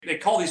they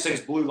call these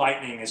things blue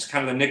lightning. It's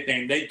kind of the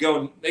nickname. They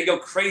go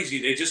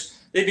crazy.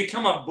 They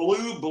become a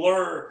blue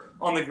blur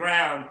on the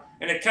ground,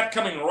 and it kept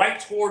coming right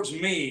towards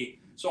me.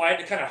 So I had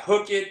to kind of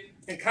hook it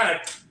and kind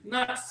of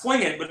not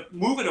fling it, but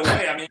move it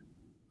away. I mean,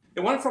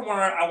 it went from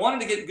where I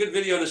wanted to get good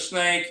video of the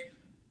snake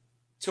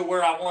to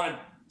where I wanted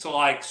to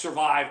like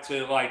survive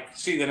to like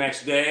see the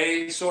next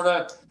day. Sort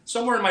of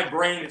somewhere in my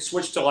brain, it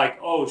switched to like,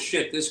 oh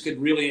shit, this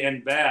could really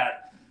end bad.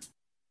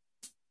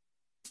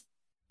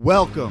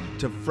 Welcome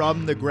to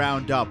From the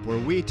Ground Up, where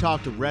we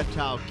talk to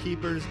reptile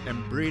keepers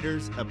and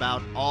breeders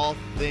about all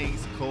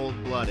things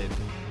cold-blooded.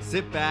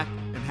 Sit back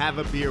and have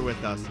a beer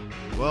with us.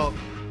 Well,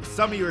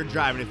 some of you are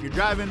driving. If you're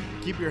driving,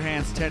 keep your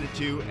hands tended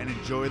to and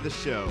enjoy the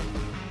show.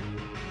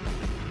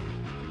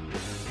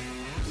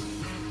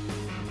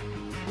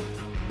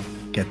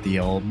 Get the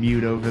old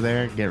mute over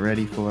there. Get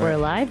ready for it. We're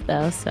live,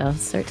 though, so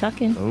start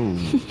talking. Oh,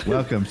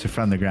 welcome to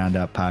From the Ground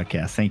Up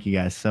podcast. Thank you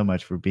guys so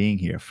much for being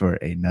here for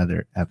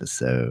another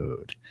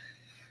episode.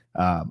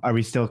 Are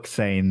we still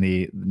saying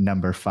the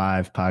number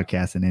 5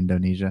 podcast in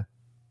Indonesia?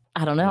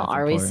 I don't know. That's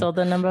are important. We still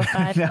the number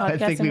 5 No, podcast I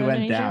think in we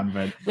went Indonesia? down,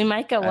 but we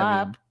might go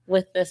up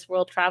with this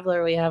world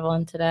traveler we have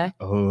on today.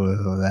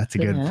 Oh, that's a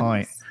good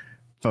point.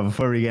 But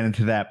before we get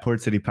into that,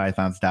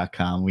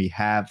 portcitypythons.com, we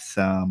have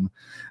some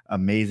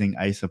amazing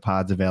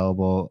isopods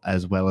available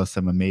as well as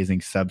some amazing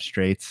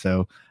substrates.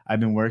 So I've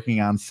been working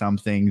on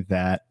something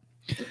that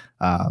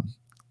an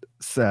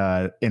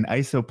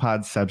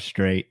isopod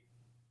substrate.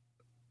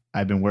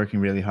 I've been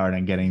working really hard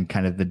on getting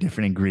kind of the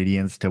different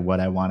ingredients to what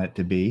I want it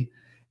to be.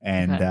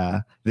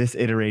 And this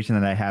iteration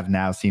that I have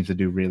now seems to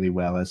do really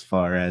well as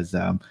far as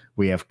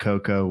we have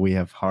cocoa, we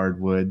have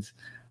hardwoods,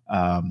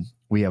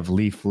 we have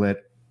leaf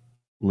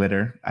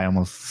litter. I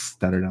almost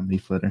stuttered on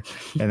leaf litter.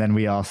 And then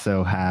we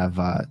also have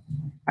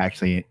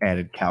actually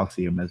added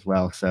calcium as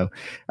well. So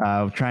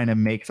trying to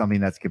make something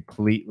that's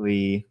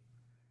completely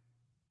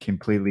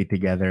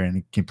together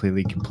and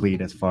completely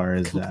complete as far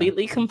as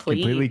completely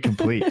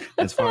complete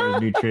as far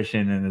as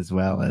nutrition and as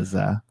well as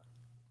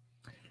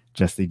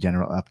just the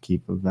general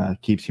upkeep of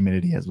keeps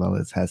humidity as well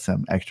as has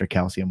some extra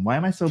calcium. Why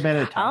am I so bad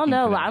at talking? I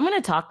don't know. I'm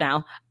going to talk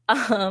now.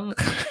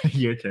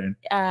 Your turn.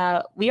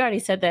 We already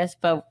said this,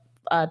 but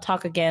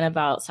talk again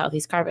about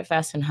Southeast Carpet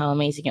Fest and how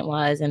amazing it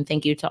was. And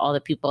thank you to all the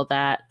people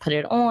that put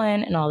it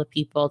on and all the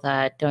people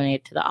that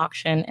donated to the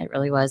auction. It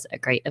really was a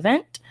great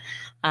event.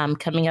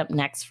 Coming up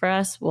next for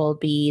us will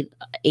be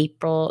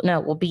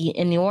we'll be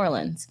in New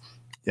Orleans.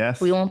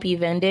 Yes. We won't be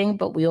vending,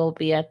 but we will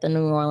be at the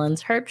New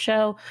Orleans Herb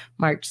Show,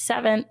 March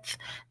 7th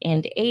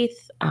and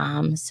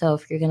 8th. So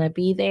if you're going to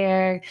be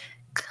there,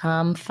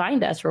 come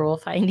find us, or we'll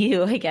find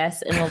you, I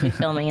guess, and we'll be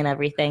filming and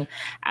everything.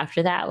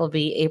 After that will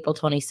be April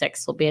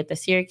 26th. We'll be at the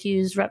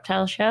Syracuse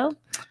Reptile Show.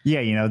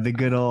 Yeah, the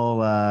good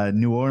old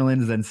New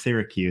Orleans and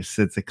Syracuse.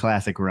 It's a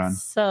classic run.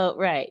 So,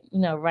 right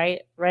in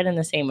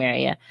the same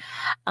area.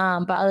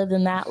 But other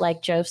than that,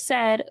 like Joe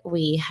said,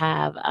 we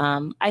have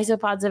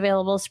isopods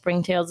available,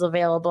 springtails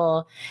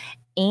available,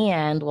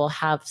 and we'll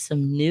have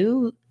some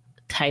new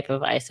type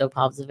of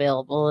isopods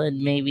available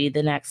in maybe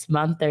the next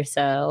month or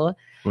so.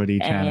 What are you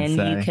trying to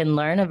say? And you can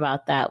learn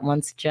about that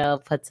once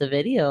Joe puts a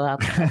video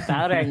up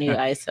about our new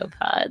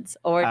isopods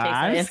or takes an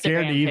Instagram I'm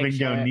scared to even picture.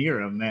 go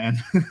near them, man.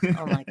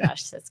 Oh my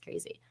gosh, that's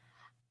crazy.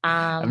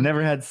 I've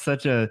never had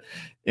such an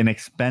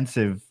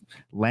expensive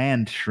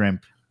land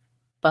shrimp.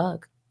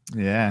 Bug.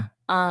 Yeah.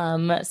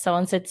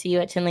 Someone said, see you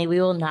at Tinley. We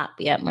will not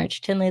be at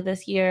Merch Tinley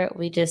this year.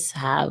 We just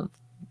have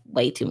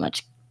way too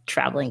much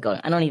traveling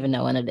going. I don't even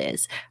know when it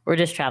is. We're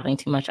just traveling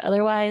too much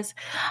otherwise.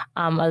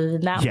 Other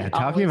than that,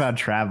 talking about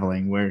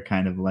traveling, we're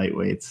kind of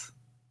lightweights,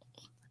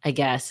 I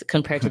guess,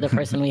 compared to the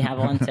person we have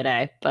on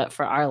today. But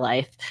for our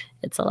life,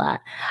 it's a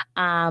lot.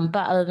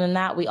 But other than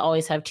that, we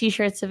always have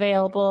t-shirts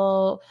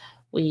available.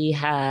 We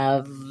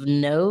have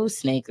no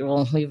snake.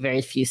 Well, we have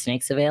very few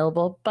snakes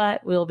available,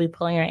 but we will be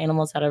pulling our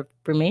animals out of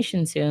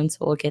brumation soon.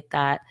 So we'll get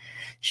that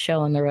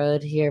show on the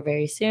road here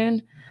very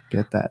soon.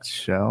 Get that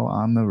show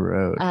on the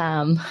road.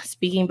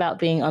 Speaking about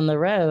being on the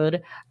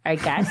road, our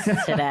guest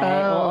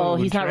today.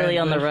 He's not really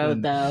on the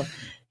road though.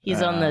 He's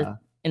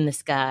in the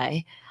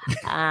sky.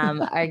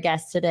 Our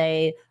guest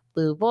today,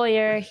 Lou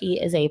Boyer.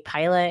 He is a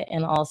pilot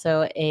and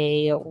also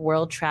a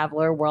world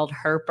traveler, world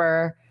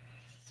herper.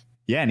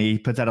 Yeah, and he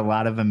puts out a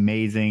lot of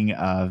amazing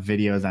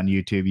videos on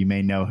YouTube. You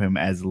may know him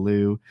as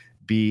Lou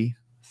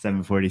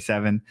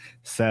B747.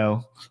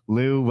 So,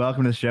 Lou,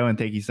 welcome to the show, and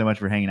thank you so much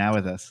for hanging out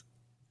with us.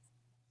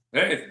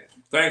 Hey,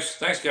 thanks,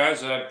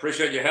 guys. I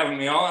appreciate you having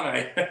me on.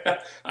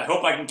 I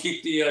hope I can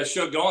keep the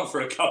show going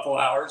for a couple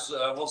hours.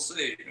 We'll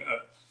see.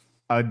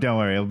 Oh, don't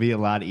worry. It'll be a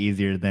lot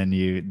easier than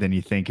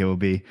you think it will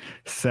be.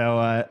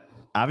 So,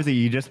 obviously,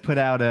 you just put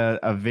out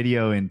a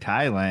video in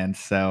Thailand.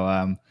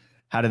 So,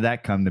 how did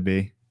that come to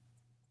be?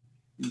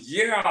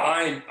 Yeah,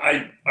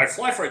 I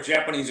fly for a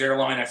Japanese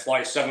airline. I fly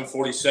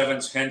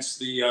 747s, hence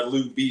the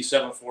Lou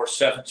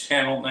B747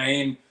 channel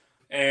name.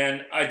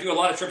 And I do a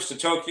lot of trips to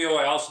Tokyo.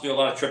 I also do a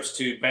lot of trips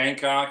to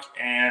Bangkok.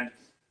 And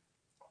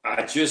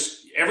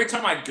every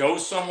time I go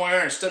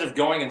somewhere, instead of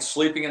going and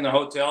sleeping in the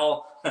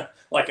hotel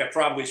like I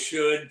probably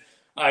should,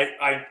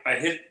 I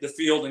hit the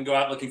field and go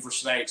out looking for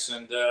snakes.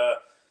 And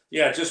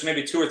yeah, just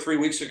maybe 2 or 3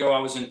 weeks ago, I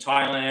was in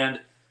Thailand.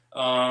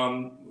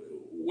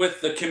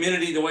 With the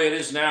community the way it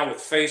is now with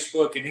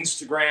Facebook and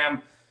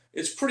Instagram,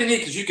 it's pretty neat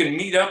because you can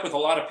meet up with a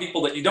lot of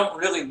people that you don't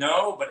really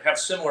know but have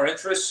similar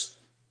interests.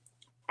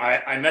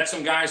 I met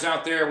some guys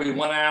out there. We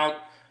went out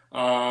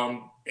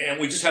and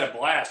we just had a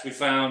blast. We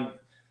found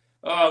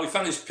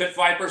these pit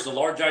vipers, the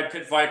large-eyed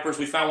pit vipers.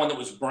 We found one that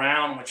was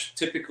brown, which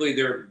typically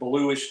they're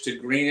bluish to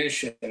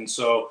greenish, and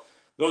so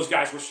those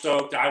guys were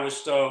stoked. I was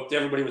stoked.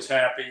 Everybody was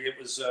happy. It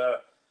was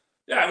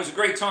yeah, it was a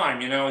great time.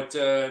 You know,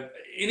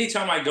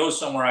 anytime I go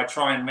somewhere, I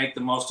try and make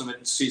the most of it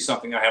and see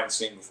something I haven't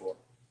seen before.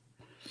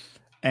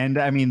 And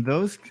I mean,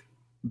 those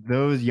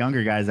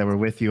younger guys that were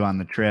with you on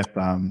the trip,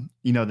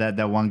 you know,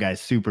 that one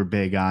guy's super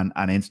big on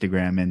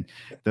Instagram, and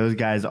those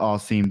guys all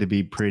seem to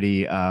be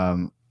pretty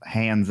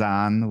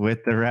hands-on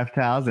with the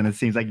reptiles, and it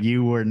seems like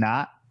you were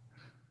not.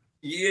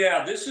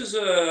 Yeah, this is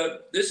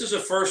a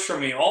first for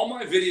me. All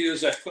my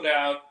videos I put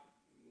out,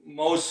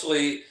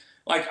 mostly,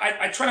 like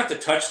I try not to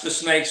touch the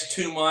snakes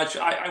too much.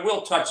 I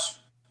will touch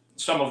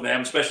some of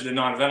them, especially the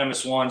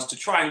non-venomous ones, to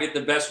try and get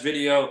the best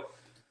video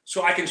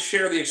so I can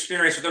share the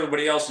experience with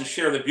everybody else and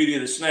share the beauty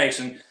of the snakes.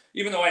 And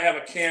even though I have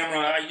a camera,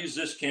 I use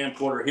this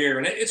camcorder here,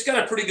 and it's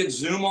got a pretty good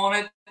zoom on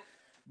it.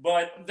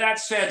 But that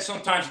said,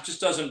 sometimes it just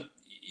doesn't,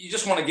 you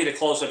just want to get a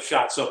close-up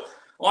shot. So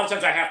a lot of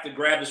times I have to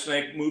grab the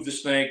snake, move the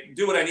snake,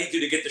 do what I need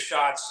to get the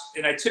shots.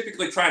 And I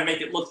typically try and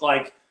make it look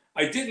like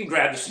I didn't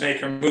grab the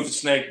snake or move the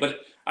snake,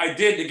 but I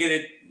did to get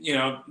it, you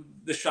know,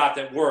 the shot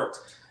that worked.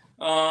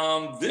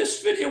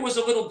 This video was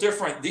a little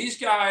different. These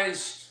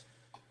guys,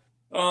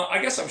 I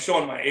guess I'm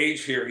showing my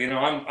age here. You know,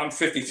 I'm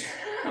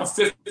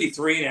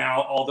 53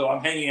 now, although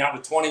I'm hanging out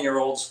with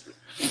 20-year-olds.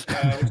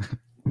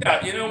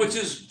 Yeah, you know, which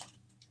is,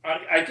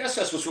 I guess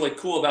that's what's really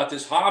cool about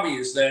this hobby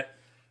is that,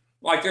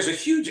 like, there's a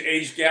huge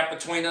age gap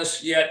between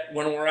us, yet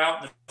when we're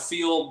out in the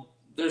field,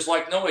 there's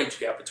like no age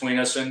gap between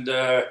us. And,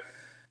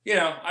 you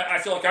know, I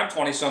feel like I'm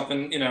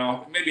 20-something, you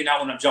know, maybe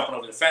not when I'm jumping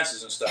over the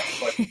fences and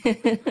stuff,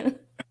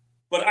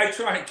 but I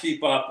try and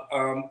keep up.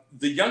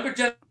 The younger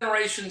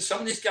generation, some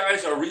of these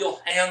guys are real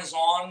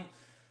hands-on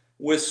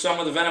with some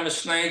of the venomous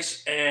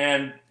snakes,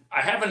 and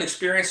I haven't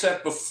experienced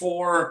that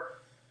before.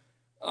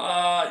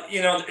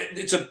 You know,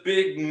 it's a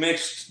big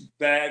mixed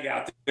bag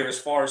out there as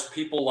far as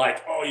people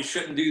like, oh, you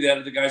shouldn't do that.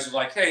 And the guys are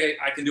like, hey,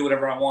 I can do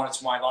whatever I want.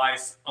 It's my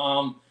life.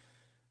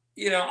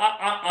 You know,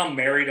 I'm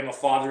married. I'm a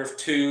father of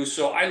 2.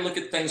 So I look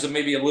at things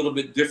maybe a little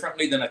bit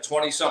differently than a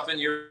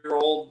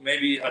 20-something-year-old.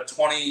 Maybe a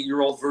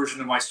 20-year-old version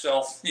of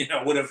myself, you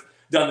know, would have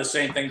done the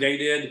same thing they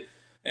did.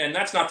 And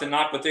that's not to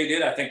knock what they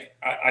did. I think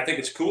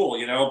it's cool,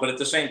 you know, but at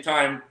the same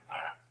time,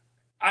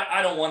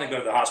 I don't want to go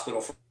to the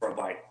hospital for a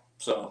bite.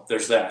 So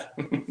there's that.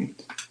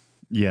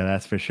 Yeah,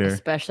 that's for sure.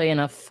 Especially in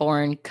a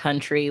foreign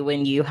country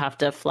when you have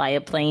to fly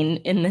a plane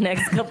in the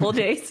next couple of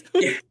days.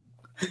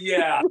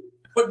 Yeah.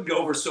 Wouldn't go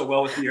over so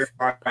well with the air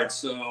ride.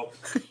 So,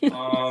 you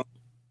know,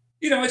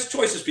 it's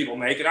choices people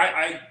make. And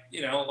I,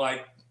 you know,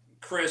 like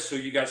Chris, who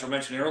you guys were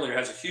mentioning earlier,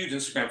 has a huge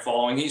Instagram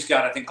following. He's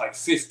got, I think, like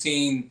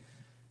 15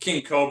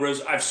 king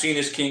cobras. I've seen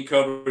his king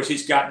cobras.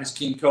 He's gotten his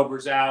king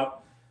cobras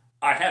out.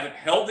 I haven't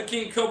held the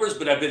king cobras,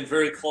 but I've been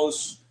very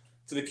close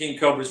to the king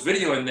cobras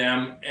videoing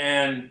them.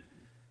 And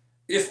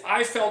if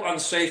I felt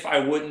unsafe, I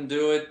wouldn't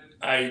do it.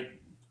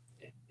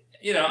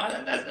 You know,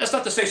 that's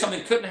not to say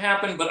something couldn't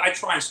happen, but I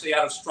try and stay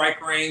out of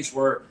strike range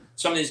where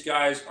some of these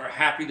guys are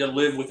happy to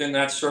live within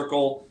that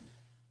circle.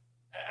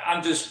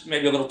 I'm just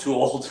maybe a little too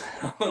old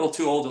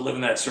to live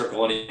in that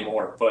circle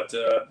anymore. But,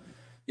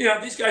 you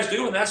know, these guys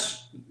do, and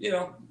that's, you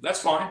know,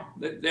 that's fine.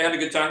 They had a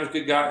good time with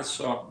good guys.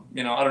 So,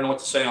 you know, I don't know what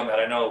to say on that.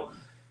 I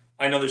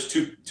know there's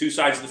two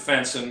sides of the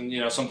fence, and, you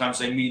know, sometimes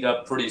they meet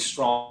up pretty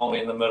strongly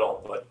in the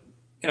middle, but,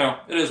 you know,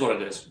 it is what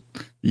it is.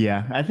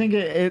 Yeah, I think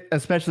it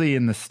especially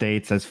in the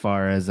States, as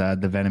far as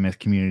the venomous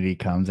community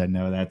comes, I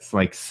know that's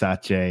like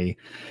such a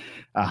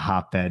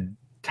hotbed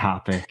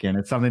topic, and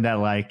it's something that,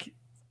 like,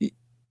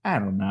 I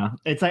don't know.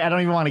 It's like I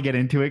don't even want to get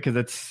into it because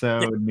it's so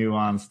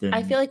nuanced. And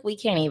I feel like we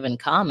can't even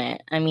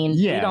comment. I mean,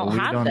 we don't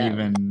have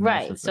them.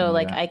 Right. So,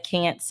 like, I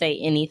can't say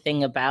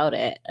anything about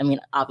it. I mean,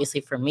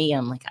 obviously for me,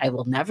 I'm like, I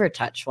will never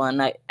touch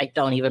one. I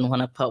don't even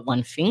want to put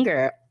one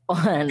finger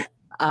on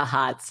a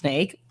hot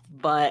snake,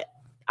 but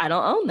I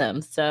don't own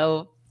them.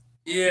 So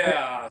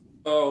yeah.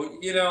 So,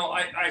 you know,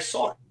 I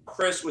saw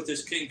Chris with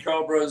his king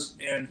cobras,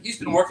 and he's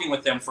been working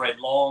with them for a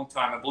long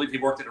time. I believe he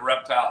worked at a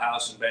reptile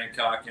house in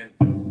Bangkok,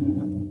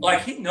 and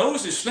like, he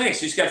knows his snakes.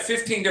 He's got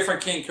 15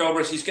 different king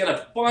cobras. He's got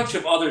a bunch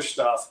of other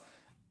stuff,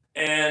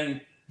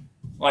 and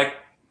like,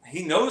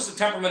 he knows the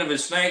temperament of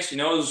his snakes. He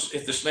knows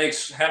if the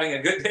snake's having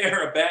a good day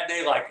or a bad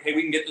day, like, hey,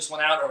 we can get this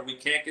one out or we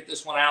can't get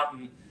this one out.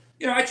 And,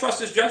 you know, I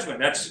trust his judgment.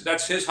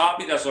 That's his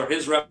hobby. Those are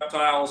his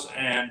reptiles.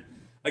 And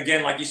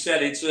again, like you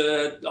said, it's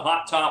a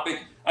hot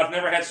topic. I've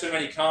never had so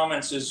many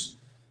comments as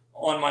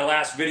on my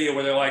last video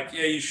where they're like,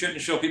 yeah, you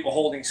shouldn't show people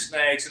holding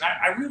snakes. And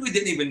I really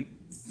didn't even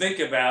think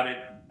about it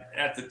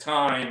at the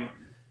time.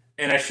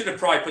 And I should have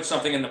probably put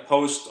something in the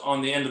post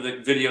on the end of the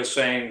video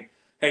saying,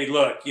 hey,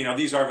 look,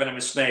 these are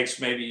venomous snakes.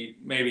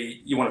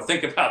 Maybe you want to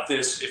think about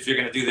this if you're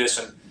going to do this.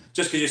 And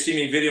just because you see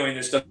me videoing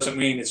this doesn't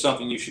mean it's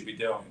something you should be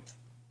doing.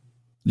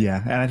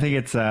 Yeah, and I think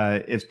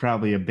it's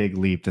probably a big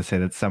leap to say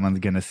that someone's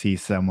going to see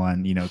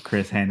someone,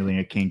 Chris handling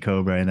a king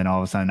cobra, and then all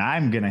of a sudden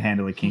I'm going to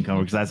handle a king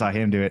cobra because I saw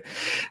him do it.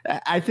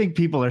 I think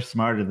people are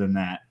smarter than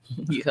that.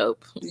 You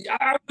hope.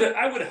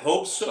 I would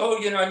hope so.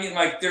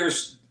 Like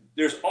there's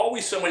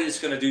always somebody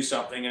that's going to do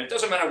something, and it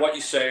doesn't matter what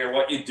you say or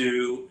what you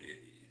do.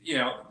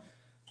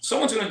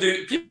 Someone's going to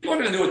do. People are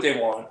going to do what they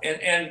want,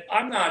 and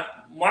I'm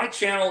not. My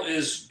channel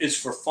is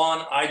for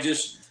fun.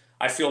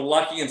 I feel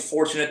lucky and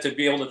fortunate to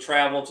be able to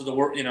travel to the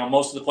world,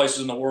 most of the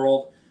places in the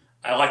world.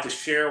 I like to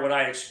share what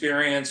I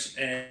experience,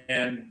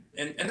 and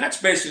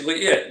that's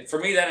basically it. For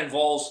me, that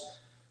involves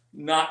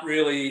not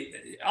really.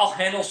 I'll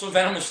handle some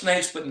venomous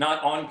snakes, but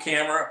not on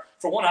camera.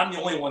 For one, I'm the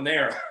only one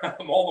there.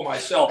 I'm all by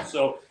myself,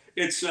 so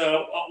it's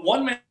a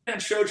one-man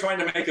show. Trying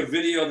to make a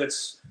video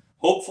that's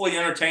hopefully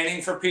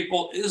entertaining for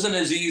people isn't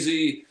as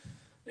easy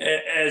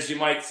as you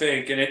might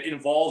think, and it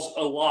involves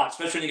a lot,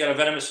 especially when you got a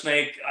venomous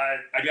snake.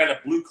 I got a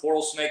blue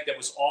coral snake that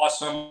was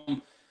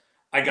awesome.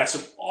 I got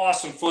some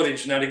awesome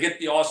footage. Now, to get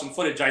the awesome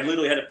footage, I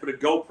literally had to put a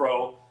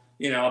GoPro,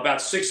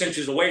 about 6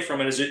 inches away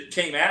from it as it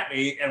came at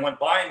me and went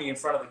by me in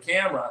front of the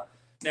camera.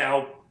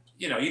 Now,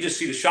 you just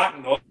see the shot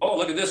and go, oh,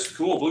 look at this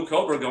cool blue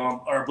cobra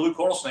or blue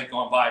coral snake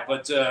going by.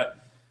 But,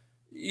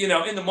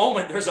 in the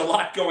moment, there's a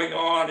lot going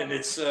on, and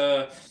it's,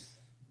 I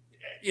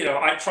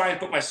try and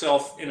put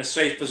myself in a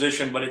safe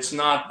position, but it's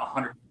not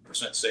 100%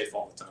 safe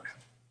all the time.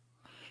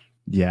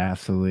 Yeah,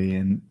 absolutely.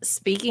 And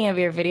speaking of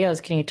your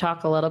videos, can you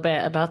talk a little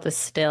bit about the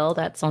still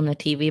that's on the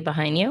TV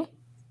behind you?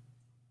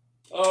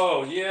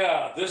 Oh,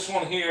 yeah. This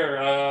one here,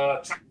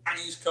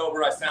 Chinese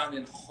cobra I found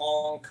in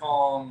Hong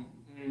Kong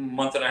a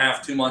month and a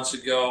half, 2 months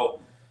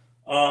ago.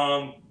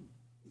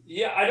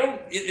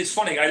 It's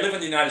funny. I live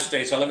in the United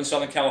States. I live in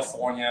Southern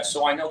California,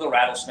 so I know the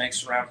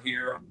rattlesnakes around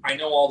here. I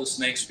know all the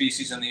snake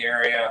species in the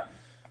area.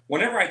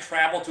 Whenever I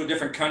travel to a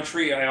different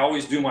country, I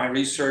always do my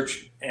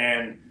research,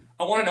 and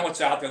I want to know what's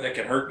out there that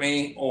can hurt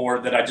me or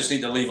that I just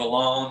need to leave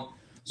alone.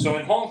 So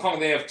in Hong Kong,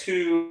 they have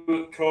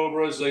 2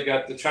 cobras. They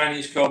got the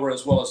Chinese cobra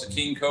as well as the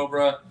king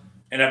cobra,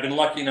 and I've been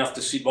lucky enough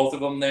to see both of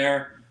them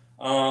there.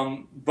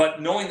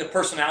 But knowing the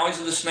personalities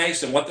of the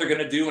snakes and what they're going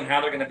to do and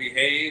how they're going to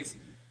behave,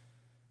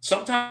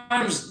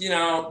 sometimes, you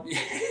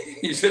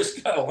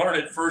just got to learn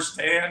it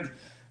firsthand.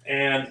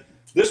 And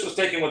this was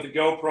taken with the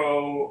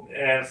GoPro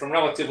and from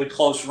relatively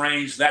close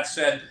range. That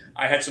said,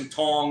 I had some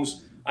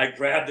tongs. I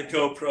grabbed the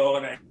GoPro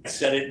and I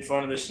set it in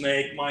front of the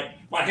snake. My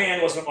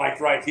hand wasn't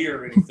like right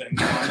here or anything.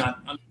 I'm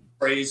not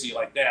crazy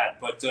like that.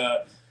 But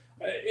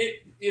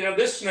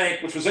this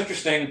snake, which was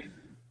interesting,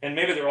 and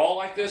maybe they're all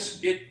like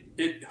this,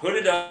 it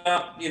hooded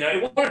up.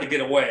 It wanted to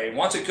get away.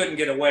 Once it couldn't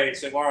get away, it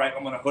said, all right,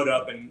 I'm going to hood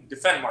up and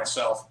defend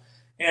myself.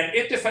 And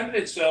it defended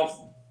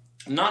itself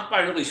not by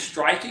really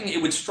striking.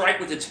 It would strike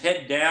with its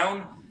head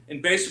down.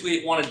 And basically,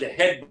 it wanted to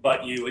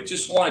headbutt you. It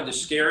just wanted to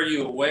scare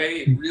you away.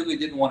 It really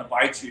didn't want to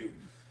bite you.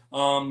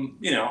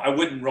 I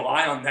wouldn't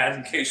rely on that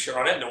in case you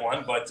run into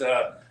one. But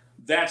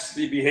that's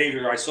the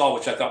behavior I saw,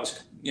 which I thought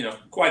was,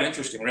 quite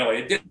interesting, really.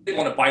 It didn't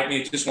want to bite me.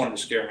 It just wanted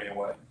to scare me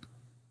away.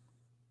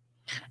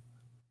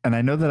 And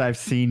I know that I've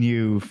seen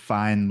you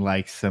find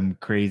like some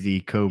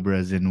crazy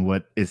cobras in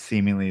what is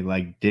seemingly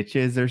like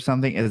ditches or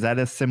something. Is that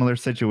a similar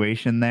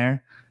situation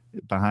there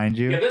behind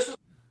you? Yeah, this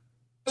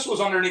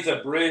was underneath a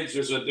bridge.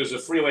 There's a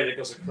freeway that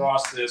goes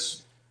across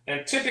this,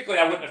 and typically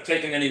I wouldn't have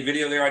taken any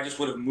video there. I just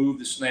would have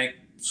moved the snake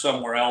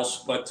somewhere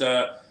else. But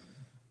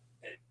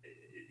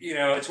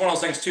it's one of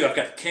those things too. I've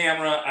got the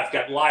camera, I've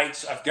got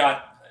lights,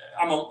 a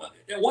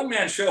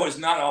one-man show is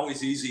not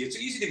always easy. It's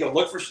easy to go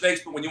look for snakes,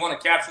 but when you want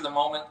to capture the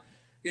moment,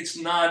 it's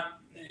not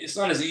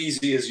as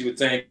easy as you would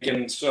think.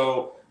 And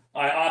so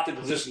I opted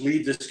to just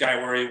leave this guy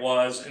where he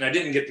was, and I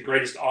didn't get the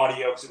greatest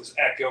audio because it was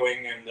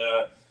echoing. And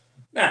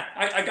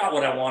I got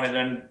what I wanted,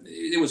 and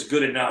it was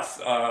good enough,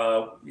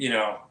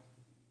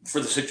 for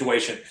the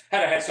situation.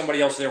 Had I had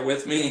somebody else there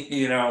with me,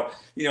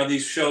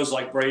 these shows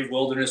like Brave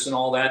Wilderness and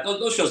all that,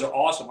 those shows are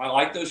awesome. I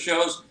like those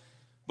shows,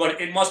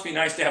 but it must be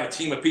nice to have a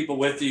team of people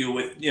with you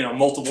with,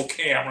 multiple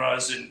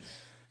cameras, and,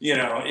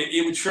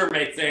 it would sure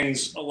make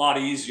things a lot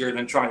easier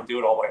than trying to do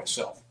it all by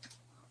yourself.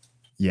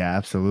 Yeah,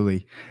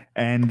 absolutely.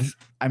 And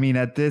I mean,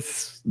 at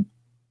this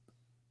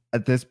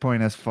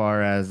point, as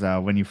far as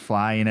when you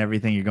fly and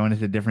everything, you're going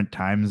into different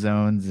time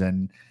zones,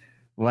 and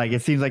like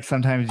it seems like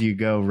sometimes you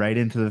go right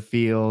into the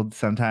field.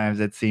 Sometimes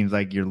it seems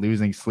like you're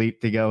losing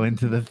sleep to go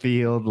into the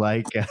field.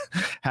 Like,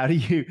 how do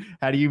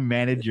you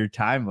manage your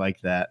time like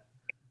that?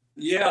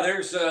 Yeah,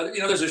 there's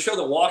a show,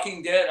 The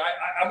Walking Dead.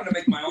 I'm going to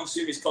make my own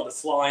series called The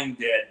Flying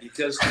Dead,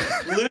 because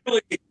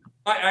literally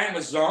I am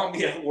a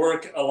zombie at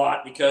work a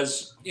lot,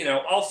 because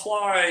I'll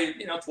fly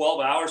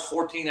 12 hours,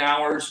 14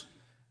 hours.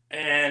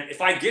 And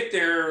if I get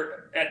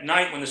there at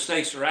night when the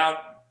snakes are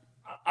out,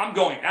 I'm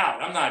going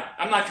out.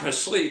 I'm not going to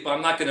sleep.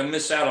 I'm not going to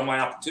miss out on my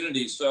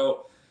opportunities.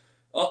 So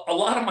a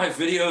lot of my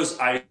videos,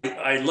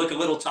 I look a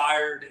little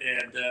tired,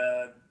 and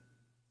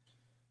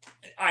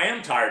I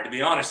am tired, to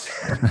be honest.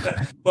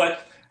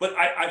 but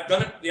I've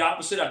done it the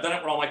opposite. I've done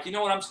it where I'm like, you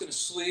know what, I'm just going to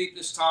sleep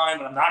this time,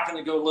 and I'm not going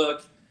to go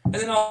look. And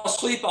then I'll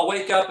sleep, I'll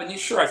wake up, and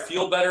sure, I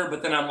feel better,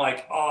 but then I'm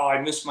like, oh,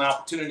 I missed my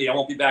opportunity. I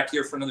won't be back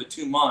here for another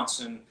 2 months.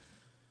 And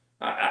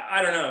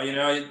I don't know,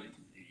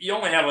 you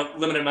only have a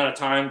limited amount of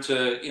time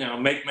to,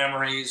 make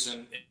memories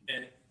and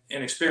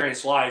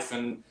experience life.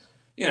 And,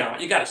 you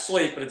got to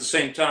sleep, but at the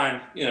same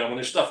time, when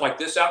there's stuff like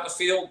this out in the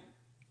field,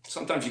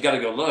 sometimes you got to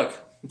go look.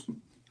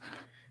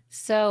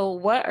 So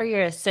what are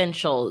your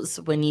essentials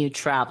when you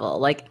travel?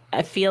 Like,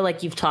 I feel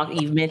like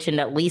you've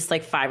mentioned at least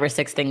like 5 or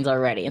 6 things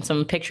already. And so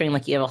I'm picturing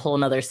like you have a whole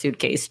nother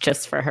suitcase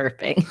just for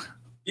herping.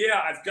 Yeah,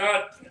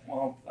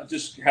 I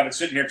just have it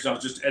sitting here because I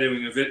was just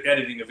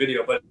editing a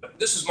video, but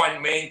this is my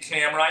main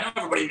camera. I know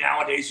everybody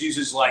nowadays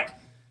uses like,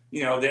 the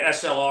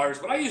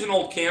SLRs, but I use an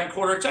old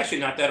camcorder. It's actually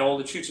not that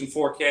old. It shoots in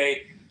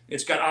 4K.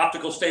 It's got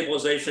optical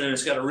stabilization and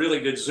it's got a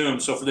really good zoom.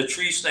 So for the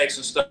tree snakes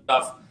and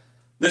stuff,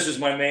 this is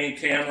my main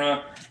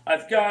camera.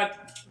 I've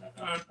got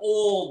an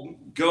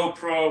old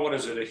GoPro,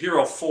 a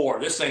Hero 4.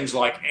 This thing's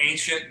like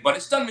ancient, but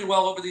it's done me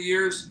well over the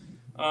years.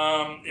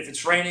 If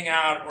it's raining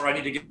out or I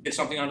need to get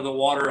something under the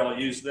water, I'll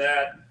use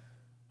that.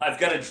 I've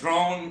got a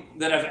drone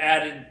that I've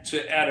added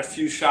to add a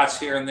few shots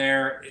here and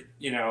there,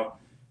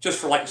 just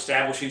for like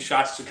establishing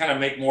shots to kind of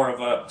make more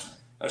of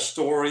a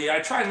story. I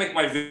try and make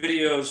my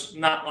videos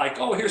not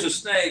like, oh, here's a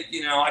snake,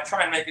 I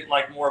try and make it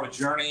like more of a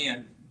journey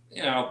and,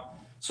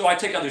 so I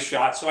take other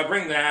shots. So I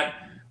bring that.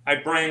 I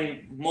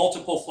bring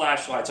multiple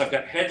flashlights. I've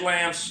got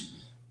headlamps,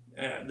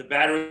 the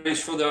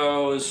batteries for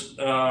those.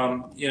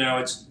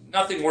 It's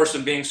nothing worse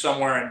than being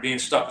somewhere and being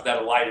stuck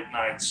without a light at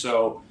night.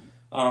 So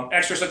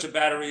extra sets of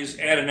batteries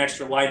and an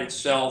extra light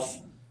itself.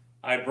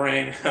 I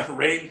bring a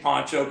rain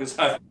poncho because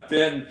I've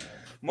been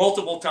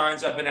multiple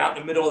times. I've been out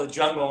in the middle of the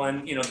jungle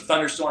and, the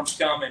thunderstorms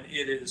come and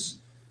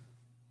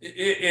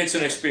it's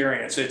an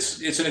experience.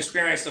 It's an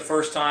experience the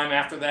first time.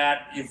 After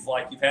that, you've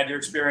had your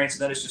experience,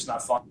 then it's just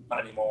not fun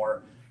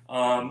anymore.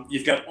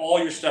 You've got all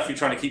your stuff you're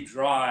trying to keep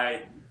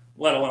dry,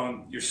 let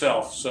alone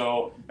yourself.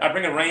 So I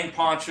bring a rain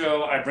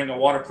poncho. I bring a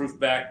waterproof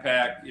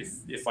backpack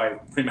if I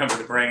remember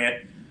to bring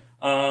it.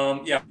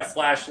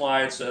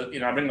 Flashlights.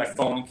 I bring my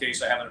phone in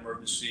case I have an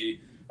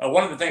emergency.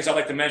 One of the things I'd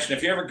like to mention,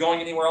 if you're ever going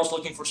anywhere else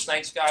looking for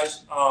snakes,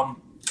 guys,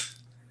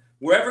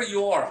 wherever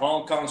you are,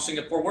 Hong Kong,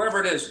 Singapore, wherever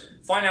it is,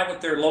 find out what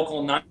their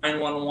local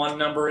 911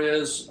 number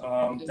is.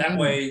 That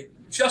way,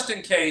 just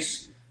in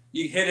case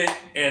you hit it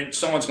and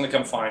someone's going to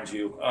come find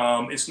you.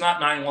 It's not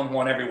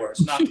 911 everywhere.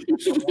 It's not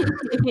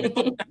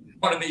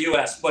one in the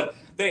U.S., but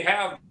they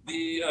have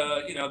the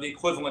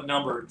equivalent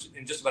number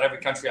in just about every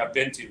country I've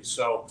been to.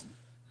 So,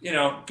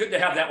 good to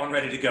have that one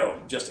ready to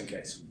go just in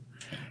case.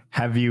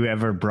 Have you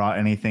ever brought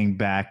anything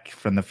back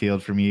from the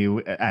field from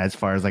you as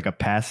far as like a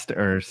pest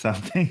or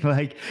something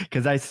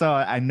because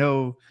I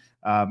know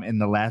in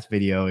the last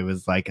video, it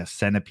was like a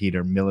centipede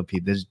or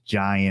millipede, this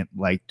giant,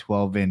 like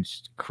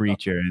 12-inch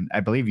creature. And I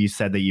believe you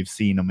said that you've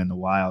seen them in the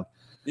wild.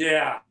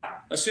 Yeah,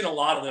 I've seen a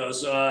lot of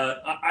those.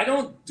 I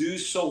don't do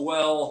so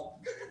well.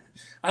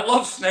 I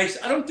love snakes.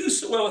 I don't do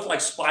so well with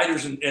like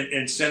spiders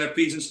and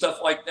centipedes and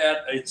stuff like that.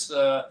 It's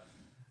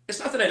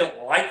not that I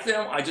don't like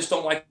them. I just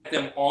don't like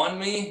them on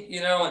me,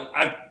 and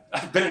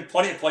I've been in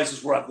plenty of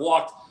places where I've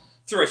walked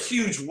through a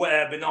huge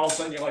web and all of a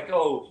sudden you're like,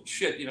 oh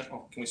shit,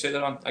 can we say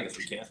that on? I guess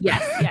we can.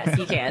 Yes,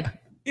 you can.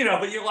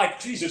 But you're like,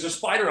 geez, there's a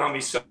spider on me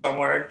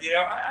somewhere.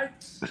 I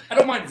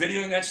don't mind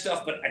videoing that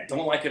stuff, but I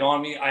don't like it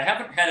on me. I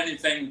haven't had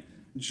anything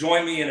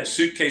join me in a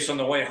suitcase on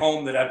the way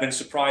home that I've been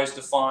surprised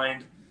to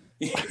find,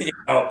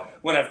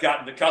 when I've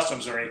gotten to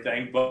customs or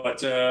anything.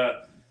 But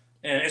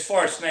and as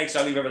far as snakes,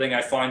 I leave everything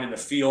I find in the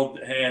field,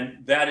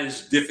 and that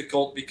is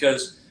difficult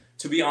because,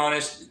 to be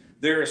honest,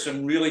 there are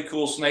some really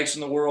cool snakes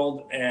in the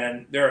world,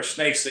 and there are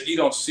snakes that you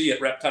don't see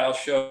at reptile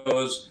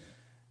shows,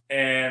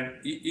 and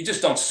you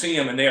just don't see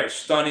them, and they are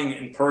stunning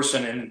in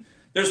person. And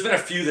there's been a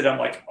few that I'm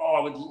like, oh,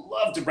 I would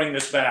love to bring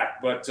this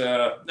back, but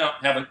no,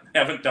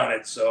 haven't done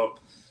it. So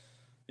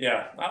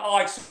yeah, I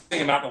like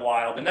seeing them out in the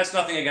wild, and that's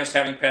nothing against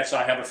having pets.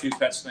 I have a few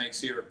pet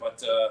snakes here,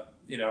 but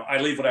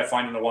I leave what I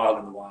find in the wild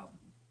in the wild.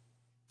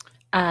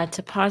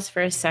 To pause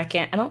for a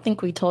second, I don't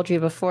think we told you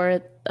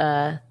before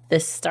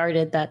this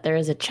started that there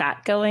is a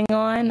chat going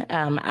on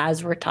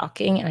as we're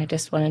talking, and I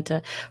just wanted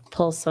to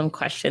pull some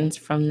questions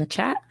from the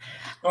chat.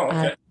 Oh,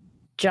 okay.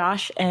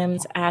 Josh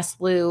M's asked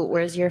Lou,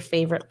 where's your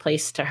favorite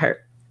place to herp?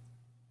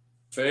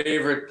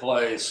 Favorite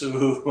place?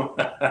 Ooh.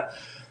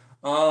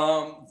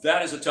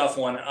 That is a tough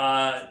one.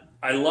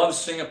 I love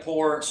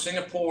Singapore.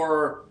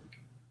 Singapore,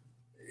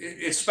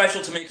 it's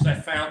special to me because I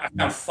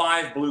found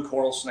 5 blue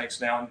coral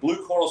snakes now, and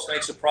blue coral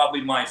snakes are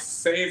probably my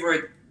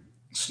favorite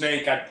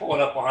snake. I'd pull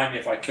it up behind me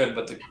if I could,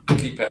 but the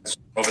keypad's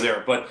over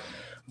there. But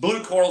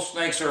blue coral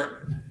snakes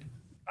are,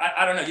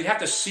 I don't know, you'd have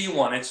to see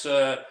one. It's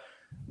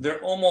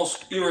they're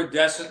almost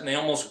iridescent and they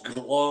almost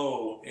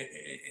glow,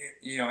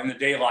 in the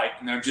daylight,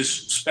 and they're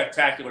just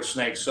spectacular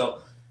snakes.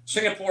 So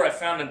Singapore, I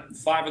found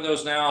 5 of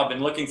those now. I've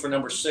been looking for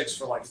number 6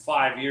 for like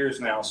 5 years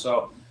now.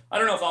 So I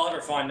don't know if I'll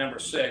ever find number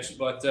 6,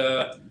 but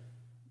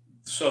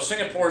So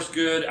Singapore's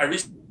good. I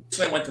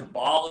recently went to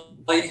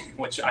Bali,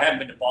 which I haven't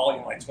been to Bali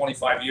in like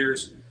 25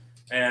 years.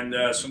 And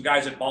some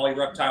guys at Bali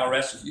Reptile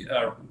Rescues,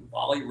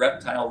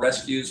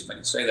 if I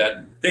can say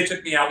that, they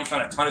took me out. We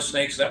found a ton of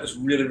snakes. That was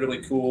really,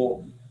 really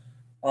cool.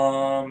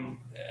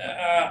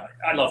 I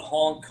love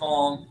Hong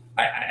Kong.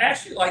 I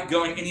actually like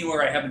going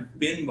anywhere I haven't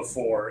been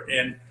before.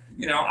 And,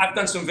 I've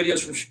done some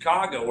videos from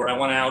Chicago where I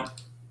went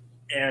out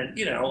and,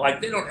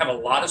 like they don't have a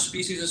lot of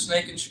species of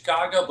snake in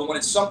Chicago, but when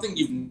it's something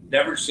you've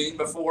never seen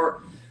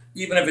before,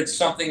 even if it's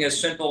something as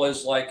simple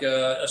as like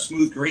a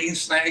smooth green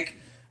snake,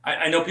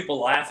 I know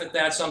people laugh at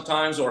that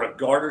sometimes, or a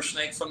garter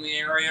snake from the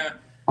area.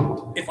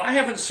 If I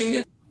haven't seen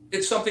it,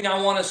 it's something I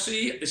want to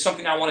see. It's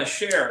something I want to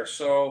share.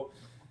 So,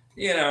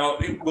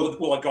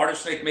 will a garter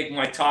snake make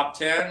my top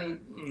 10?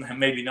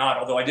 Maybe not,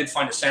 although I did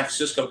find a San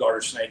Francisco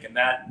garter snake, and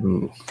that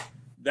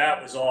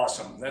was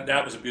awesome.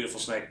 That was a beautiful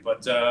snake.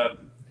 But I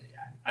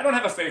don't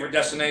have a favorite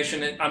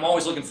destination. I'm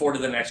always looking forward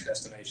to the next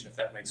destination, if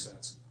that makes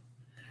sense.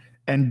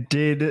 And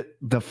did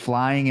the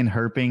flying and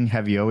herping,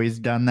 have you always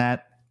done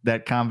that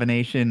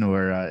combination,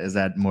 or is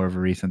that more of a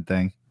recent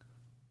thing?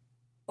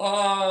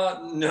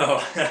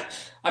 No.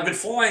 I've been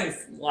flying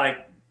my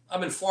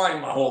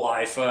whole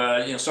life.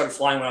 Started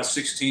flying when I was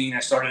 16. I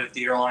started at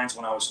the airlines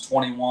when I was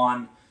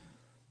 21,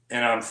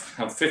 and I'm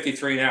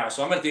 53 now.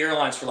 So I'm at the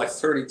airlines for like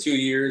 32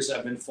 years.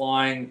 I've been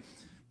flying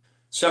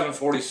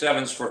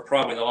 747s for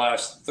probably the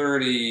last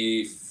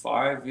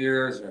 35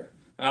 years, or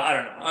I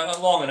don't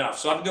know, long enough.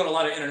 So I've been doing a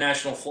lot of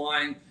international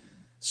flying.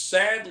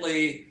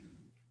 Sadly,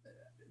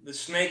 the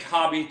snake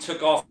hobby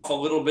took off a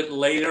little bit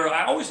later.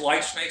 I always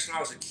liked snakes when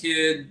I was a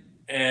kid,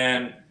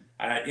 and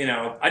I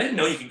didn't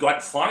know you could go out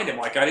and find them.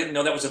 Like, I didn't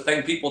know that was a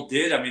thing people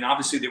did. I mean,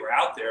 obviously they were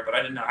out there, but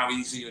I didn't know how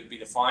easy it would be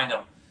to find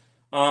them.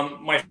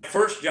 My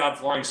first job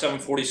flying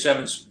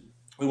 747s,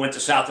 we went to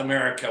South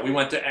America. We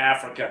went to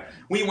Africa.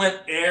 We went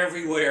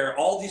everywhere,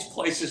 all these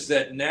places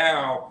that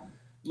now,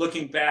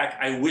 looking back,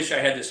 I wish I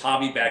had this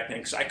hobby back then,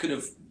 because I could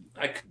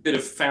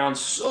have found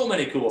so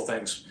many cool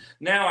things.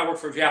 Now I work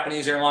for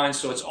Japanese Airlines,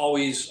 so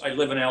I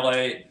live in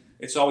LA.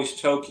 It's always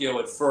Tokyo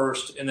at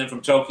first, and then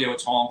from Tokyo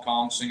it's Hong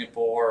Kong,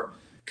 Singapore,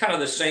 kind of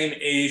the same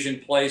Asian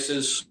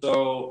places.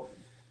 So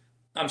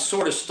I'm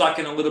sort of stuck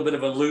in a little bit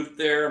of a loop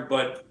there,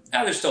 but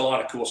there's still a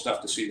lot of cool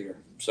stuff to see there.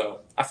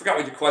 So I forgot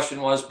what your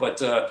question was, but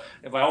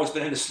have I always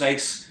been into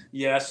snakes?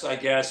 Yes, I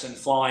guess. And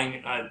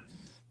flying,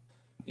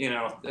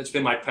 it's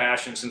been my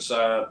passion since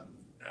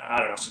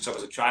since I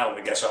was a child.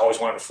 I guess I always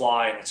wanted to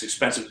fly, and it's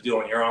expensive to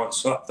do on your own.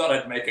 So I thought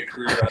I'd make a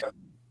career out of it.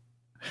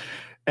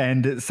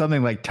 And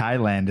something like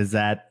Thailand, is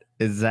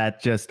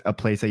that just a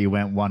place that you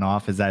went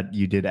one-off? Is that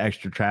you did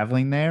extra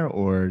traveling there,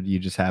 or you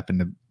just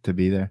happened to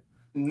be there?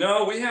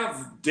 No, we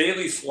have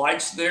daily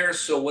flights there.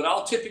 So what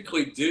I'll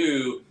typically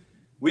do,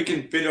 we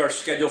can bid our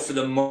schedule for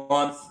the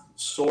month,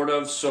 sort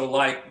of. So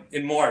like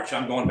in March,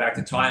 I'm going back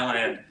to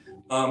Thailand.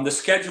 The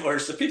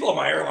schedulers, the people at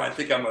my airline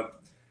think I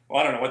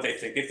don't know what they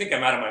think. They think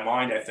I'm out of my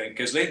mind, I think,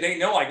 because they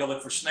know I go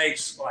look for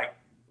snakes like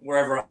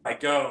wherever I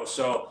go.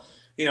 So,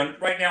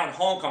 right now in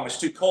Hong Kong, it's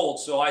too cold.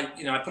 So I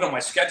put on my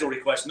schedule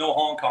request, no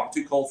Hong Kong,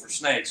 too cold for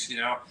snakes,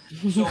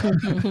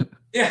 So,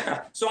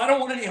 yeah. So I don't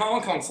want any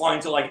Hong Kong flying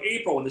until like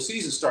April when the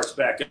season starts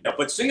back up.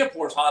 But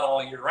Singapore's hot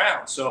all year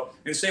round. So,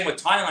 and same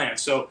with Thailand.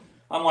 So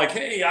I'm like,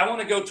 hey, I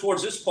want to go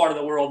towards this part of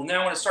the world. And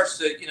now when it starts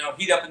to,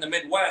 heat up in the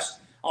Midwest,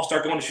 I'll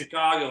start going to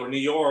Chicago or New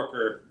York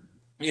or,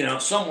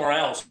 somewhere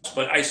else.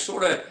 But I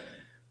sort of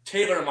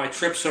tailor my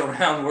trips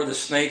around where the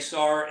snakes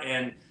are.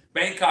 And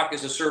Bangkok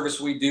is a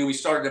service we do. We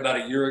started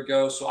about a year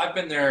ago. So I've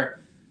been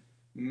there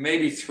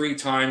maybe 3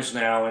 times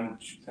now. And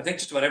I think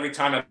just about every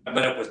time I've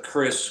met up with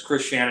Chris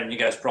Shannon. You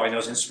guys probably know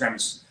his Instagram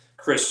is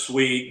Chris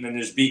Sweet. And then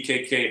there's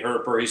BKK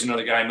Herper. He's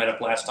another guy I met up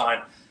last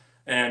time.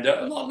 And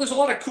there's a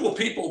lot of cool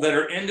people that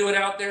are into it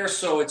out there.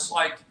 So it's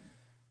like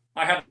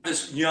I have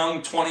this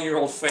young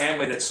 20-year-old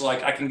family that's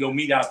like I can go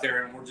meet out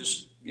there, and we're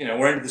just,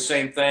 we're into the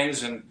same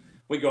things, and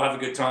we go have a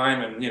good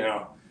time. And,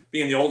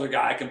 being the older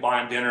guy, I can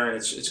buy him dinner, and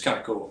it's kind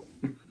of cool.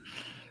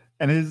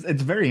 And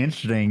it's very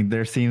interesting.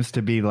 There seems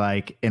to be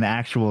like an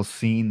actual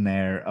scene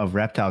there of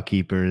reptile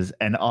keepers,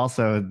 and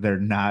also they're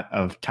not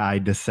of Thai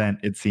descent.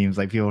 It seems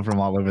like people from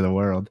all over the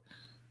world.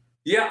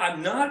 Yeah,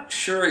 I'm not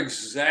sure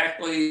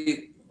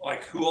exactly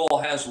like who all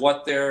has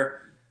what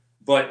there,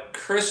 but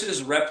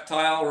Chris's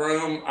reptile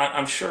room,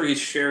 I'm sure he's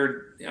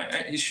shared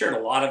a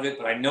lot of it,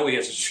 but I know he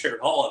hasn't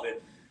shared all of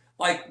it.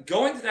 Like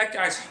going to that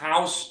guy's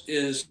house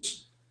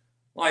is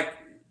like,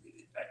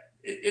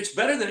 it's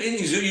better than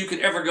any zoo you could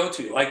ever go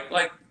to.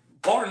 Like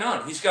bar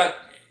none. He's got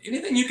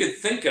anything you could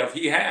think of,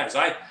 he has.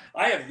 I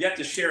have yet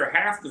to share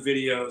half the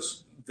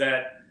videos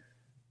that,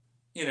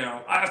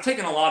 I've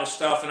taken a lot of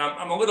stuff, and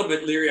I'm a little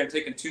bit leery on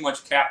taking too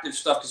much captive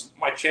stuff because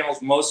my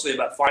channel's mostly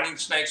about finding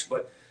snakes,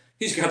 but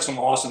he's got some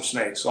awesome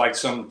snakes, like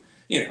some,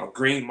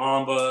 green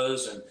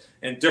mambas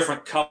and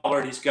different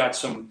colored. He's got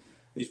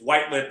these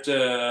white-lipped,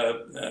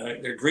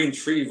 they're green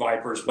tree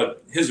vipers,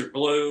 but his are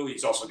blue.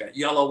 He's also got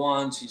yellow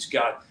ones. He's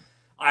got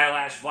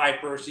eyelash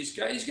vipers. He's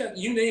got,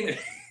 you name it.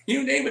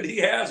 You name it, he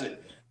has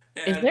it.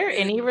 And is there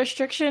any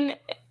restriction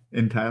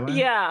in Thailand?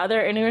 Yeah. Are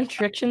there any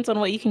restrictions on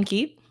what you can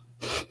keep?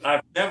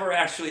 I've never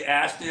actually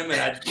asked him,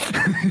 and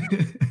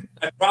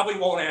I probably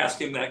won't ask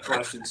him that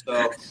question.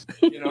 So,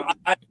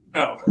 I don't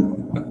know.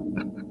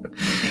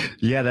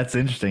 Yeah, that's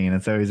interesting, and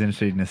it's always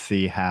interesting to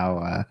see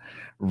how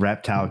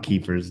reptile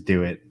keepers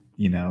do it,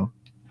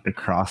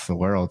 across the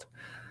world.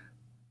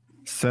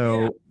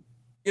 So,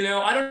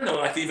 I don't know.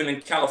 Like even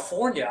in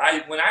California,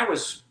 when I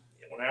was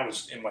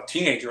in my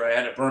teenager, I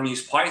had a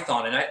Burmese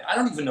python, and I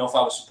don't even know if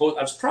I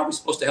was probably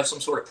supposed to have some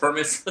sort of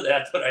permit for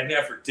that, but I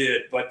never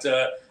did. But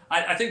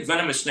I think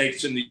venomous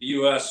snakes in the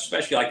U.S.,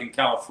 especially like in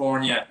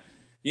California,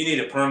 you need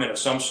a permit of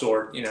some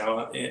sort.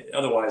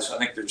 Otherwise, I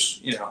think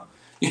there's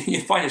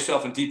you find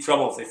yourself in deep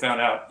trouble if they found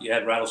out you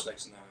had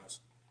rattlesnakes in the house.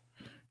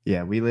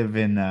 Yeah, we live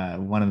in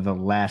one of the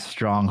last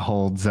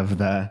strongholds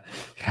of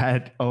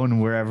own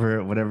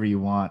whatever you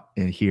want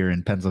here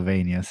in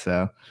Pennsylvania.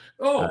 So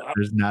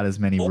there's not as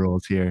many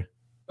rules here.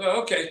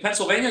 Oh, okay.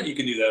 Pennsylvania, you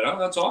can do that, huh?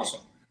 That's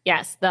awesome.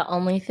 Yes, the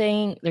only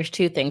thing, there's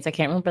two things. I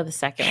can't remember the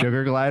second one.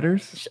 Sugar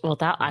gliders? Well,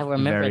 I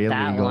remember that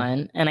illegal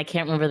one, and I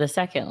can't remember the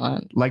second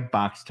one. Like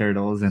box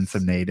turtles and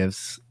some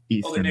natives.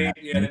 The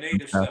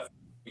native stuff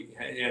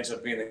ends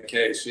up being the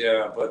case,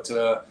 yeah. But,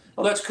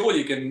 that's cool.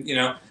 You can,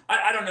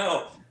 I don't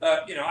know.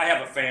 I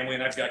have a family,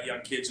 and I've got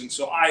young kids, and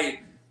so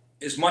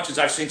as much as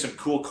I've seen some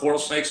cool coral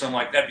snakes, I'm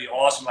like, that'd be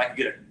awesome. I could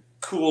get a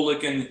cool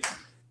looking,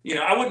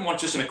 I wouldn't want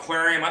just an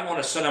aquarium. I'd want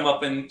to set them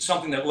up in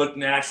something that looked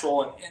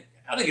natural, and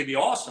I think it'd be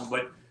awesome.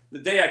 But the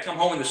day I come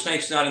home and the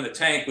snake's not in the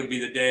tank would be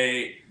the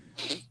day,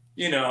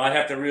 I'd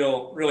have to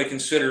really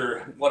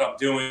consider what I'm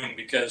doing,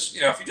 because,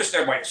 if you're just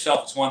there by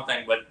yourself, it's one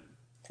thing, but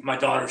my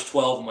daughter's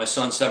 12 and my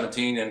son's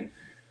 17, and,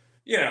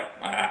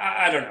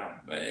 I don't know.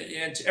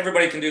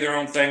 Everybody can do their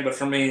own thing, but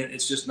for me,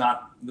 it's just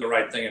not the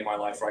right thing in my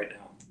life right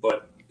now.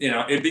 But,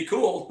 it'd be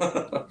cool.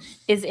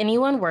 Is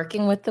anyone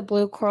working with the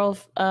blue coral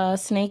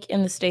snake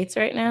in the States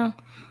right now?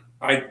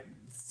 I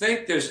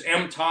think there's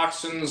M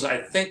toxins. I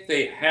think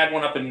they had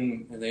one up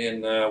in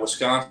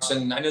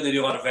Wisconsin. I know they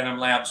do a lot of Venom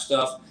Lab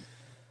stuff.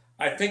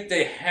 I think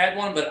they had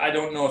one, but I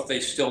don't know if they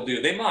still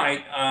do. They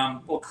might.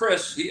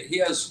 Chris, he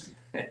has.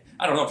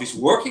 I don't know if he's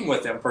working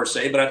with them per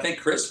se, but I think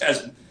Chris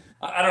has.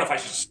 I don't know if I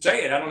should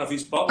say it. I don't know if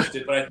he's published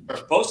it, or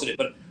posted it,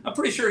 but I'm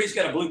pretty sure he's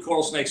got a blue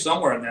coral snake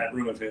somewhere in that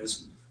room of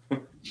his.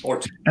 Or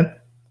two.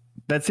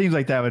 That seems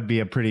like that would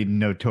be a pretty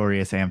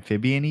notorious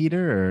amphibian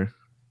eater, or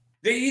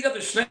they eat other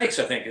snakes,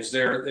 I think, is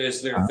their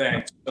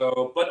thing.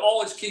 So, but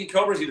all his king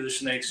cobras eat other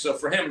snakes. So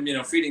for him,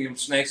 feeding him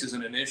snakes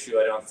isn't an issue,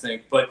 I don't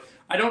think. But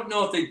I don't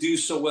know if they do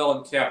so well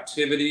in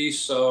captivity.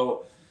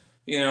 So,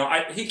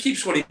 he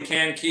keeps what he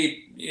can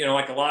keep,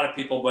 like a lot of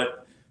people,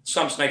 but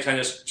some snakes I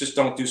just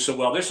don't do so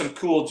well. There's some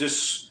cool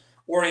just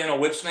Oriental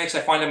whip snakes.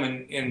 I find them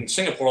in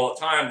Singapore all the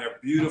time. They're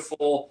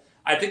beautiful.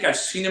 I think I've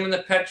seen them in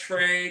the pet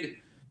trade,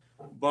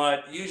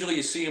 but usually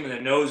you see them and the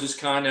nose is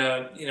kind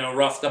of,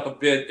 roughed up a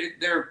bit.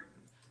 They're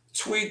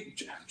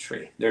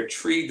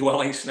tree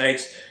dwelling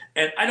snakes,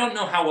 and I don't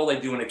know how well they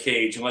do in a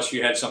cage unless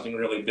you had something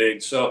really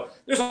big. So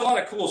there's a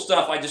lot of cool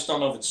stuff. I just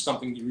don't know if it's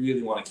something you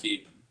really want to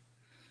keep.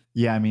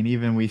 Yeah, I mean,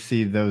 even we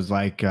see those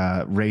like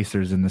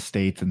racers in the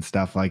States and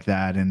stuff like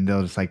that, and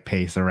they'll just like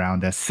pace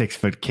around a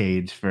 6-foot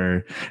cage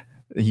for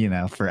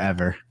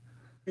forever.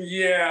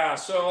 Yeah,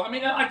 so I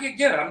mean,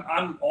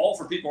 I'm all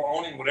for people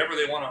owning whatever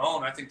they want to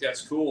own. I think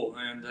that's cool,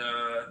 and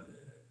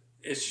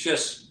it's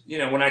just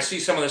when I see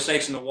some of the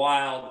snakes in the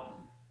wild,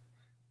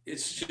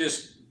 it's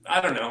just,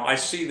 I don't know. I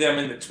see them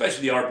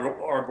especially the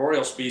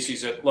arboreal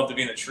species that love to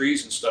be in the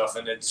trees and stuff.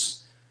 And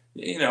it's,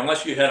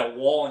 unless you had a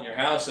wall in your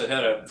house that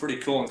had a pretty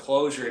cool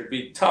enclosure, it'd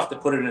be tough to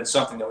put it in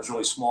something that was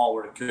really small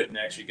where it couldn't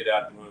actually get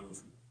out and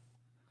move.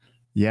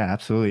 Yeah,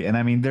 absolutely. And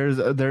I mean,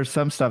 there's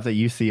some stuff that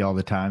you see all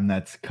the time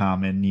that's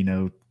common,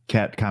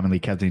 commonly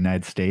kept in the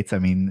United States. I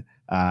mean,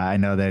 I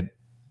know that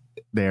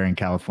there in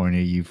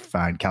California, you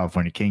find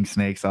California king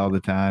snakes all the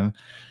time.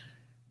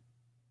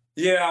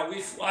 Yeah,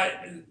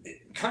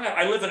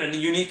 I live in a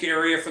unique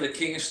area for the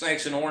king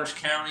snakes in Orange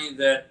County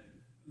that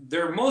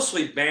they're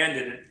mostly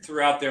banded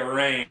throughout their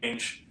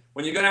range.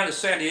 When you go down to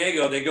San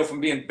Diego, they go from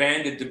being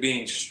banded to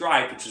being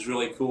striped, which is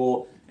really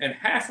cool. And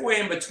halfway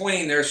in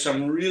between, there's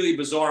some really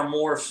bizarre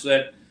morphs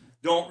that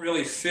don't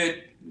really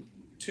fit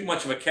too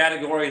much of a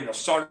category, and they'll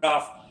start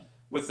off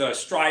with a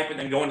stripe and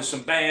then go into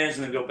some bands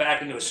and then go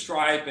back into a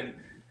stripe. And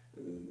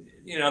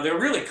they're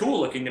really cool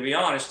looking, to be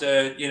honest.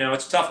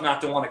 It's tough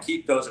not to want to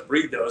keep those and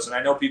breed those, and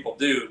I know people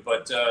do.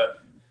 But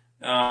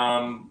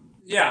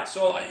yeah,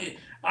 so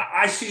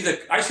I see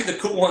the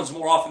cool ones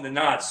more often than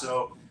not.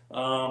 So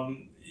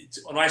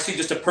when I see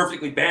just a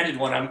perfectly banded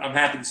one, I'm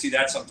happy to see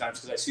that sometimes,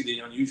 because I see the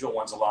unusual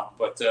ones a lot.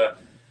 But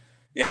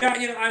yeah,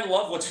 I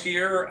love what's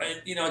here.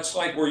 It's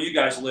like where you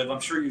guys live.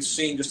 I'm sure you've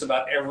seen just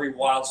about every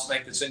wild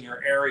snake that's in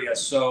your area.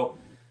 So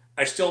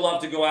I still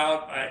love to go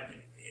out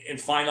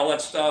and find all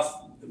that stuff.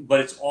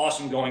 But it's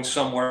awesome going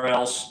somewhere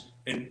else.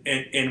 And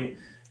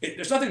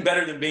there's nothing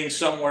better than being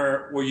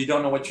somewhere where you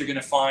don't know what you're going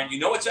to find.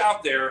 It's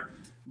out there,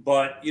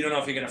 but you don't know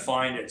if you're going to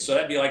find it. So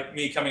that'd be like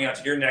me coming out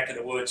to your neck of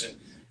the woods, and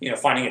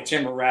finding a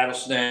timber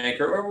rattlesnake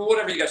or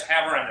whatever you guys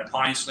have around, a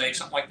pine snake,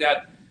 something like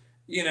that.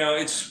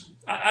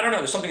 I don't know.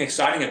 There's something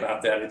exciting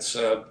about that.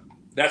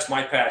 That's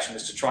my passion,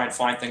 is to try and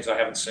find things I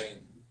haven't seen.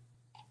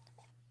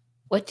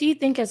 What do you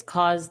think has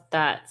caused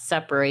that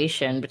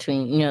separation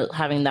between,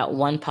 having that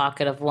one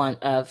pocket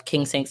of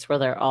king snakes where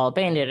they're all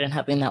banded and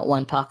having that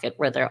one pocket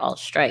where they're all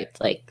striped?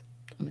 Like,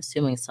 I'm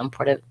assuming some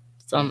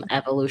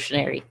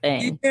evolutionary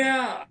thing.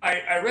 Yeah,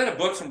 I read a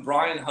book from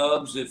Brian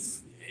Hubbs.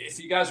 If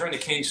you guys are into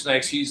king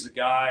snakes, he's the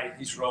guy.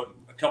 He's wrote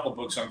a couple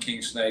books on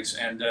king snakes,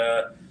 and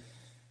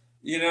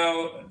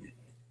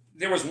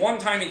there was one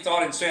time he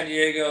thought in San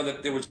Diego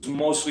that there was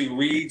mostly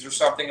reeds or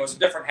something. It was a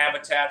different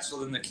habitat, so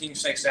then the king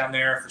snakes down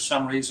there, for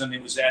some reason,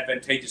 it was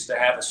advantageous to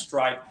have a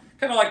stripe.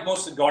 Kind of like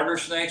most of the garter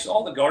snakes.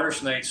 All the garter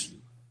snakes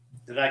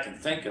that I can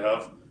think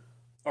of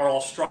are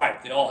all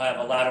striped. They all have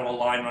a lateral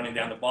line running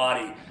down the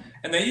body.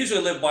 And they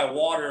usually live by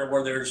water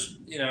where there's,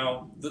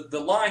 the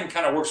line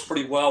kind of works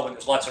pretty well when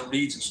there's lots of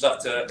reeds and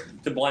stuff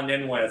to blend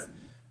in with.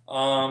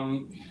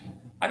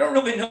 I don't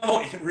really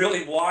know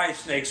really why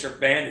snakes are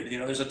banded.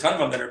 There's a ton of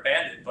them that are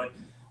banded, but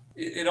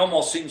it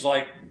almost seems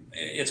like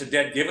it's a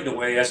dead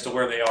giveaway as to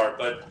where they are.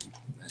 But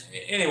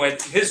anyway,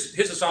 his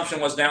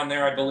assumption was down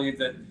there, I believe,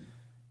 that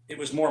it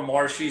was more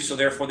marshy, so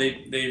therefore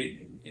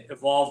they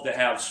evolved to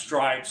have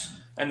stripes,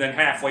 and then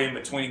halfway in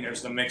between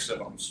there's the mix of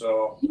them.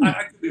 So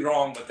I could be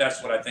wrong, but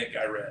that's what I think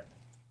I read.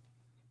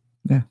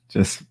 Yeah,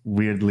 just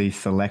weirdly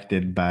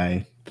selected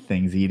by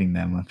things eating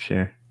them, I'm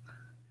sure.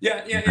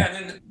 Yeah.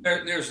 And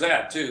then there's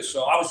that too.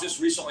 So I was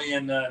just recently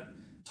in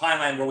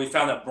Thailand where we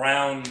found a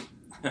brown.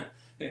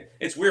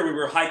 It's weird. We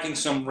were hiking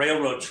some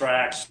railroad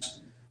tracks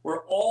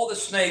where all the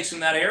snakes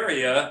in that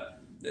area.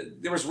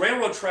 There was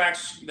railroad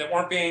tracks that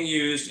weren't being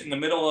used in the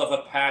middle of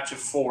a patch of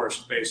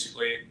forest,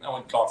 basically. I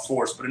wouldn't call it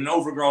forest, but an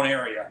overgrown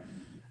area.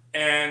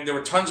 And there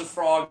were tons of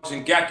frogs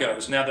and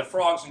geckos. Now the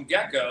frogs and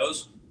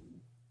geckos,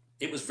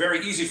 it was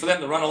very easy for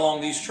them to run along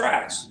these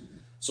tracks.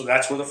 So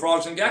that's where the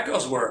frogs and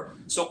geckos were.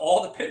 So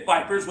all the pit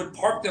vipers would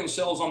park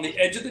themselves on the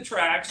edge of the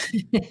tracks.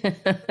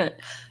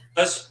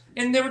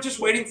 And they were just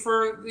waiting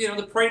for,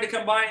 the prey to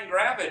come by and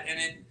grab it.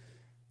 And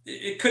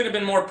it couldn't have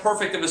been more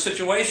perfect of a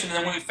situation. And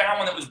then when we found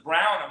one that was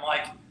brown, I'm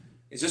like,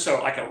 is this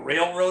like a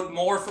railroad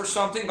morph or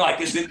something? Like,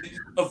 is it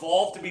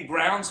evolved to be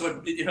brown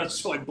so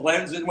it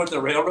blends in with the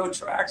railroad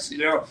tracks?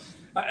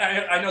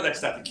 I know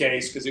that's not the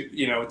case because it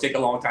would take a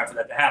long time for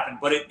that to happen.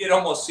 But it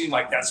almost seemed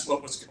like that's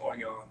what was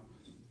going on.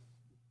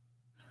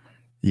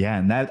 Yeah,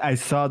 and that I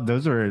saw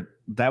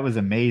that was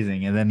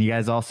amazing. And then you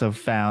guys also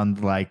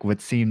found like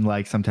what seemed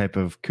like some type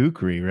of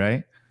kukri,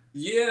 right?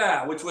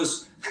 Yeah, which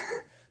was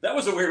that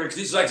was a weird one because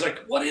he's like,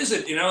 what is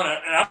it? And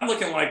I'm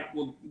looking like,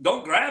 well,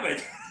 don't grab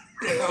it.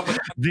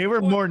 They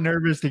were more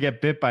nervous to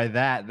get bit by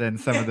that than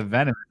some of the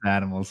venomous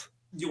animals.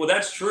 Well,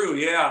 that's true.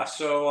 Yeah.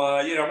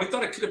 So we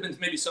thought it could have been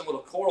maybe some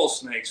little coral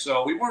snake.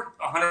 So we weren't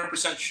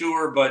 100%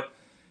 sure, but.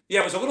 Yeah,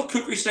 it was a little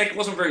kukri snake. It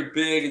wasn't very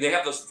big. They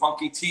have those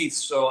funky teeth.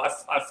 So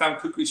I found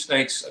kukri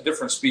snakes, a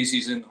different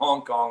species, in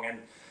Hong Kong. And,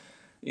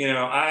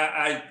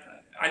 I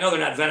know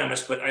they're not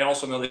venomous, but I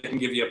also know they can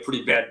give you a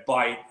pretty bad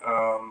bite.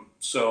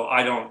 So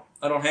I don't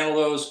handle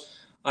those.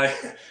 I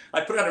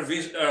put out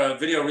a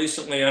video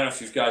recently. I don't know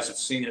if you guys have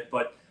seen it,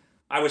 but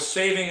I was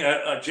saving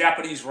a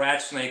Japanese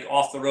rat snake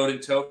off the road in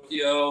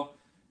Tokyo.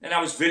 And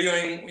I was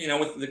videoing,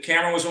 with the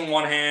camera was in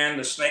one hand,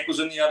 the snake was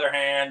in the other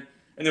hand.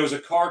 And there was a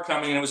car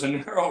coming, and it was a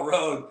narrow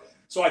road.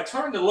 So I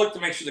turned to look to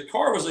make sure the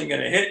car wasn't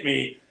going to hit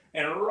me.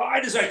 And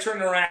right as I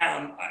turned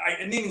around, I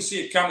didn't even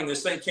see it coming.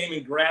 This thing came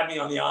and grabbed me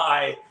on the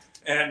eye,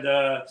 and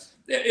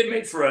it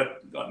made for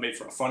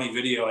a funny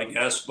video, I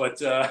guess.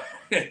 But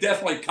it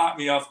definitely caught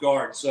me off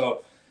guard.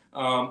 So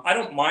I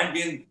don't mind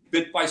being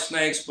bit by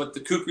snakes, but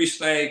the kukri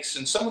snakes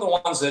and some of the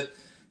ones that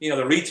the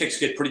retics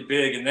get pretty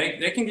big, and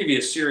they can give you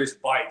a serious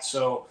bite.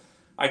 So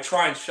I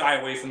try and shy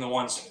away from the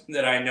ones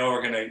that I know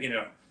are going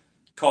to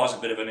cause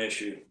a bit of an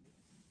issue.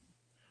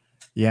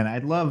 Yeah, and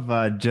I'd love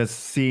just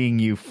seeing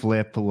you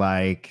flip,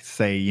 like,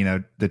 say,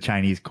 the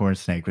Chinese corn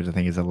snake, which I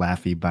think is a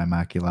Laffy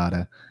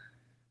bimaculata.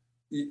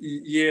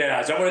 Yeah,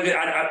 is that what it is?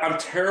 I'm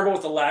terrible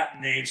with the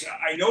Latin names.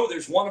 I know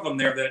there's one of them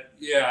there that,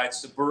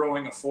 it's the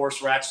burrowing a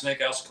forest rat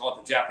snake. I also call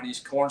it the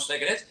Japanese corn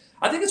snake. And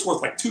I think it's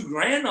worth like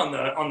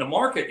 $2,000 on the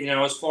market,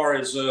 as far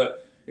as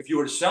if you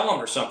were to sell them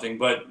or something.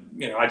 But,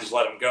 I just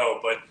let them go.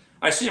 But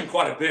I see them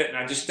quite a bit, and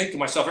I just think to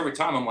myself every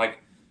time, I'm like,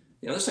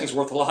 this thing's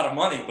worth a lot of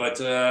money,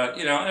 but,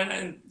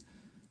 and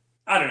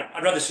I don't know.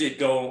 I'd rather see it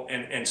go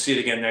and see it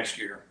again next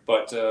year.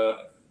 But,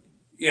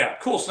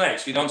 cool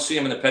snakes. You don't see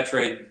them in the pet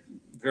trade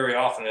very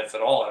often, if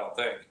at all, I don't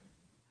think.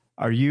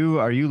 Are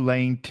you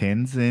laying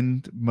tins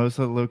in most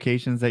of the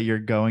locations that you're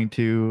going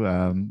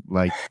to,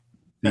 like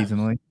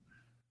seasonally?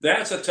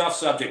 That's a tough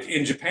subject.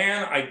 In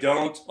Japan, I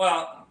don't.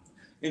 Well,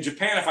 in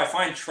Japan, if I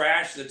find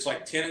trash that's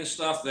like tin and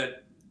stuff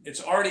that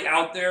it's already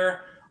out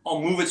there, I'll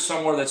move it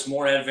somewhere that's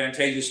more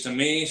advantageous to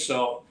me.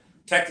 So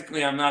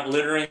technically I'm not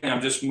littering.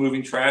 I'm just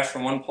moving trash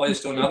from one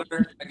place to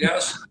another, I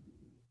guess.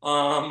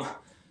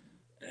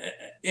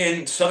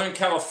 In Southern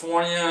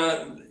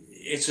California,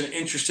 it's an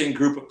interesting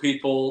group of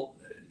people.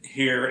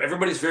 here,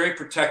 everybody's very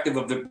protective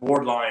of their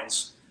board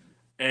lines,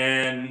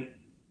 and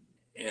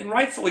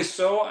rightfully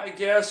so, I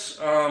guess.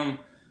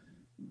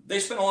 They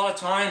spend a lot of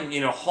time,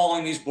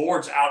 hauling these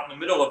boards out in the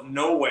middle of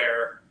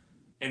nowhere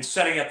and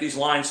setting up these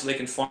lines so they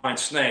can find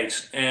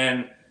snakes.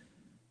 And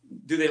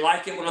do they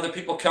like it when other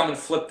people come and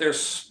flip their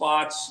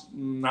spots?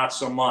 Not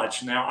so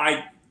much. Now,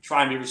 I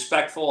try and be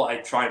respectful. I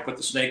try and put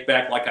the snake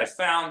back like I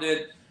found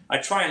it. I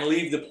try and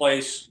leave the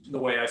place the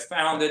way I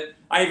found it.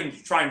 I even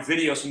try and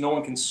video so no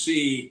one can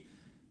see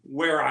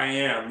where I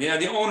am.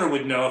 The owner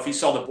would know. If he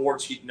saw the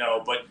boards, he'd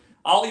know. But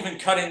I'll even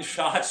cut in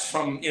shots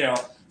from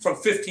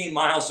 15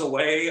 miles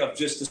away of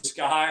just the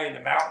sky and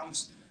the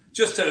mountains,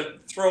 just to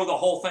throw the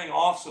whole thing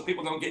off so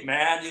people don't get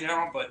mad,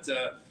 But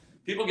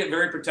people get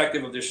very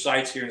protective of their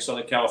sites here in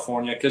Southern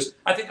California, because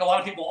I think a lot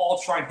of people all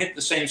try and hit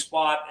the same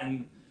spot,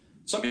 and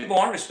some people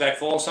aren't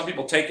respectful. Some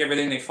people take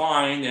everything they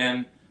find,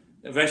 and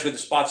eventually the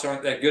spots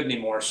aren't that good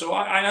anymore. So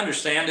I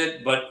understand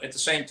it, but at the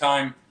same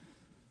time,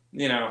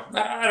 I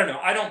don't know.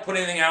 I don't put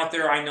anything out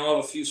there. I know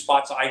of a few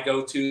spots I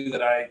go to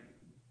that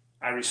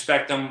I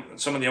respect them.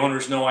 Some of the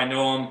owners know I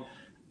know them,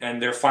 and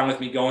they're fine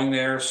with me going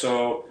there.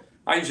 So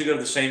I usually go to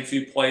the same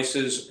few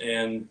places,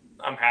 and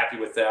I'm happy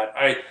with that.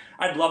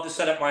 I'd love to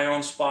set up my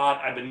own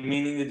spot. I've been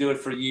meaning to do it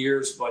for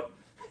years, but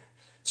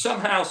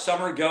somehow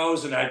summer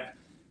goes, and I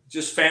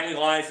just family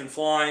life and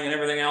flying and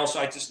everything else,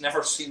 I just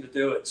never seem to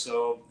do it.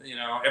 So,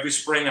 every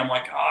spring I'm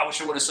like, I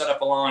wish I would have set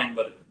up a line,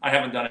 but I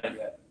haven't done it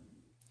yet.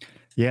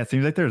 Yeah, it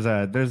seems like there's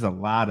a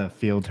lot of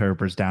field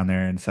herpers down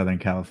there in Southern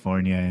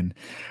California, and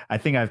I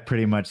think I've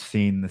pretty much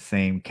seen the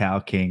same cow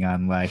king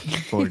on like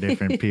 4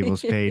 different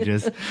people's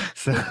pages.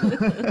 So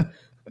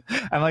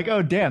I'm like,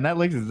 oh damn, that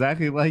looks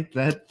exactly like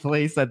that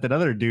place that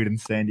other dude in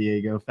San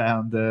Diego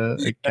found a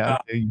cow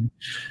king.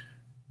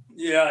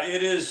 Yeah,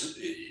 it is.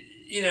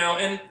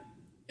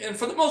 And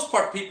for the most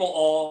part, people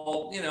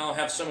all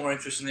have similar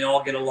interests and they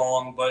all get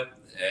along. But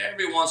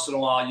every once in a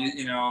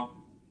while,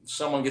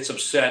 someone gets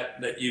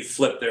upset that you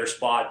flip their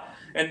spot,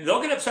 and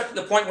they'll get upset to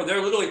the point where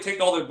they'll literally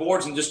take all their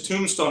boards and just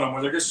tombstone them,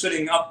 where they're just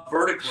sitting up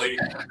vertically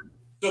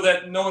so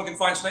that no one can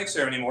find snakes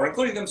there anymore,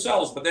 including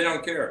themselves, but they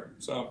don't care.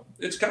 So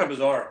it's kind of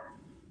bizarre.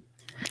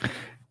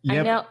 Yep.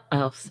 I know.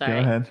 Oh, sorry. Go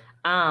ahead.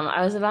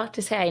 I was about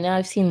to say, I know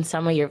I've seen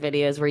some of your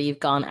videos where you've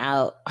gone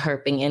out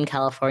herping in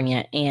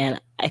California,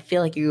 and I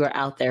feel like you were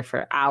out there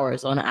for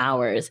hours on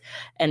hours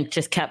and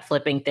just kept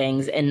flipping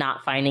things and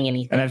not finding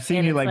anything. And I've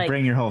seen you like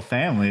bring your whole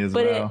family as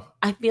well.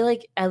 I feel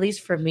like, at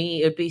least for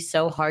me, it would be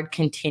so hard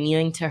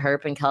continuing to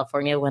herp in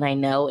California when I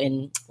know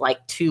in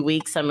like 2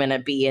 weeks I'm going to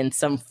be in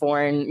some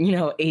foreign,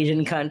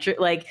 Asian country.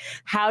 Like,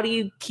 how do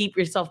you keep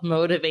yourself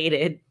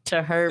motivated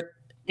to herp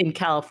in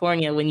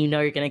California when you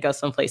know you're going to go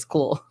someplace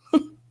cool?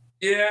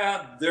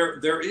 Yeah,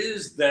 there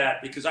is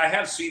that, because I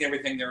have seen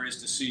everything there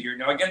is to see here.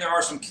 Now, again, there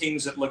are some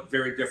kings that look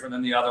very different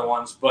than the other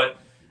ones, but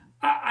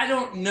I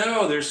don't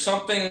know. There's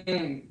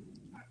something,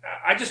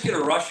 I just get a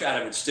rush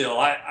out of it still.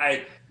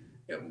 I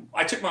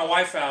took my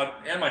wife out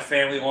and my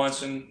family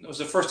once, and it was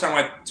the first time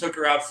I took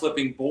her out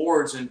flipping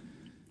boards, and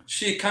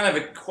she kind of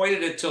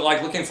equated it to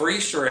like looking for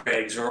Easter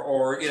eggs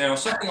or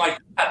something like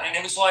that. And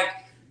it was like,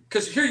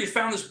 because here you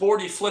found this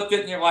board, you flipped it,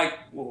 and you're like,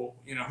 well,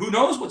 who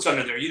knows what's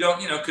under there? You don't,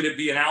 could it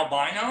be an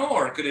albino,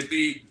 or could it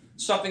be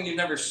something you've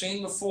never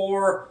seen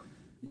before?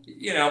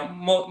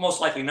 Most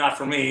likely not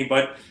for me.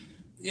 But,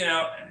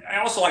 I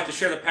also like to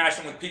share the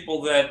passion with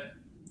people that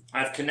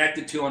I've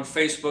connected to on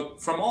Facebook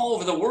from all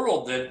over the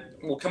world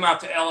that will come out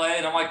to LA,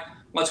 and I'm like,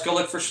 let's go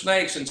look for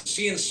snakes. And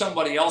seeing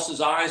somebody else's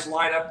eyes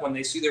light up when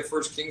they see their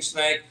first king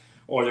snake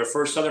or their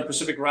first Southern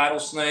Pacific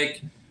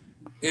rattlesnake,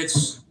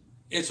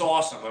 it's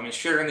awesome. I mean,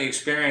 sharing the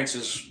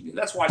experiences,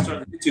 that's why I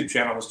started the YouTube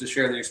channel, was to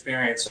share the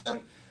experience. And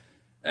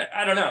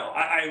I don't know,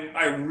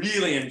 I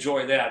really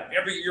enjoy that.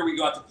 Every year we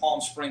go out to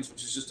Palm Springs,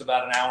 which is just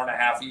about an hour and a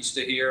half east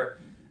of here.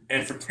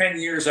 And for 10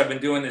 years, I've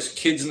been doing this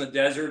Kids in the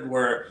Desert,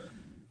 where,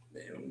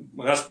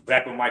 well, that's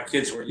back when my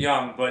kids were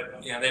young,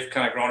 but they've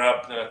kind of grown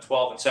up,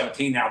 12 and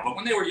 17 now. But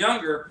when they were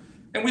younger,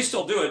 and we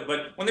still do it,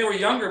 but when they were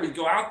younger, we'd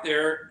go out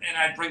there and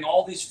I'd bring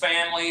all these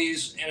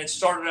families, and it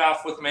started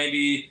off with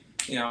maybe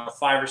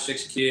 5 or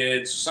 6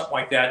 kids, something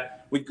like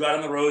that. We'd go out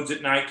on the roads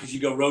at night, because you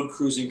go road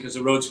cruising because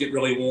the roads get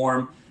really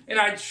warm. And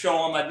I'd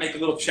show them, I'd make a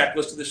little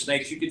checklist of the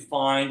snakes you could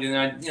find. And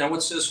I'd,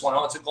 what's this one?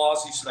 Oh, it's a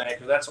glossy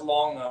snake, or that's a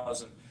long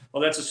nose. And, oh,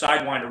 that's a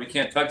sidewinder. We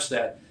can't touch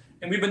that.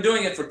 And we've been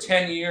doing it for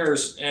 10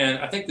 years. And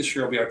I think this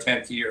year will be our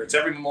 10th year. It's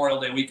every Memorial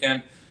Day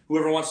weekend.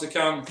 Whoever wants to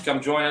come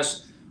join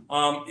us.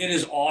 It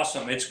is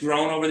awesome. It's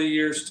grown over the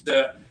years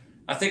to,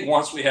 I think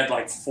once we had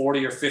like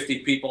 40 or 50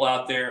 people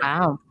out there.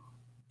 Wow.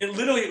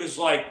 It was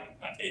like,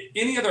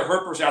 any other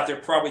herpers out there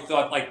probably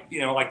thought like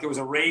there was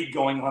a raid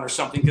going on or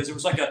something, because it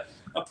was like a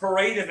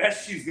parade of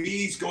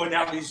SUVs going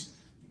down these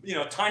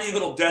tiny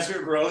little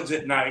desert roads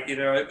at night.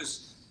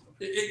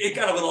 It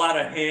got a little out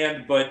of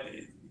hand, but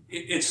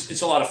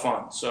it's a lot of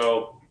fun.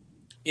 So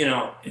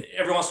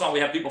every once in a while we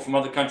have people from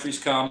other countries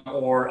come,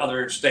 or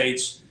other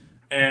states,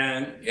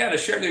 and to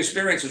share the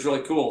experience is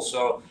really cool.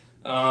 So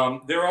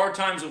there are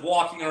times of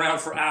walking around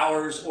for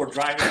hours or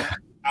driving for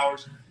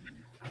hours.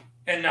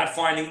 and not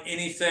finding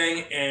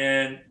anything.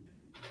 And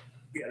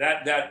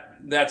yeah,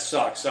 that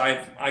sucks.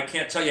 I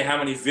can't tell you how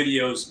many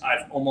videos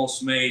I've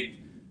almost made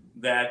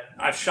that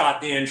I've shot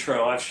the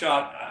intro. I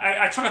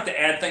try not to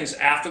add things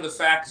after the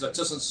fact because it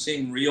doesn't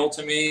seem real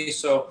to me.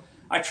 So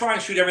I try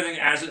and shoot everything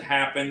as it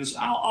happens.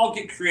 I'll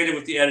get creative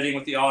with the editing,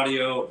 with the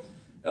audio,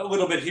 a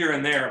little bit here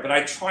and there, but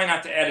I try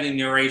not to add any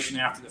narration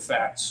after the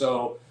fact.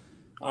 So,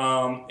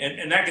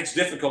 and that gets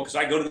difficult because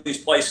I go to these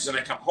places and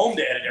I come home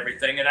to edit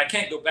everything, and I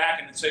can't go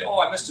back and say, oh,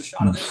 I missed a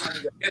shot of this. I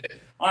need to get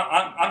it.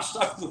 I'm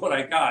stuck with what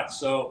I got.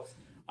 So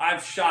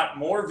I've shot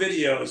more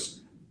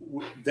videos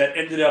that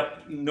ended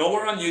up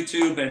nowhere on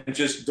YouTube and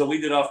just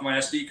deleted off my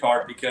SD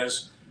card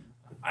because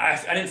I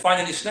didn't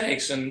find any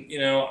snakes. And, you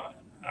know,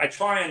 I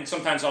try, and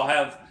sometimes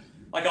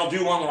I'll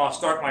do one where I'll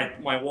start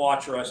my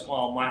watch or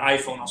my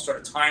iPhone, I'll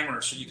start a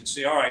timer so you can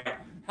see, all right,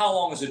 how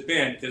long has it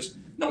been? Because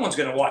no one's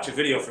going to watch a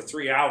video for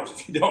 3 hours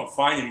if you don't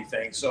find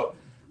anything. So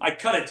I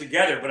cut it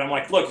together, but I'm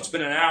like, look, it's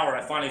been an hour.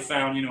 I finally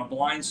found, a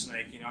blind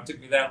snake. It took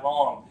me that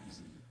long.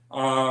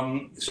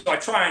 So I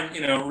try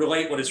and,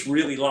 relate what it's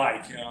really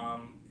like.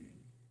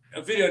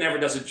 A video never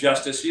does it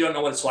justice. You don't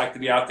know what it's like to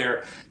be out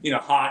there,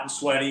 hot and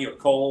sweaty or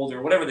cold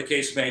or whatever the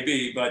case may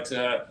be. But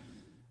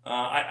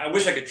I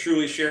wish I could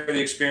truly share the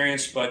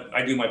experience, but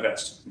I do my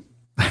best.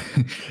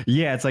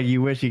 Yeah, it's like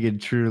you wish you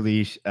could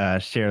truly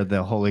share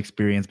the whole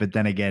experience, but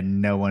then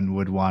again, no one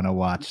would want to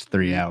watch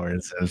 3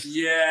 hours.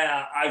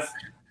 Yeah,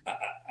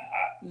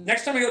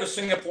 next time I go to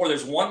Singapore,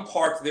 there's one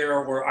park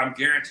there where I'm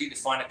guaranteed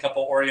to find a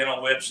couple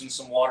Oriental whips and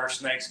some water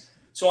snakes.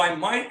 So I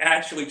might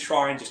actually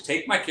try and just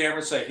take my camera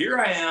and say, here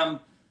I am,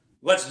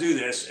 let's do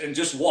this, and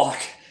just walk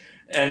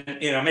and,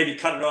 maybe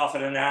cut it off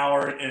in an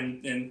hour.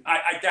 And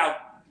I doubt,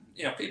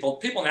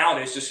 people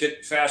nowadays just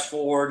hit fast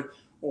forward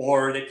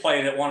or they play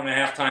it at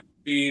 1.5 times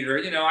speed or,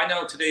 I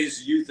know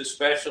today's youth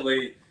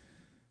especially,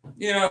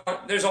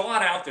 there's a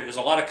lot out there. There's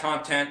a lot of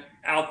content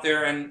out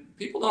there and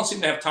people don't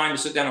seem to have time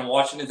to sit down and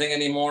watch anything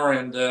anymore.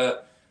 And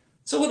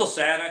it's a little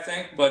sad, I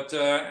think, but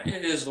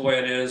it is the way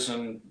it is.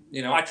 And,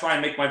 I try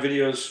and make my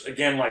videos,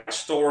 again, like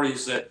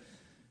stories that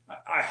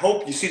I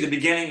hope you see the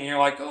beginning and you're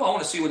like, oh, I want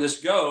to see where this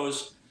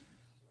goes.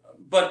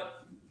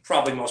 But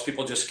probably most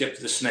people just skip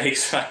to the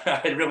snakes.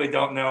 I really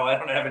don't know. I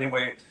don't have any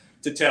way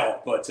to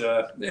tell. But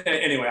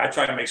anyway, I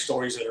try to make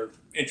stories that are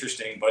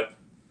interesting. But,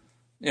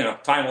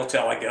 time will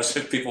tell, I guess,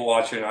 if people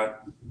watch or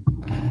not.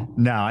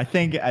 No, I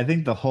think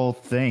the whole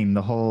thing,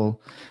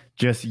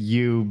 just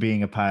you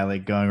being a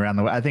pilot going around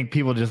the world, I think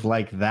people just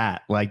like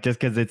that. Like, just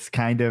because it's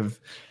kind of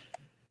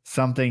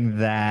something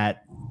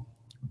that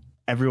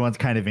everyone's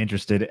kind of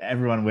interested.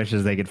 Everyone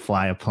wishes they could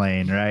fly a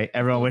plane, right?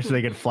 Everyone wishes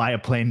they could fly a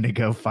plane to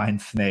go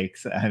find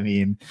snakes. I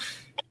mean,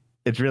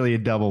 it's really a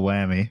double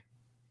whammy.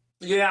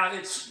 Yeah,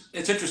 it's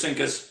interesting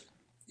because,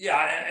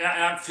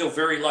 I feel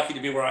very lucky to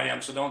be where I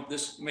am. So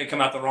this may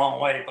come out the wrong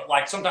way, but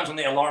like sometimes when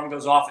the alarm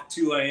goes off at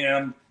 2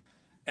 a.m.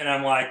 and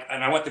I'm like,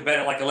 and I went to bed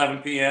at like 11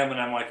 p.m. and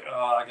I'm like,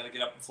 oh, I got to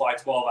get up and fly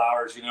 12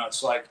 hours.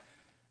 It's like,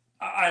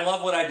 I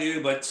love what I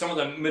do, but some of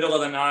the middle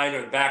of the night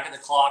or the back of the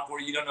clock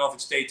where you don't know if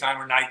it's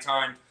daytime or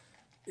nighttime,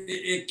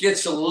 it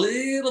gets a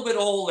little bit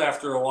old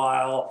after a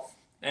while,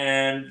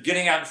 and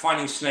getting out and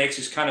finding snakes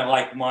is kind of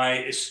like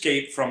my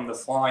escape from the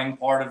flying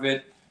part of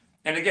it.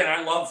 And again,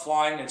 I love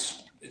flying.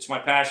 It's my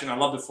passion. I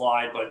love to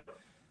fly, but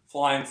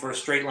flying for a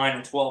straight line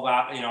in 12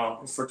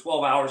 hours, for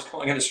 12 hours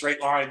going in a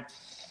straight line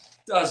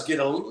does get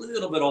a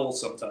little bit old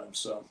sometimes.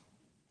 So,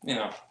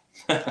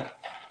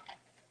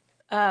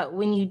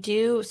 When you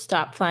do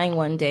stop flying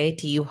one day,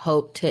 do you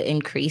hope to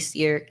increase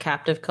your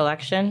captive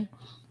collection?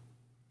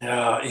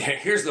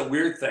 Here's the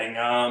weird thing.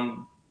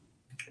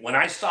 When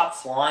I stop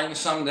flying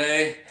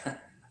someday,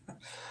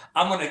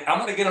 I'm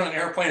gonna get on an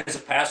airplane as a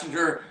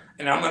passenger,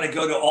 and I'm gonna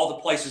go to all the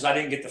places I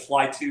didn't get to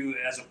fly to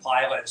as a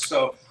pilot.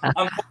 So I'm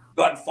going to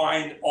go out and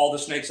find all the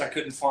snakes I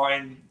couldn't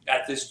find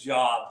at this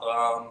job.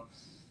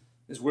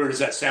 As weird as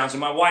that sounds,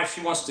 and my wife,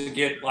 she wants to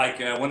get like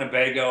a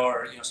Winnebago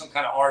or some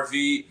kind of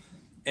RV,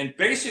 and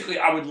basically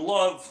I would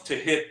love to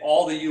hit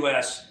all the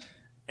U.S.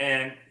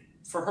 and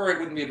for her, it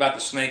wouldn't be about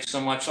the snakes so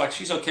much. Like,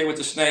 she's okay with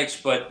the snakes,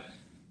 but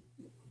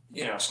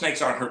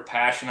snakes aren't her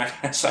passion, I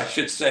guess I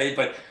should say.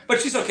 But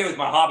she's okay with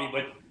my hobby.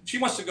 But she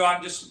wants to go out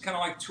and just kind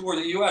of like tour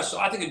the U.S. So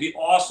I think it'd be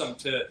awesome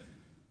to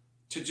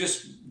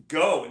just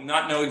go and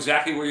not know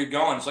exactly where you're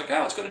going. It's like,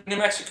 oh, let's go to New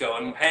Mexico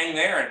and hang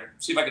there and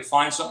see if I could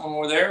find something when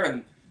we're there,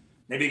 and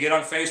maybe get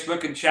on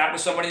Facebook and chat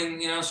with somebody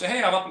and say,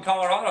 hey, I'm up in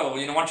Colorado.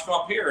 Why don't you come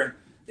up here? And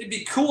it'd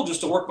be cool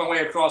just to work my way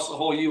across the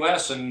whole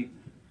U.S. and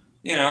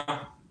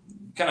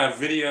kind of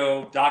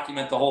video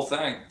document the whole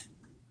thing.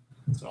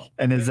 So,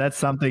 and is that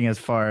something, as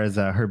far as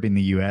herping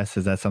the U.S.,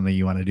 is that something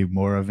you want to do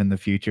more of in the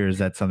future? Is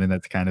that something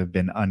that's kind of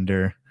been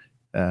underdone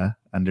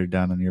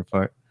on your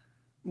part?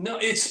 No,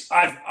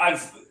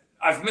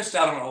 I've missed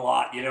out on a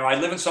lot. I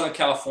live in Southern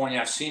California.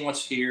 I've seen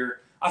what's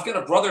here. I've got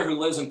a brother who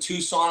lives in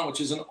Tucson, which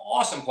is an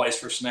awesome place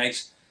for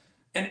snakes.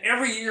 And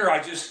every year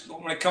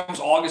when it comes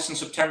August and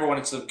September, when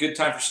it's a good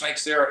time for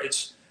snakes there,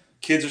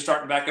 kids are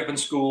starting back up in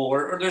school,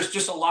 or there's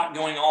just a lot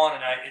going on,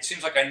 and it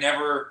seems like I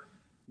never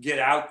get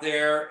out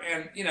there.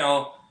 And, you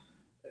know,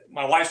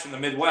 my wife's from the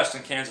Midwest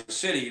in Kansas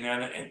City, you know,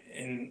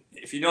 and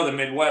if you know the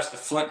Midwest, the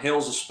Flint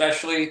Hills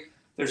especially,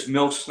 there's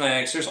milk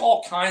snakes. There's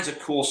all kinds of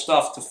cool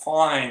stuff to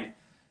find.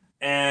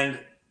 And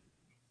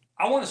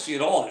I want to see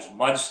it all. There's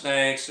mud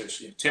snakes,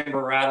 there's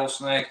timber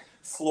rattlesnake.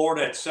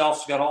 Florida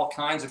itself's got all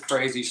kinds of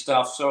crazy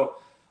stuff. So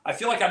I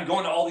feel like I'm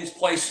going to all these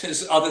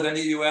places other than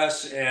the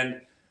U.S.,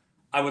 and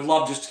I would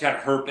love just to kind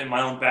of herp in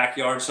my own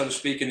backyard, so to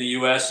speak, in the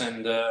U.S.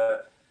 And,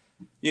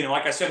 you know,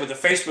 like I said, with the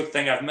Facebook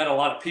thing, I've met a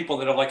lot of people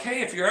that are like,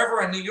 hey, if you're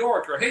ever in New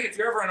York, or hey, if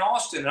you're ever in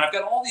Austin, and I've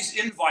got all these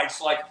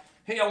invites like,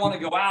 hey, I want to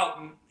go out.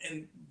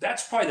 And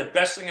that's probably the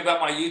best thing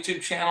about my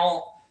YouTube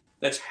channel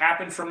that's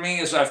happened for me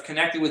is I've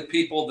connected with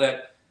people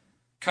that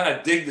kind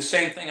of dig the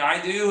same thing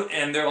I do.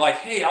 And they're like,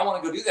 hey, I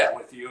want to go do that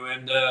with you.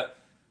 And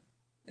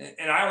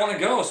I want to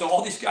go. So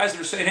all these guys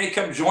that are saying, hey,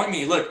 come join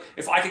me. Look,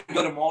 if I could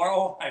go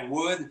tomorrow, I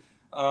would.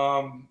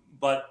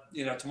 But,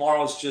 you know,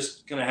 tomorrow's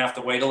just going to have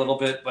to wait a little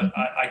bit. But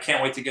I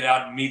can't wait to get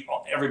out and meet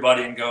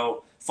everybody and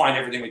go find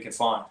everything we can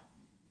find.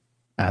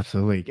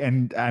 Absolutely.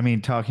 And I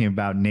mean, talking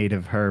about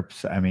native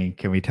herps, I mean,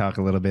 can we talk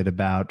a little bit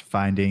about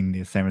finding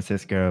the San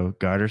Francisco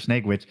garter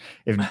snake, which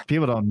if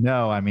people don't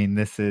know, I mean,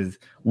 this is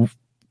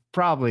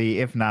probably,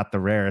 if not the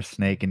rarest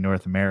snake in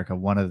North America,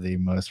 one of the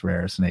most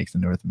rare snakes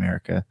in North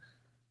America.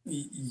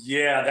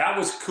 Yeah, that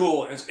was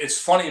cool. It's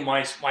funny.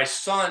 My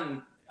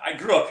son, I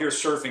grew up here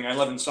surfing. I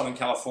live in Southern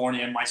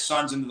California, and my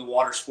son's into the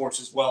water sports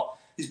as well.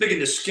 He's big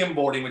into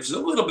skimboarding, which is a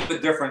little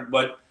bit different,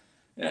 but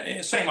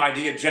same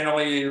idea.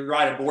 Generally, you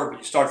ride a board, but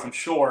you start from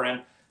shore.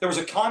 And there was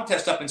a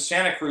contest up in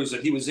Santa Cruz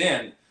that he was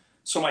in.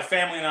 So my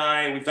family and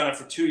I, we've done it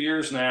for 2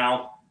 years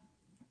now.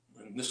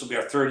 This will be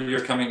our third year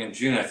coming in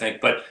June, I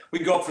think. But we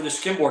go up for the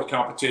skimboard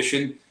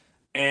competition,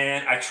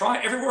 and I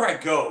try everywhere I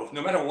go,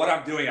 no matter what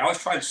I'm doing, I always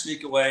try to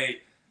sneak away,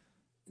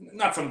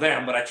 not from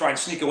them, but I try and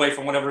sneak away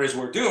from whatever it is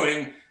we're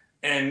doing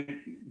and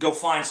go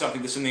find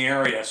something that's in the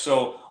area.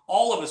 So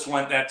all of us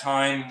went that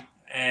time,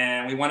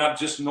 and we went up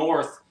just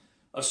north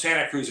of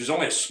Santa Cruz. There's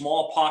only a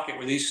small pocket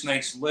where these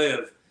snakes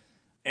live,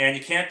 and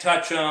you can't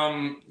touch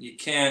them. You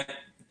can't,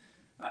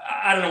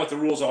 I don't know what the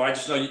rules are. I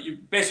just know you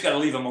basically got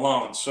to leave them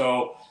alone.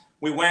 So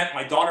we went,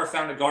 my daughter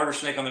found a garter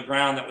snake on the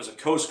ground that was a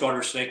coast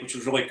garter snake, which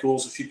was really cool.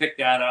 So she picked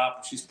that up,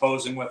 and she's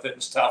posing with it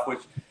and stuff, which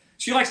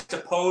she likes to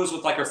pose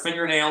with like her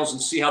fingernails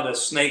and see how the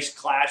snakes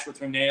clash with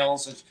her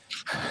nails.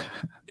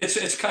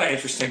 It's kind of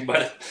interesting,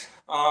 but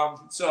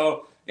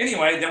so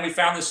anyway, then we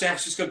found the San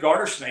Francisco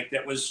garter snake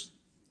that was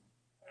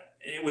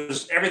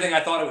everything I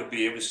thought it would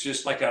be. It was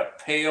just like a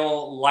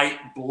pale light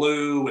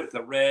blue with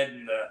the red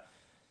and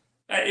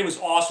it was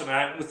awesome.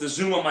 And with the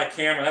zoom on my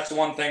camera, that's the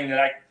one thing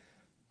that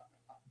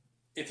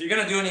if you're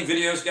going to do any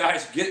videos,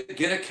 guys,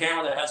 get a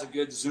camera that has a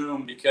good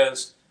zoom,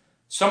 because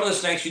some of the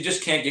snakes you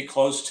just can't get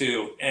close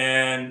to.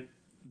 And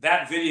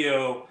that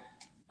video,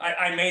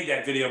 I made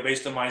that video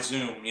based on my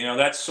zoom. You know,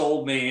 that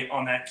sold me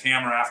on that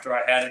camera after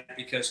I had it,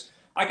 because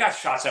I got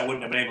shots I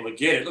wouldn't have been able to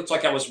get. It looked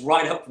like I was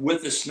right up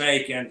with the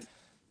snake, and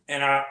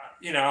I,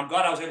 you know, I'm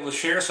glad I was able to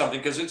share something,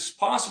 because it's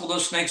possible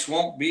those snakes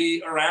won't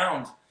be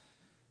around,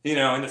 you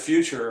know, in the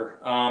future.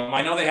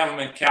 I know they have them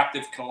in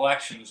captive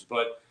collections,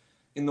 but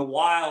in the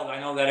wild, I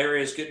know that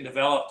area is getting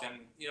developed, and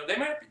you know, they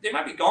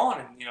might be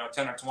gone in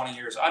 10 or 20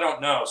 years. I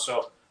don't know.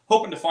 So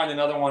hoping to find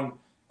another one.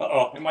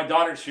 And my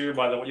daughter's here,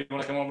 by the way. You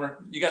want to come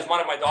over? You guys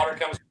mind if my daughter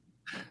comes?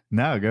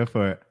 No, go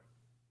for it.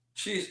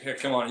 She's here.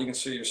 Come on, you can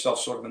see yourself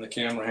sort of in the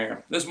camera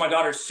here. This is my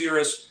daughter,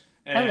 Cirrus.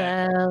 And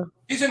hello.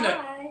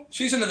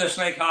 She's into the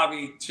snake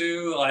hobby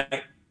too.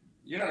 Like,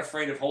 you're not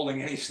afraid of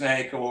holding any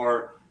snake,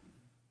 or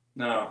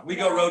no? We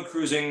go road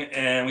cruising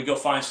and we go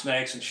find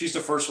snakes, and she's the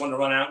first one to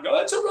run out and go,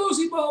 "It's a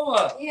rosy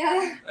boa."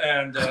 Yeah.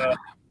 And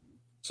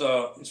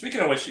so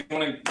speaking of which, you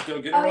want to go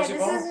get a rosy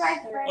boa? This is my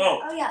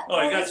friend. Yeah.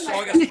 Oh, you got. this is So my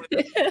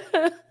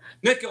I got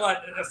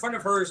Nicolette, a friend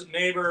of hers,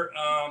 neighbor.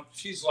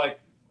 She's like,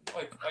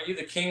 are you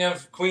the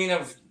queen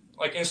of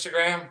like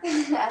Instagram?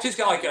 She's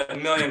got like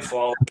 1 million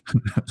followers.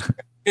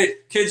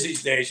 Kids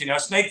these days,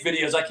 snake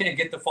videos. I can't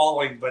get the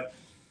following, but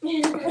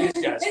these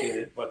guys get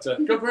it. But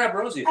go grab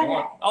Rosie if you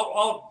want.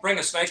 I'll bring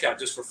a snake out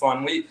just for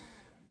fun.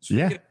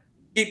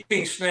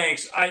 Keeping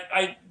snakes.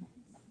 I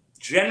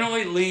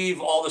generally leave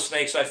all the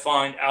snakes I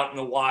find out in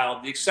the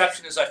wild. The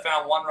exception is I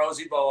found one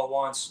rosy boa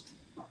once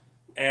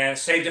and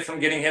saved it from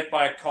getting hit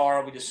by a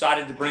car. We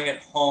decided to bring it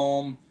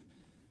home,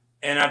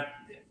 and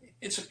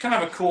it's a kind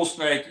of a cool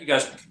snake. You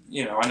guys,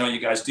 I know you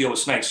guys deal with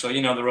snakes, so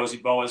you know the rosy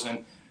boas,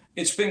 and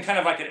it's been kind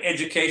of like an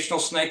educational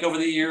snake over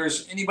the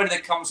years. Anybody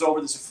that comes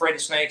over that's afraid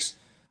of snakes,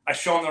 I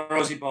show them the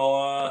rosy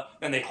boa,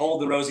 then they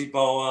hold the rosy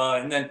boa,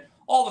 and then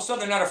all of a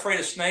sudden they're not afraid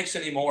of snakes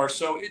anymore.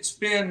 So it's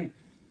been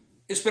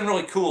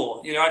really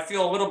cool. I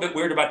feel a little bit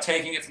weird about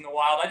taking it from the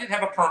wild. I didn't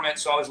have a permit,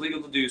 so I was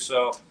legal to do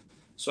so.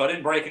 So I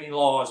didn't break any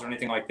laws or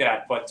anything like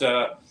that. But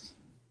you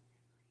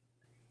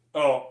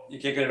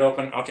can't get it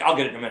open? Okay, I'll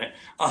get it in a minute.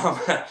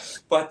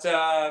 But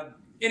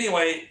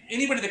anyway,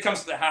 anybody that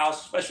comes to the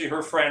house, especially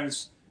her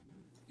friends,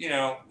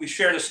 we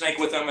share the snake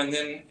with them, and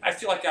then I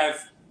feel like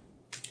I've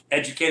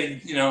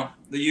educated,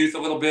 the youth a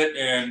little bit,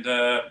 and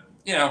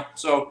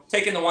so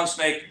taking the one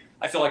snake,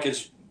 I feel like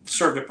it's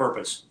served a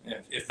purpose,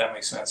 if that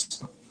makes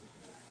sense.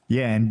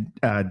 Yeah,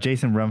 and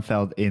Jason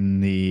Rumfeld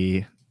in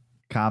the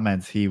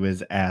comments, he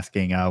was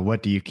asking,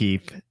 what do you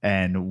keep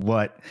and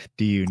what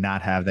do you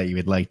not have that you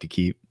would like to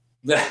keep?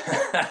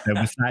 So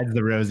besides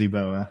the rosy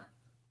boa.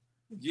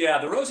 Yeah,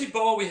 the rosy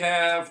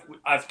boa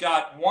I've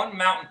got one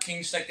mountain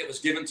king snake that was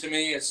given to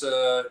me. It's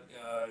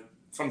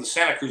from the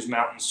Santa Cruz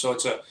Mountains. So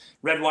it's a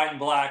red, white, and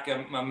black,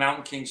 a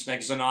mountain king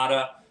snake,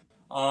 Zanata.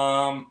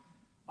 I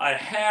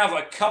have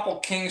a couple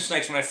king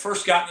snakes. When I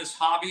first got in this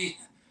hobby,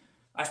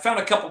 I found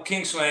a couple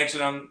king snakes,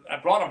 and I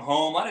brought them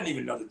home. I didn't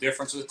even know the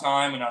difference at the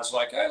time, and I was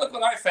like, hey, look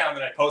what I found.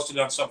 And I posted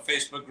it on some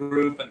Facebook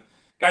group, and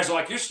guys are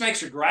like, your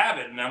snakes are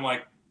gravid. And I'm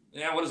like,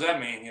 yeah, what does that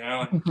mean,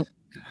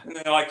 And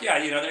they're like, yeah,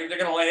 they're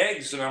going to lay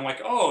eggs. And I'm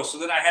like, oh. So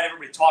then I had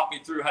everybody talk me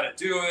through how to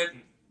do it.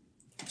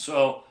 And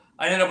so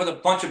I ended up with a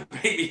bunch of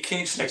baby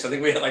king snakes. I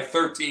think we had like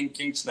 13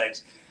 king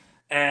snakes.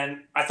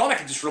 And I thought I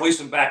could just release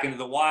them back into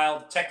the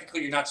wild.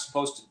 Technically, you're not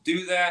supposed to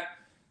do that.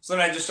 So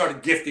then I just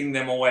started gifting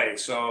them away.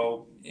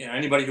 So,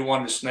 anybody who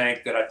wanted a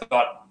snake that I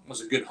thought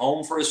was a good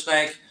home for a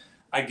snake,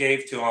 I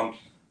gave to them.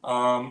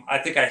 I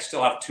think I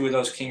still have 2 of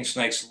those king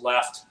snakes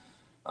left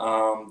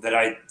that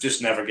I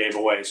just never gave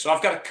away. So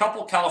I've got a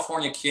couple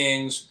California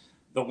kings,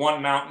 the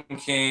one mountain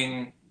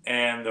king,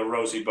 and the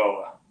rosy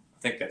boa.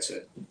 I think that's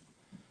it.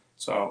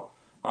 So,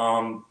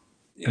 and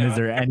is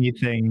there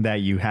anything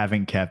that you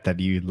haven't kept that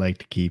you'd like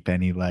to keep?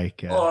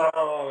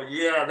 Oh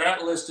yeah,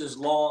 that list is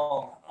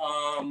long.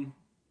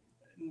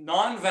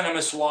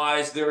 Non-venomous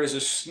wise, there is a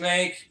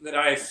snake that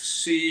I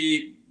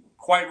see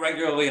quite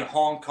regularly in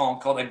Hong Kong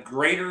called a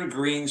greater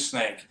green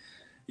snake.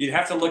 You'd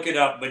have to look it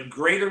up, but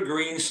greater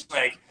green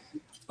snake.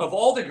 Of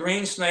all the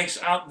green snakes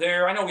out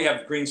there, I know we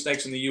have green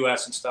snakes in the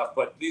U.S. and stuff,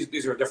 but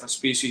these are a different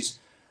species.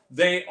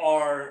 They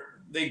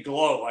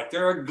glow, like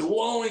they're a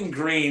glowing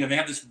green, and they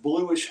have this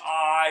bluish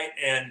eye,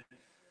 and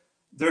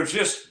they're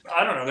just,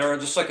 I don't know, they're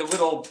just like a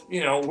little,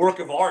 work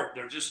of art.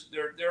 They're just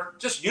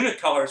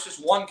unicolor. It's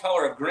just one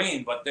color of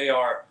green, but they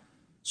are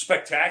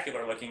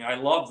spectacular looking. I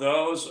love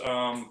those.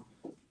 You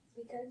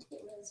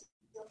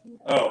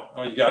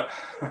got,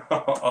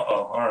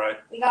 all right.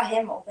 We got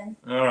him open.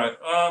 All right.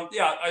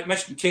 Yeah, I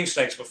mentioned king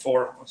snakes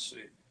before. Let's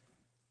see.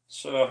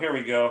 So here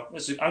we go.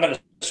 I'm going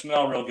to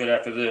smell real good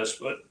after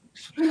this, but.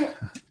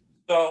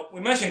 So we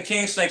mentioned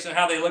king snakes and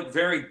how they look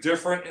very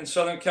different in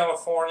Southern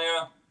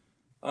California.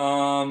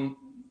 Don't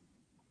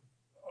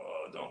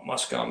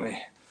musk on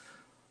me.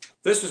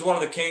 This is one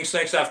of the king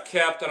snakes I've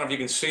kept. I don't know if you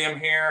can see them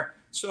here.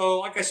 So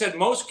like I said,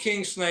 most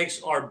king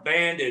snakes are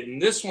banded,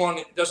 and this one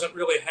doesn't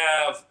really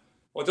have,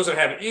 it doesn't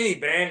have any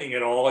banding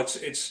at all.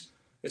 It's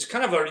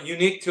kind of a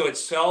unique to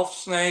itself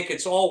snake.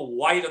 It's all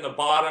white on the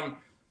bottom.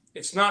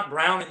 It's not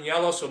brown and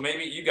yellow, so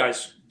maybe you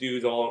guys do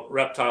the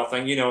reptile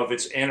thing, if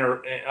it's I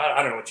don't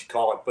know what you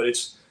call it, but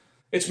it's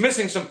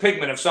missing some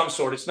pigment of some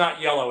sort. It's not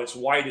yellow, it's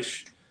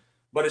whitish,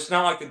 but it's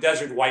not like the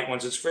desert white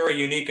ones. It's very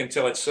unique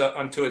unto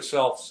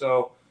itself.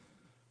 So,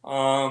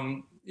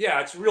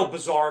 it's a real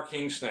bizarre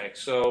king snake.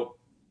 So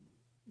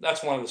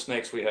that's one of the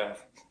snakes we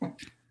have.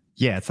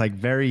 Yeah, it's like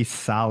very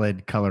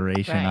solid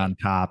coloration on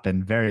top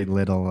and very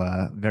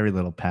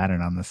little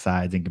pattern on the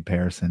sides in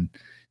comparison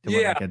to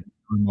what like a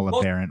normal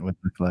apparent would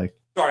look like.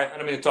 Sorry, I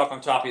don't mean to talk on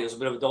top of you. There's a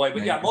bit of a delay,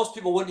 but most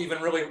people wouldn't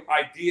even really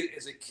ID it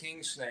as a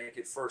king snake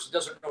at first. It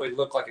doesn't really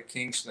look like a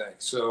king snake,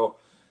 so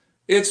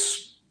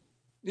it's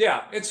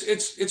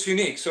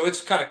unique. So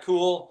it's kind of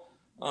cool.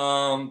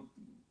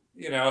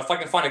 If I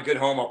can find a good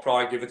home, I'll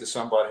probably give it to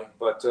somebody,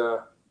 but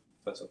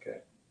that's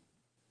okay.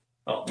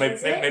 Oh,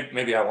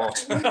 maybe I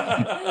won't.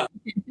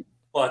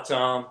 But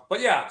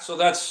yeah, so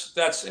that's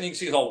and you can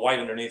see it's all white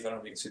underneath. I don't know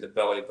if you can see the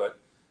belly, but.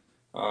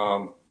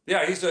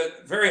 He's a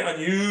very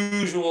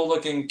unusual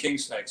looking king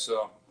snake.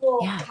 So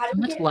how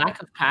much lack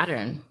of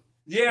pattern.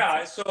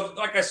 Yeah, so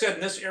like I said,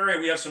 in this area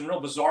we have some real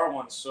bizarre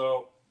ones.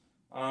 So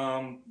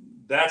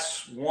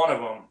that's one of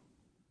them.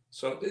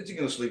 So you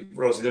can just leave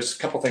Rosie. There's a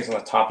couple things on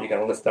the top you got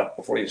to lift up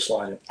before you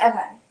slide it.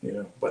 Okay.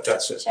 But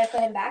that's it. Should I put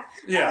him back?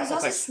 Yeah. There's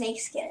also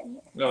snake skin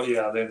in here. Oh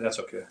yeah, that's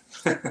okay.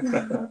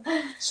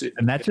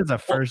 And that's just a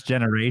first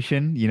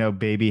generation,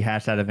 baby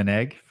hatched out of an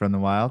egg from the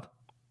wild.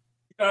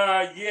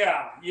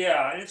 Yeah.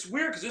 And it's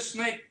weird because this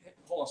snake.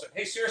 Hold on a second.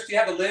 Hey, Cirrus, do you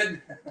have a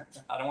lid?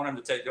 I don't want him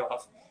to take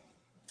off.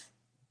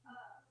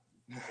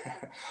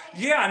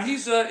 Yeah, and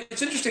he's.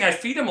 It's interesting. I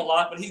feed him a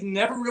lot, but he's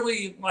never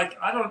really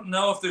I don't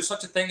know if there's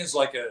such a thing as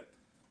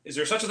Is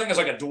there such a thing as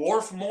a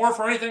dwarf morph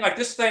or anything? Like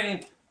this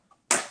thing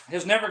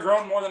has never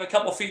grown more than a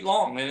couple feet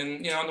long, and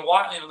in the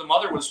wild, the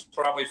mother was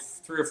probably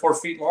 3 or 4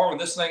 feet long, and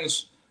this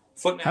thing's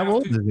foot and a half. How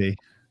old is he?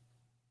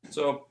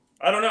 So.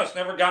 I don't know. It's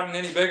never gotten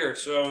any bigger,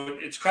 so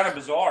it's kind of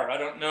bizarre. I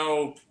don't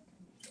know.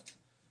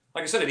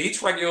 Like I said, it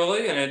eats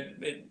regularly, and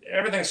it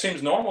everything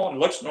seems normal and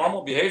looks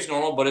normal, behaves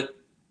normal, but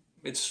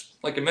it's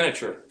like a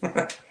miniature.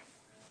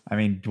 I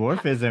mean,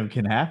 dwarfism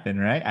can happen,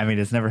 right? I mean,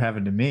 it's never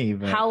happened to me.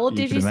 But how old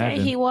did you say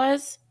he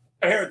was?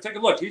 Here, take a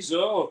look. He's I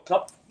don't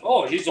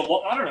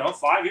know,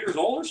 5 years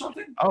old or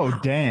something. Oh,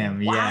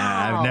 damn! Wow.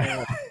 Yeah, I've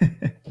never.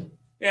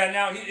 Yeah,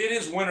 now it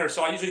is winter,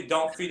 so I usually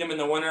don't feed him in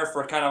the winter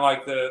for kind of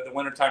like the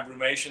wintertime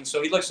brumation.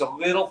 So he looks a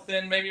little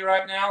thin maybe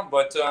right now,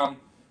 but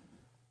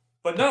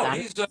no,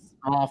 he's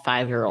small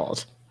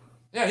 5-year-old.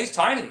 Yeah, he's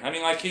tiny. I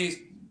mean, like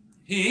he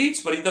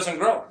eats, but he doesn't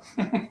grow.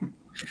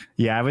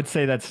 Yeah, I would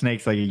say that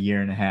snake's like 1.5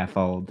 years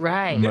old.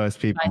 Right. Most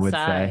people would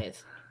say.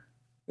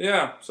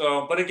 Yeah.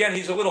 So, but again,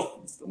 he's a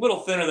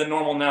little thinner than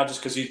normal now,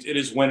 just because it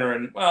is winter,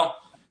 and well,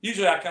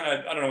 usually I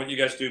don't know what you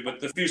guys do, but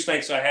the few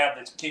snakes I have,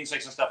 the king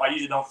snakes and stuff, I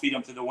usually don't feed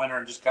them through the winter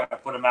and just kind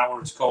of put them out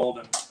where it's cold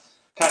and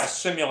kind of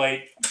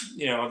simulate,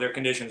 their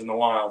conditions in the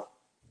wild.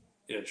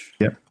 Ish.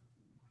 Yep.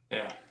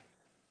 Yeah.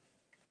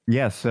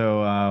 Yeah.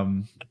 So,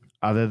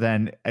 other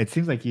than it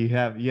seems like you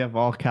have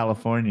all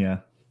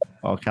California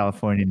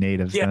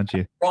natives, don't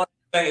you?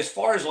 As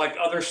far as like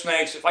other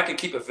snakes, if I could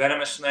keep a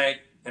venomous snake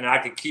and I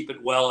could keep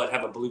it well, I'd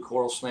have a blue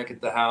coral snake at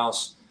the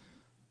house.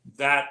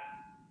 That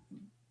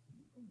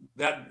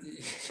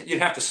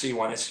you'd have to see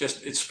one.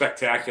 It's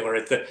spectacular.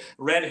 It's the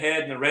red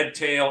head and the red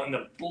tail and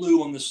the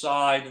blue on the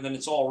side, and then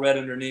it's all red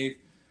underneath.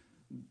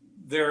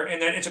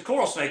 And then it's a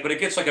coral snake, but it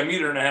gets like 1.5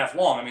 meters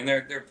long. I mean,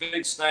 they're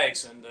big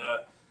snakes, and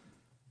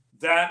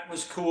that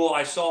was cool.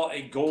 I saw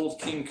a gold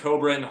king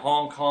cobra in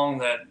Hong Kong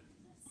that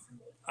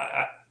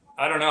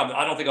I don't know.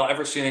 I don't think I'll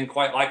ever see anything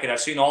quite like it.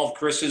 I've seen all of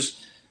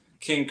Chris's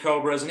king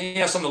cobras, and he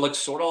has something that looks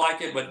sort of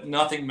like it, but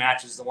nothing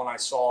matches the one I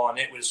saw. And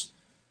it was,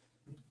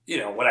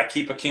 would I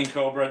keep a king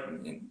cobra?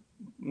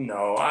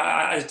 No,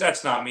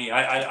 that's not me.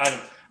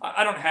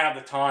 I don't have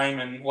the time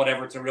and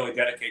whatever to really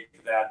dedicate to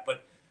that.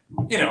 But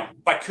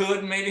if I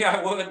could, maybe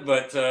I would.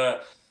 But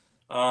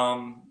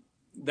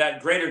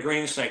that greater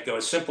green snake, though,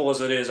 as simple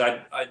as it is, I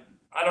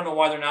don't know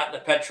why they're not in the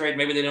pet trade.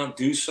 Maybe they don't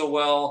do so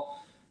well.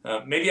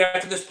 Maybe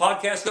after this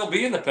podcast, they'll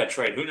be in the pet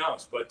trade. Who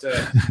knows? But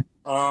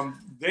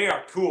they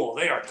are cool.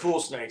 They are cool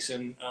snakes,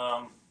 and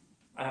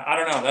I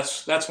don't know.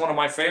 That's one of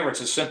my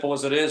favorites. As simple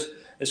as it is,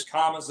 as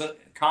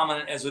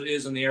common as it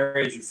is in the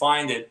areas you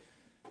find it,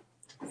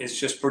 it's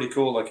just pretty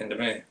cool looking to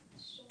me.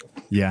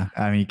 Yeah,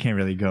 I mean, you can't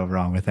really go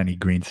wrong with any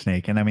green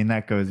snake, and I mean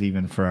that goes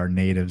even for our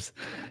natives,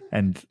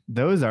 and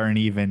those aren't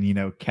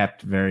even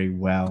kept very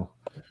well,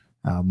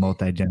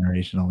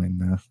 multi-generational in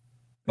the.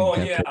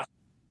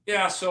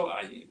 Yeah. So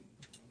I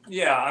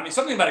mean,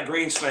 something about a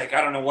green snake, I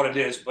don't know what it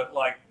is, but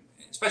like,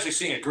 especially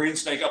seeing a green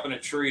snake up in a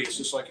tree, it's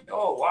just like,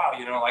 oh, wow,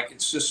 like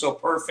it's just so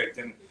perfect.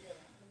 And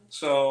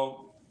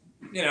so,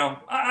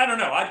 I don't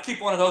know. I'd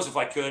keep one of those if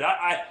I could.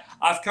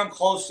 I've come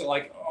close to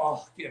like,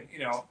 for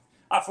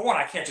one,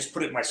 I can't just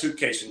put it in my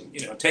suitcase and,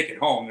 take it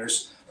home.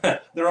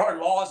 There are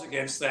laws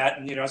against that.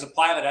 And, as a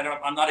pilot,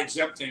 I'm not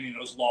exempt to any of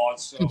those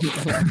laws. So.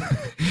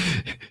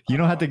 You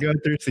don't have to go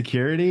through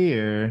security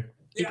or?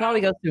 You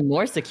probably go through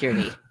more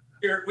security.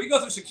 We go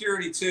through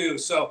security too.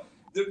 So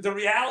the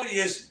reality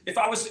is, if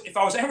I was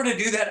ever to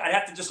do that, I'd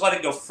have to just let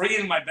it go free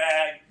in my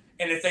bag.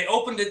 And if they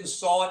opened it and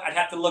saw it, I'd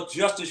have to look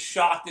just as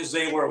shocked as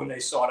they were when they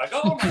saw it. I'd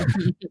go, oh,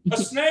 a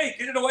snake,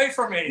 get it away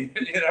from me,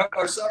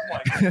 or something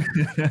like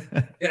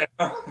that.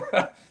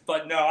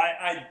 But no,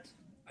 I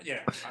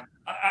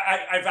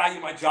value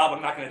my job.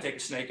 I'm not going to take a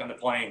snake on the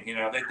plane.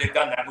 They've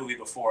done that movie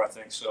before, I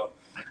think. So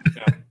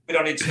we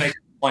don't need snakes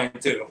on the plane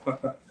too.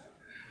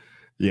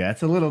 Yeah,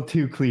 it's a little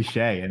too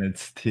cliche, and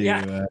it's too.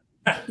 Yeah.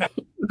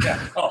 Yeah.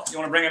 Oh, you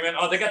want to bring him in?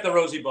 Oh, they got the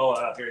rosy boa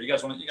out here. You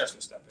guys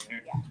can step in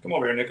here. Yeah. Come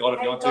over here, Nicola,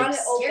 if you want to. Open.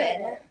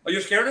 Oh,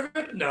 you're scared of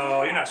it?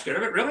 No, you're not scared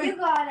of it, really? You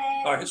got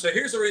it. All right. So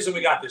here's the reason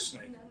we got this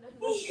snake.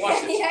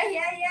 Watch this.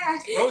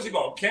 Yeah. Rosy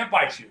boa can't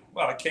bite you.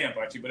 Well, it can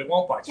bite you, but it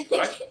won't bite you,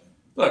 right?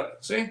 Look,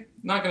 see,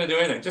 not going to do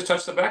anything. Just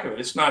touch the back of it.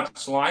 It's not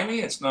slimy.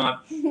 It's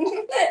not. See.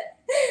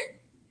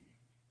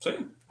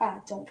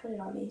 Don't put it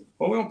on me.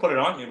 Well, we won't put it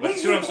on you, but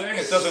see what I'm saying?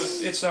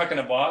 It's not going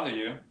to bother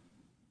you.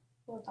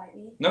 Won't bite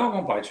me. No, it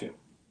won't bite you.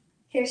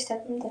 Here,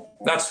 step in the.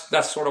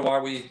 That's sort of why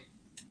we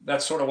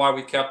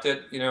kept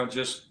it,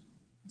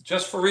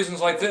 just for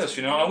reasons like this,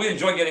 And we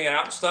enjoy getting it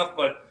out and stuff,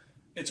 but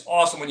it's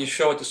awesome when you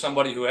show it to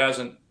somebody who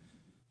hasn't,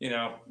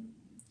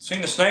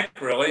 seen the snake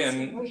really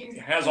and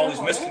has all these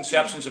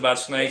misconceptions about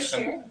snakes,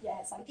 and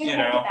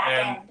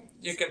and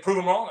you can prove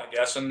them wrong, I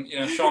guess, and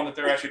show them that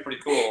they're actually pretty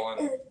cool.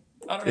 And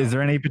I don't know. Is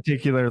there any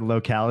particular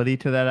locality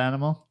to that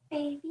animal?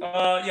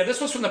 Yeah,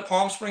 this was from the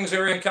Palm Springs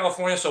area in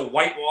California. So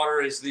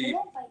Whitewater is the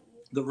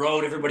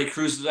road everybody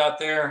cruises out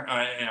there.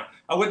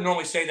 I wouldn't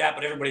normally say that,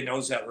 but everybody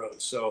knows that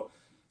road. So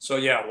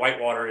yeah,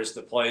 Whitewater is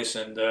the place,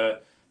 and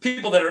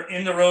people that are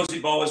in the rosy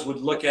boas would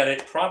look at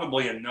it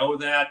probably and know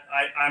that.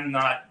 I'm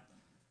not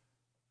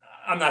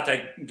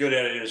that good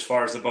at it as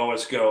far as the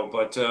boas go,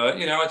 but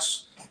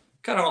it's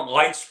kind of a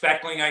light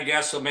speckling, I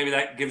guess. So maybe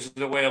that gives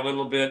it away a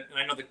little bit. And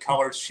I know the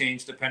colors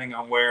change depending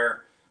on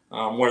where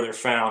they're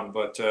found,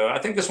 but I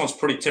think this one's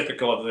pretty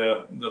typical of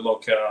the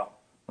locale,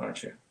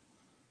 aren't you?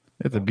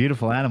 It's a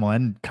beautiful animal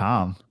and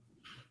calm.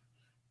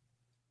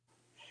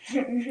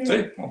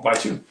 See, I'll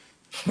bite you.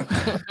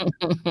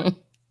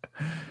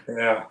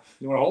 Yeah.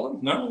 You want to hold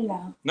him?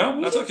 No?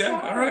 No, that's okay.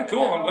 All right,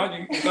 cool.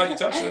 I'm glad you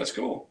touched it. That's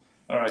cool.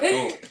 All right,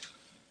 cool.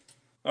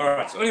 All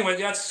right. So anyway,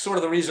 that's sort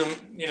of the reason,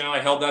 I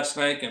held that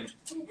snake, and,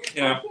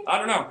 I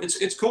don't know.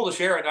 It's cool to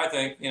share it. I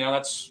think,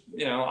 that's,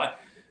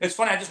 it's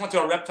funny. I just went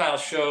to a reptile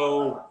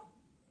show.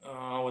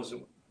 Was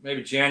it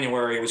maybe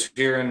January? It was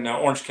here in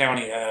Orange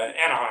County,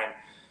 Anaheim,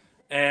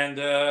 and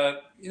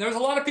there was a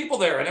lot of people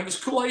there, and it was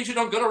cool. I usually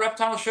don't go to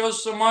reptile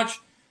shows so much.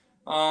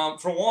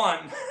 For one,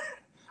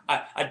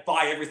 I'd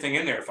buy everything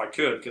in there if I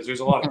could, because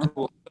there's a lot of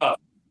cool stuff.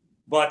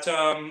 But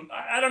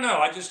I don't know.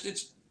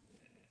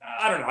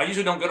 I don't know. I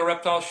usually don't go to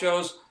reptile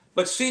shows,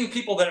 but seeing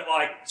people that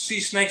like see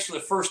snakes for the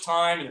first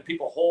time and the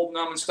people holding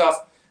them and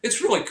stuff,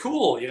 it's really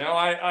cool.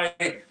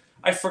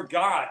 I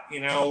forgot,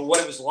 what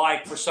it was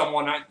like for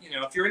someone.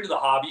 If you're into the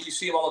hobby, you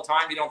see it all the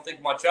time. You don't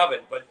think much of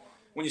it, but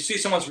when you see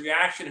someone's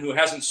reaction who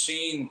hasn't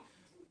seen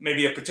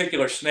maybe a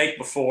particular snake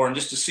before, and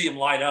just to see them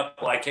light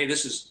up like, hey,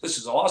 this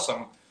is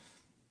awesome.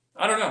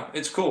 I don't know.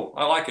 It's cool.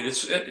 I like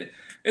it.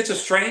 It's a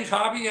strange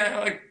hobby.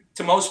 Like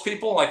to most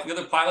people, like the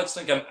other pilots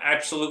think I'm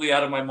absolutely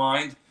out of my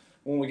mind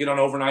when we get on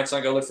overnights. I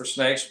go look for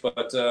snakes,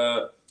 but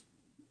I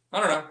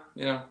don't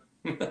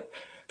know.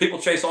 People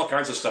chase all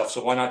kinds of stuff,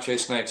 so why not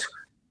chase snakes?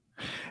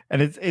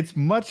 And it's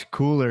much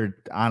cooler,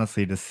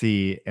 honestly, to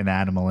see an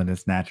animal in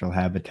its natural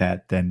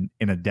habitat than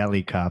in a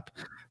deli cup.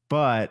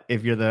 But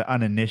if you're the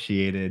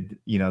uninitiated,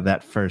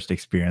 that first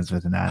experience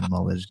with an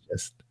animal is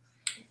just.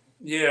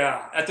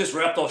 Yeah. At this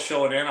reptile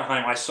show in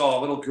Anaheim, I saw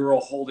a little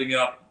girl holding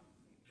up.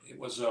 It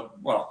was a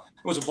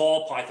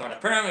ball python.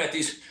 Apparently at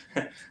these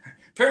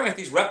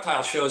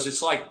reptile shows, it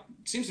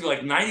seems to be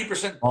like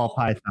 90% ball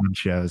python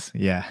shows.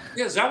 Yeah.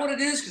 Yeah. Is that what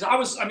it is?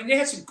 Because they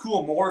had some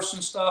cool morphs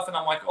and stuff, and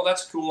I'm like, oh,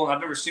 that's cool. And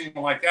I've never seen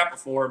one like that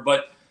before.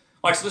 But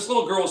so this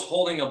little girl was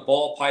holding a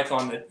ball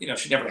python that,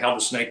 she never held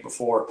a snake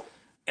before.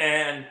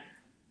 And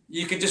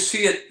you could just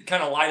see it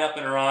kind of light up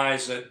in her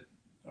eyes that,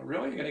 oh,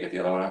 really? You're going to get the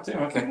other one out too?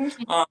 Okay.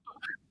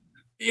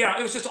 Yeah,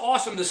 it was just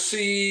awesome to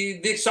see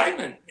the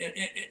excitement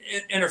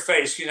in her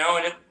face, and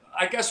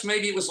I guess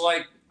maybe it was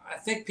like, I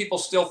think people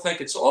still think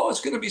it's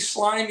going to be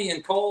slimy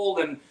and cold,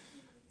 and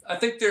I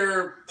think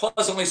they're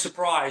pleasantly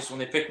surprised when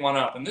they pick one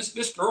up. And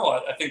this girl,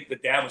 I think the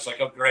dad was like,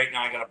 oh, great,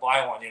 now I got to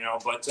buy one,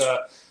 but,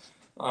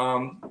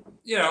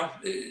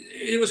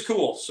 it was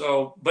cool.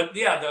 So, but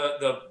yeah,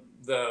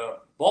 the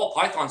ball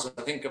pythons,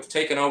 I think, have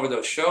taken over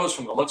those shows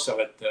from the looks of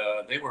it.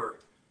 They were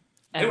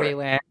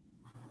everywhere.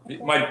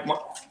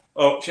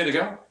 Oh, she had to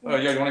go? Oh,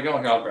 yeah, you want to go?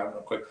 I'll grab it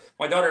real quick.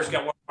 My daughter's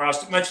got one more. I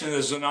was mentioning the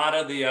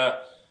Zonata,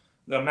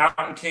 the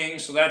Mountain King.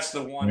 So that's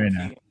the one. Very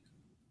nice.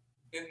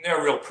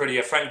 They're real pretty.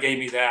 A friend gave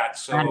me that.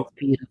 So that's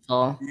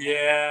beautiful.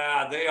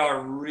 Yeah, they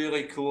are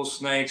really cool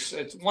snakes.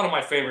 It's one of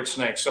my favorite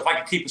snakes. So if I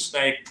could keep a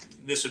snake,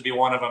 this would be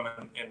one of them.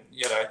 And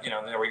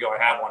there we go. I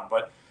have one.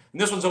 But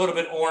this one's a little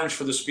bit orange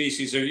for the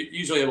species. They're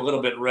usually a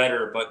little bit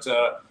redder. But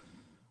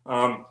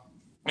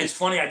it's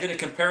funny. I did a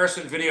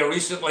comparison video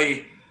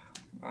recently.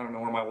 I don't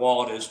know where my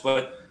wallet is,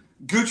 but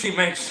Gucci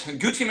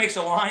makes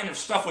a line of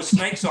stuff with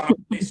snakes on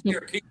them. They scare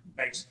king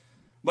snakes,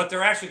 but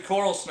they're actually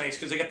coral snakes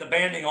because they get the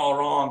banding all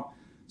wrong.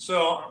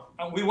 So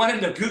we went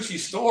into Gucci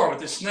store with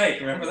this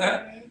snake. Remember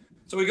that?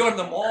 So we go into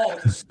the mall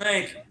with the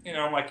snake.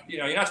 I'm like,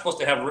 you're not supposed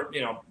to have,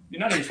 you're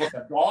not even supposed to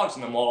have dogs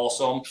in the mall.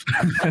 So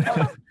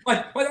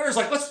my daughter's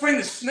like, let's bring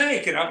the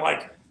snake, and I'm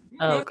like,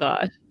 oh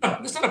God,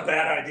 that's not a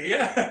bad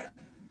idea.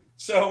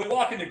 So we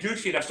walk into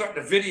Gucci, and I'm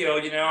starting to video,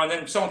 and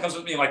then someone comes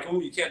with me like,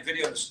 "Ooh, you can't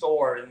video in the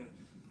store." And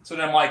so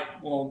then I'm like,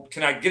 "Well,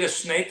 can I get a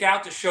snake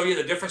out to show you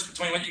the difference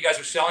between what you guys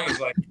are selling?"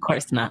 He's like, "Of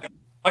course not."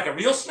 Like a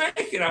real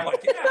snake? And I'm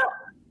like,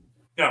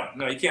 "Yeah."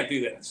 No, you can't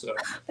do that. So,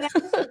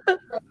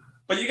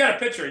 but you got a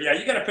picture. Yeah,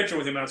 you got a picture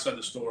with him outside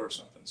the store or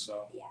something.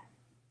 So, yeah.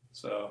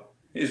 So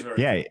he's very.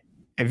 Yeah,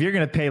 if you're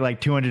gonna pay like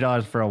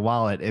 $200 for a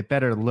wallet, it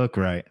better look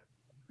right.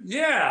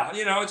 Yeah,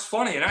 it's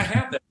funny, and I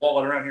have that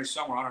wallet around here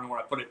somewhere. I don't know where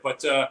I put it,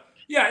 but.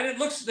 Yeah, and it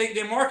looks,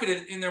 they market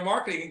it in their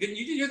marketing.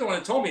 You're the one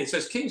that told me it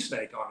says king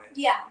snake on it.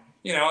 Yeah.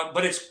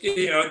 But it's,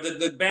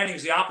 the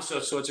banding's the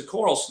opposite, so it's a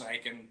coral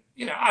snake. And,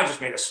 I just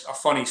made a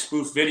funny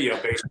spoof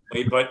video,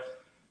 basically.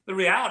 But the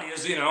reality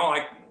is,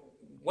 like,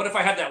 what if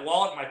I had that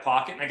wallet in my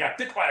pocket and I got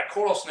bit by a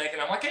coral snake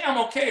and I'm like, hey, I'm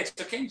okay. It's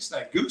a king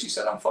snake. Gucci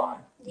said I'm fine.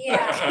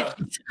 Yeah.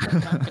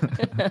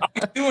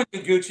 I'm doing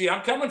you, Gucci.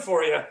 I'm coming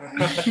for you.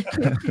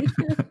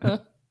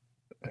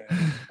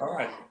 All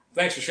right.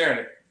 Thanks for sharing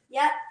it.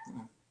 Yep.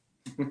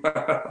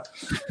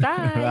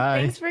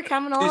 Bye. Thanks for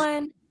coming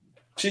on.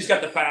 She's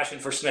got the passion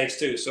for snakes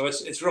too, so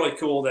it's really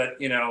cool that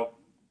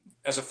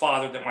as a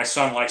father, that my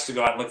son likes to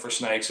go out and look for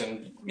snakes,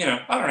 and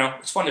I don't know,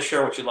 it's fun to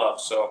share what you love.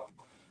 So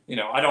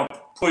I don't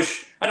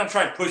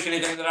try and push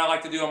anything that I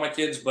like to do on my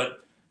kids,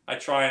 but I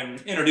try and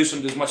introduce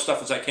them to as much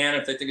stuff as I can.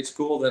 If they think it's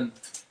cool, then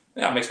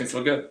it makes me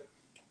feel good.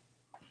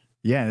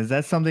 Yeah, is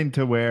that something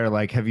to where,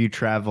 like, have you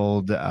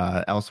traveled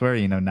elsewhere?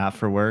 Not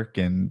for work,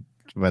 and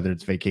whether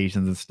it's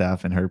vacations and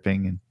stuff and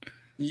herping and.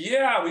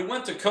 Yeah, we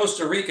went to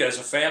Costa Rica as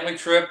a family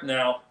trip.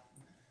 Now,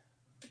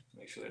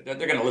 make sure they're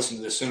going to listen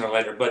to this sooner or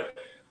later, but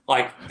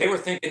like they were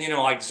thinking,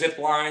 like zip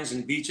lines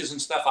and beaches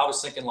and stuff. I was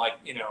thinking like,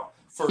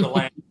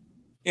 Fer-de-Lance,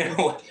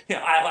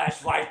 eyelash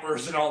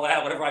vipers and all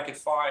that, whatever I could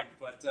find.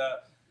 But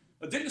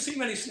I didn't see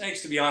many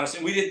snakes, to be honest.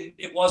 And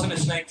it wasn't a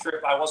snake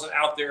trip. I wasn't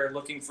out there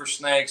looking for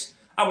snakes.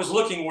 I was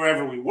looking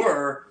wherever we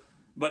were,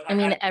 but I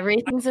mean,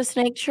 everything's a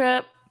snake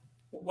trip.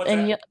 what's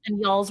In, that? in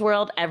y'all's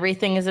world,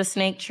 everything is a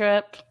snake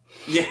trip.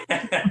 Yeah.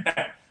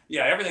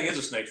 Yeah. Everything is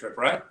a snake trip,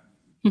 right?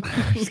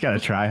 Just got to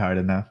try hard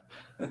enough.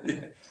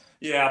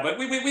 Yeah. But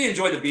we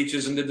enjoyed the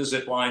beaches and did the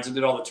zip lines and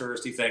did all the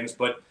touristy things.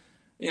 But,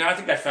 I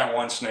think I found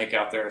one snake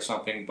out there or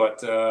something.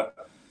 But,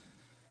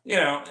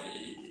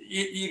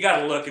 you got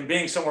to look. And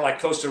being somewhere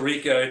like Costa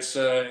Rica, it's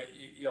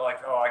you're like,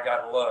 oh, I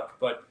got to look.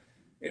 But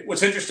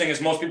what's interesting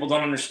is most people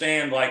don't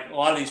understand. Like a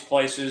lot of these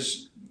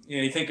places,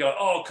 you think,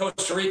 oh,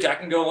 Costa Rica, I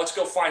can go. Let's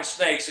go find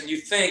snakes, and you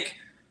think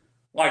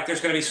like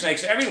there's going to be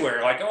snakes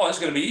everywhere. Like, oh, this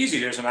is going to be easy.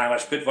 There's an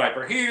eyelash pit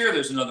viper here.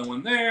 There's another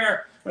one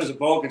there. There's a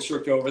boa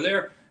constrictor over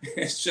there.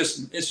 It's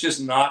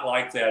just not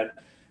like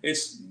that.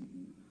 It's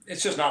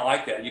just not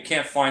like that. You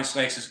can't find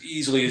snakes as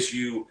easily as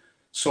you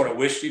sort of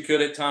wish you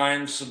could at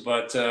times,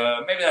 but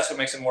maybe that's what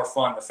makes it more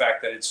fun, the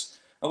fact that it's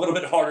a little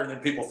bit harder than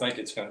people think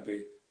it's going to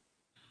be.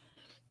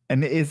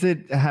 And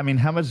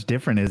how much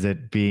different is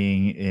it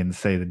being in,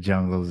 say, the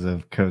jungles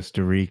of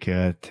Costa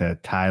Rica to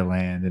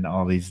Thailand and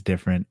all these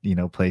different,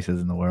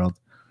 places in the world?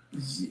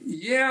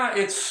 Yeah,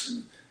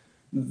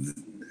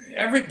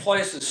 every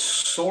place is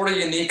sort of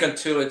unique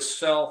unto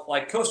itself.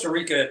 Like Costa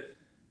Rica,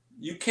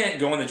 you can't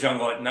go in the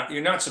jungle at night.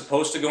 You're not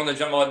supposed to go in the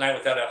jungle at night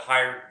without a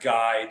hired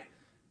guide.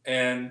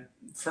 And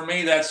for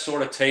me, that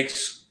sort of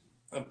takes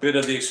a bit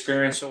of the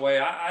experience away.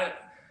 I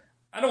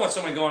don't want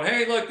someone going,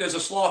 hey, look, there's a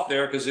sloth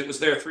there because it was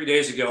there 3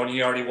 days ago and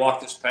he already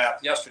walked this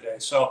path yesterday.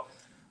 So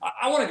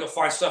I want to go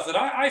find stuff that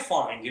I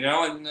find, and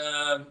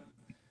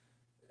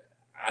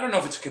I don't know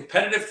if it's a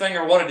competitive thing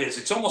or what it is.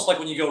 It's almost like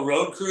when you go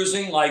road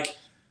cruising, like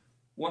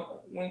when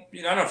I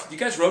don't know, do you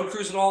guys road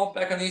cruise at all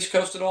back on the East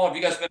Coast at all? Have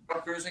you guys been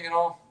road cruising at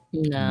all?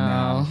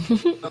 No.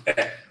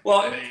 Okay.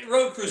 Well,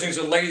 road cruising is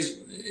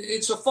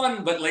it's a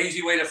fun but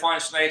lazy way to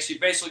find snakes. You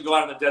basically go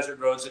out on the desert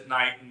roads at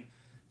night, and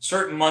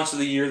certain months of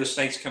the year the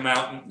snakes come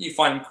out and you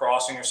find them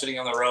crossing or sitting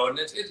on the road, and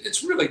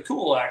it's really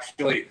cool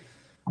actually.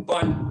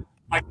 But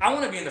I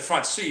want to be in the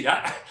front seat.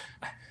 I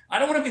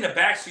don't want to be in the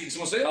back seat.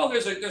 Someone say, "Oh,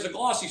 there's a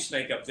glossy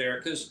snake up there,"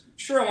 because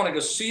sure I want to go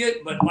see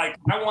it, but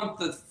I want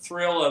the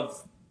thrill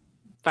of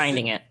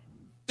Finding it.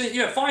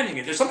 Yeah, finding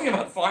it. There's something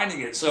about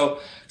finding it. So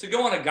to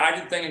go on a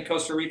guided thing in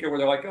Costa Rica where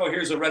they're like, oh,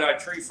 here's a red-eyed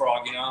tree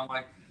frog, I'm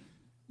like,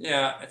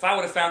 yeah, if I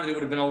would have found it, it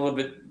would have been a little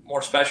bit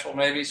more special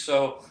maybe.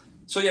 So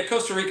yeah,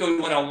 Costa Rica, we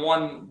went on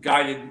one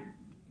guided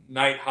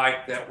night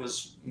hike that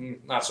was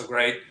not so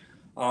great.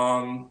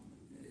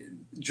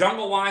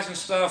 Jungle-wise and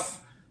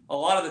stuff, a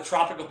lot of the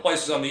tropical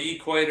places on the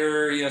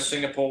equator,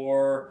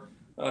 Singapore,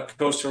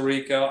 Costa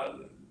Rica,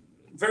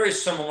 very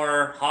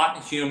similar, hot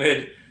and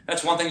humid.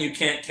 That's one thing you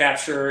can't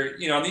capture.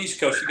 On the East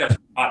Coast, you got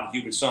hot and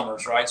humid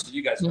summers, right? So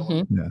you guys know.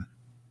 Mm-hmm.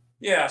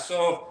 Yeah,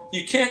 so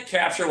you can't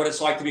capture what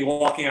it's like to be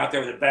walking out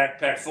there with a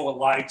backpack full of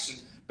lights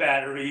and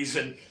batteries.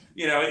 And,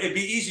 it'd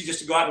be easy just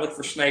to go out and look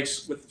for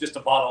snakes with just a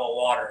bottle of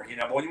water,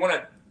 But when you want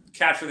to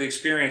capture the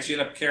experience, you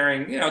end up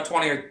carrying,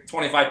 20 or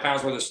 25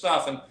 pounds worth of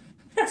stuff. And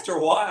after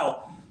a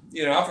while,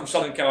 I'm from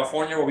Southern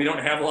California where we don't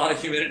have a lot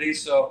of humidity.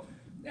 So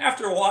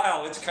after a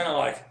while, it's kind of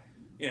like,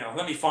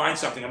 let me find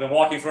something. I've been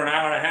walking for an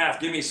hour and a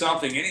half. Give me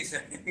something,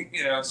 anything,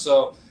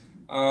 So,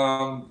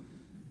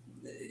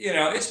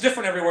 it's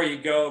different everywhere you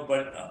go,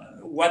 but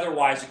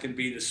weather-wise, it can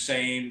be the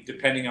same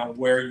depending on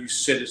where you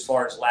sit as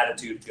far as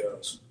latitude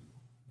goes.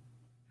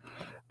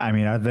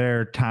 Are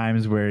there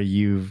times where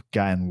you've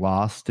gotten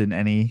lost in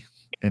any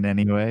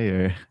way,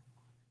 or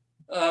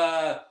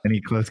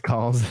any close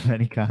calls of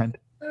any kind?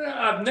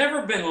 I've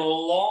never been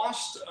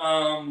lost.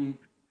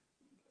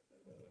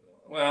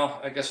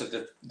 Well, I guess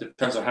it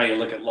depends on how you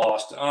look at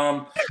lost.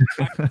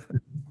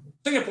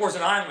 Singapore's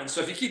an island,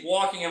 so if you keep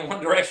walking in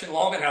one direction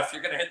long enough,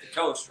 you're going to hit the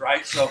coast,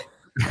 right? So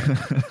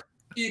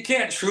you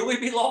can't truly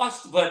be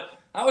lost, but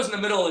I was in the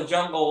middle of the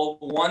jungle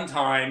one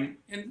time,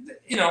 and,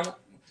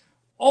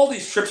 all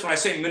these trips, when I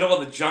say middle of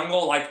the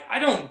jungle, I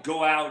don't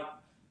go out,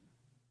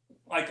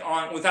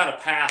 without a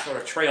path or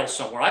a trail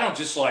somewhere. I don't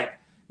just,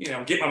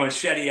 get my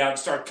machete out and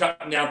start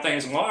cutting down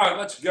things and, all right,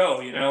 let's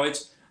go,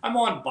 I'm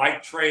on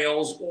bike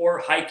trails or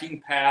hiking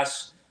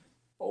paths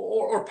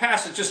or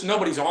paths that just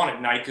nobody's on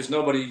at night because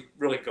nobody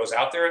really goes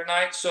out there at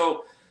night.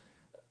 So,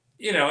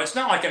 it's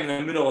not like I'm in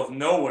the middle of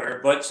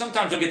nowhere, but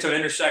sometimes you'll get to an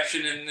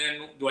intersection and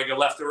then do I go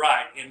left or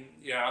right? And,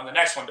 on the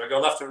next one, do I go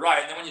left or right?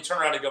 And then when you turn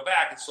around to go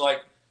back, it's like,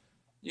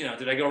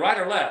 did I go right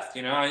or left?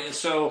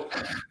 So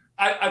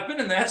I've been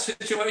in that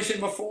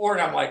situation before,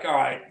 and I'm like, all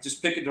right,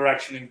 just pick a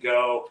direction and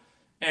go.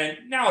 And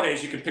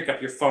nowadays you can pick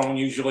up your phone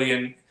usually,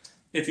 and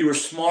if you were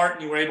smart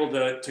and you were able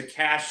to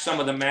cache some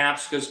of the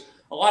maps, because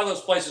a lot of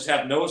those places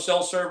have no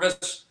cell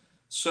service.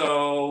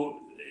 So,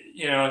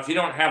 if you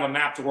don't have a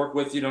map to work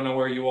with, you don't know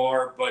where you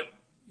are. But,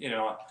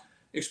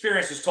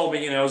 experience has told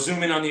me,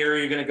 zoom in on the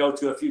area you're going to go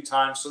to a few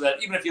times so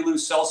that even if you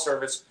lose cell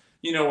service,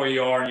 you know where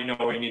you are and you know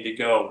where you need to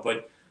go.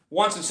 But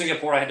once in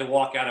Singapore, I had to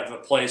walk out of a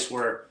place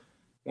where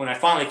when I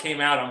finally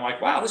came out, I'm like,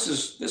 wow, this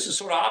is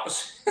sort of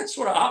opposite,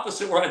 sort of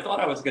opposite where I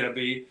thought I was going to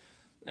be.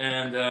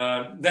 And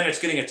then it's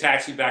getting a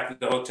taxi back to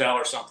the hotel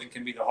or something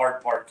can be the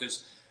hard part,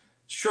 because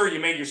sure, you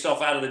made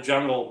yourself out of the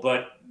jungle,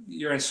 but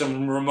you're in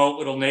some remote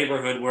little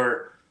neighborhood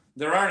where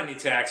there aren't any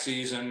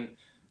taxis. And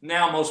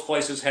now most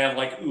places have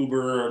like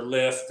Uber or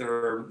Lyft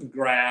or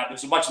Grab.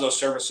 There's a bunch of those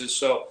services.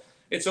 So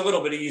it's a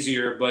little bit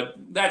easier. But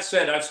that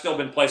said, I've still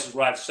been places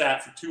where I've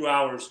sat for 2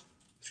 hours,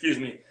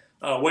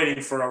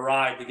 waiting for a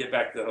ride to get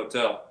back to the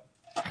hotel.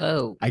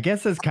 Oh, I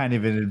guess that's kind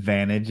of an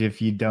advantage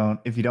if you don't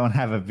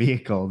have a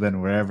vehicle,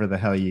 then wherever the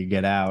hell you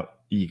get out,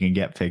 you can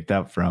get picked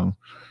up from.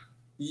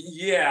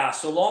 Yeah,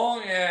 so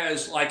long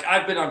as, like,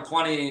 I've been on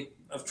plenty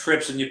of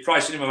trips, and you've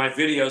probably seen them in my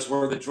videos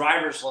where the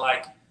driver's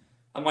like,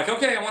 I'm like,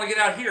 okay, I want to get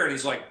out here, and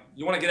he's like,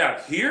 you want to get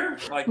out here?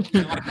 Like,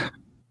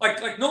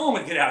 like no one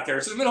would get out there.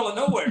 It's in the middle of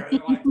nowhere.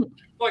 And I'm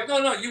like,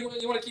 no, you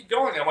want to keep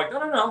going? I'm like,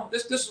 no,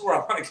 this is where I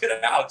want to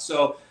get out.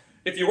 So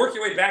if you work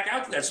your way back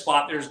out to that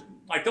spot,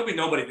 there'll be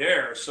nobody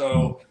there.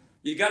 So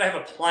you got to have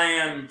a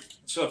plan.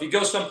 So if you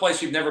go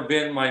someplace you've never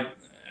been, I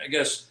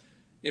guess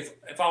if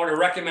I were to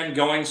recommend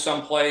going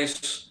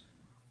someplace,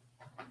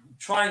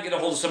 try and get a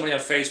hold of somebody on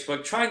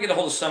Facebook. Try and get a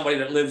hold of somebody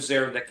that lives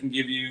there that can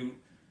give you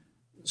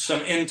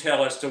some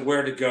intel as to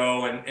where to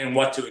go and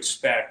what to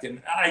expect.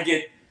 And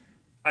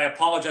I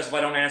apologize if I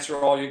don't answer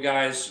all you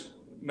guys'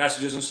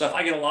 messages and stuff.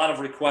 I get a lot of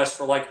requests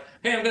for like,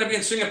 hey, I'm going to be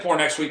in Singapore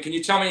next week. Can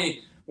you tell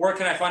me where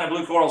can I find a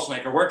blue coral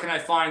snake, or where can I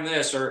find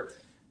this?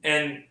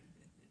 And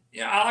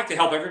I like to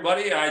help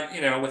everybody.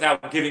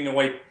 Without giving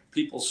away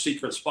people's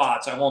secret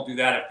spots. I won't do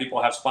that if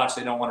people have spots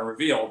they don't want to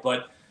reveal.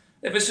 But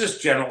if it's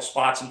just general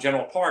spots and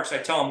general parks, I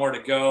tell them where to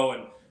go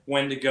and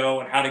when to go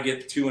and how to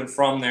get to and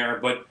from there.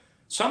 But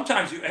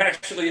sometimes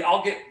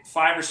I'll get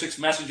 5 or 6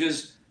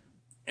 messages,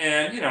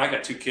 and I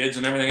got 2 kids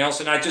and everything else,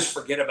 and I just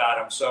forget about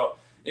them. So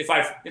if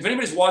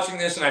anybody's watching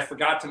this and I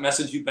forgot to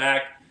message you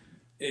back,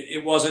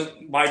 it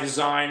wasn't by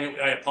design.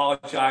 I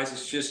apologize.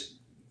 It's just,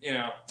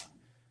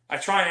 I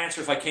try and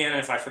answer if I can, and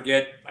if I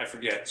forget, I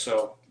forget.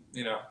 So,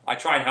 I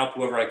try and help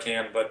whoever I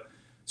can, but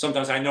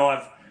sometimes I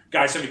know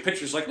guys send me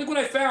pictures like, look what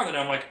I found, and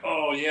I'm like,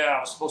 oh yeah, I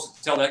was supposed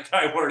to tell that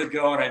guy where to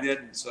go, and I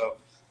didn't. So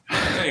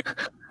anyway.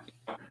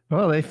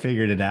 Well, they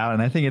figured it out,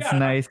 and I think it's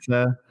nice.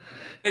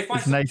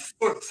 It's nice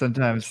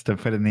sometimes to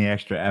put in the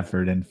extra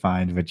effort and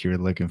find what you were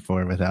looking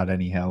for without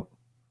any help.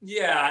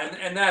 Yeah,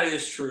 and that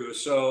is true.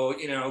 So,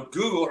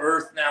 Google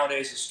Earth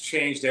nowadays has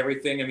changed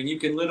everything. I mean, you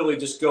can literally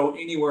just go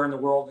anywhere in the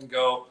world and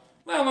go,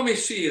 well, let me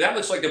see. That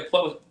looks like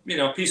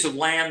a piece of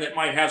land that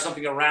might have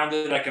something around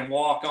it I can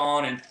walk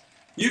on. And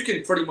you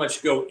can pretty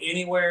much go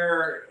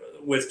anywhere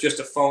with just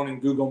a phone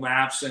and Google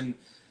Maps. And,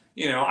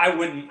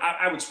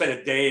 I would spend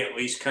a day at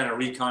least kind of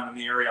reconning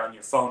the area on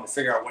your phone to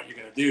figure out what you're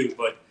going to do.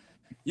 But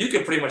you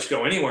can pretty much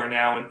go anywhere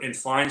now and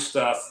find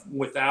stuff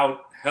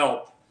without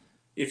help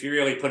if you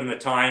really put in the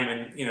time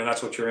and,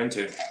 that's what you're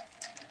into.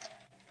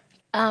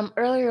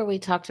 Earlier we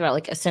talked about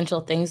like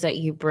essential things that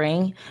you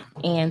bring,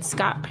 and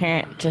Scott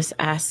Parent just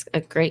asked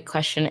a great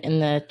question in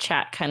the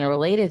chat kind of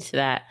related to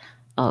that.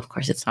 Oh, of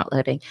course it's not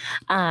loading.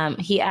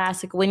 He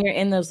asked, like, when you're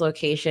in those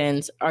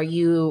locations, are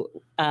you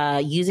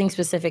using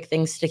specific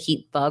things to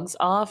keep bugs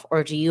off,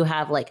 or do you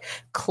have like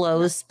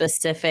clothes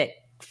specific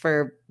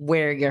for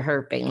where you're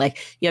herping?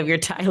 Like you have your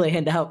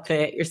Thailand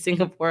outfit, your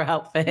Singapore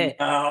outfit.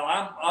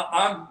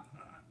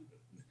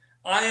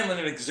 I am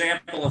an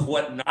example of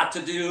what not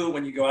to do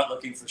when you go out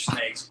looking for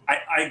snakes.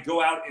 I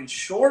go out in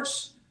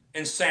shorts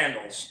and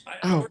sandals.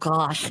 Oh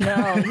gosh,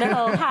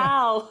 no,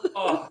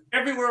 how?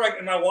 Everywhere.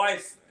 And my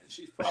wife,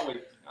 she's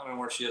probably, I don't know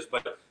where she is,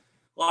 but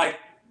I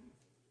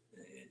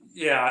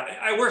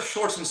wear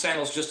shorts and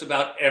sandals just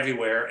about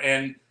everywhere.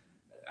 And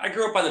I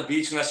grew up by the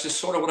beach, and that's just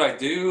sort of what I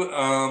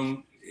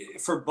do.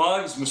 For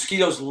bugs,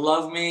 mosquitoes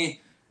love me,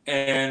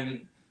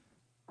 and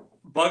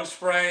bug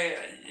spray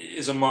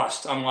is a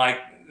must. I'm like,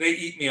 they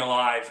eat me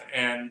alive.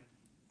 And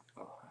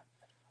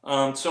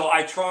so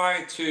I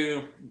try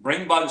to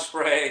bring bug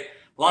spray.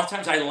 A lot of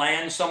times I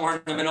land somewhere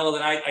in the middle of the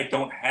night. I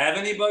don't have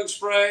any bug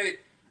spray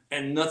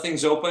and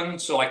nothing's open,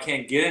 so I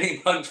can't get any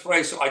bug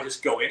spray. So I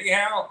just go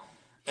anyhow.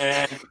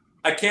 And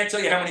I can't tell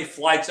you how many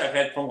flights I've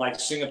had from like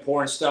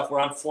Singapore and stuff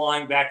where I'm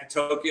flying back to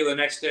Tokyo the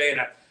next day,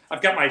 and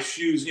I've got my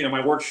shoes,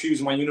 my work shoes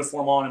and my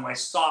uniform on and my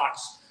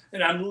socks.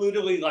 And I'm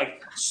literally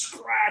like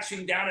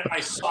scratching down at my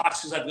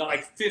socks because I've got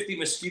like 50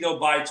 mosquito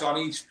bites on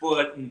each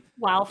foot. And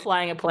while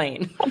flying a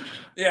plane.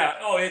 Yeah.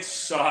 Oh, it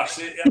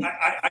sucks.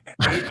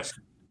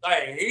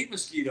 I hate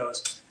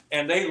mosquitoes,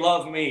 and they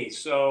love me.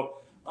 So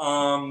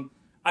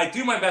I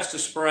do my best to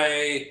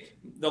spray.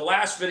 The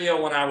last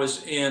video when I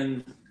was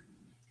at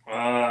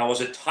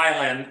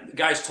Thailand, the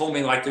guys told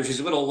me like there's these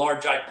little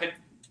large-eyed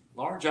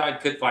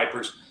pit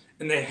vipers,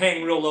 and they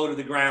hang real low to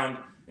the ground,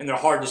 and they're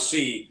hard to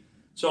see.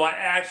 So I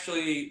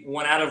actually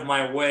went out of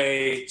my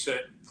way to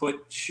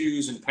put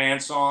shoes and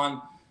pants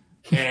on.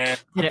 And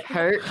did it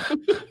hurt?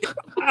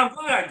 I'm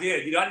glad I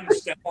did. I didn't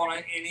step on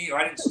any, or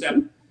I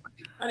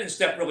didn't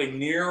step really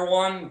near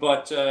one,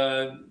 but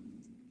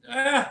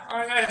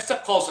I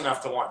stepped close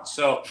enough to one.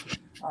 So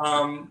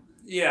and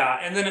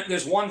then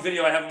there's one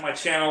video I have on my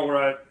channel where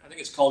I think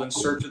it's called In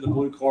Search of the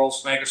Blue Coral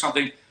Snake or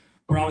something,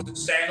 where I was in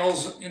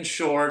sandals and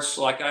shorts,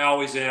 like I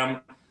always am.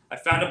 I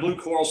found a blue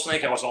coral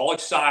snake. I was all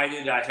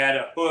excited. I had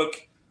a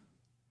hook.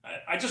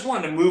 I just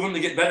wanted to move him to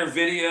get better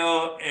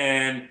video,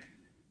 and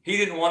he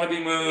didn't want to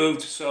be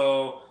moved.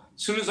 So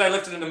as soon as I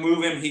lifted him to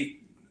move him,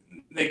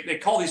 they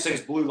call these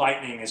things blue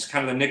lightning. It's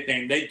kind of the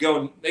nickname. They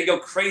go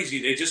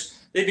crazy.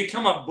 They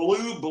become a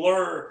blue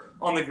blur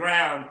on the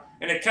ground,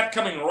 and it kept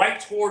coming right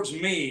towards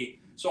me.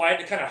 So I had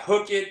to kind of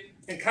hook it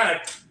and kind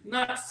of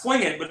not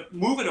fling it, but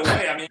move it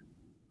away. I mean,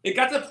 it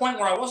got to the point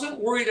where I wasn't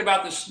worried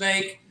about the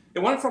snake. It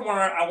went from where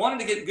I wanted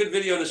to get good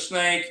video of the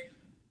snake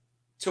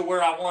to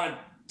where I wanted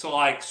to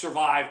like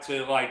survive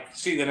to like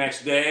see the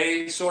next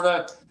day. Sort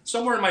of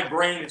somewhere in my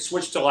brain, it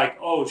switched to like,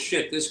 oh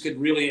shit, this could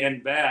really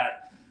end bad.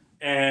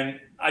 And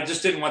I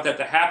just didn't want that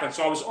to happen.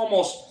 So I was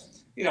almost,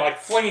 like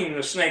flinging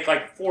the snake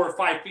like 4 or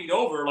 5 feet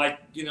over, like,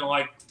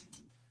 like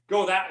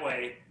go that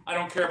way. I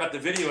don't care about the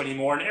video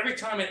anymore. And every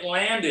time it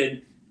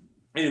landed,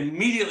 it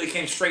immediately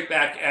came straight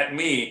back at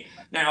me.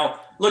 Now,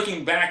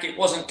 looking back, it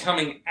wasn't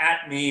coming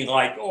at me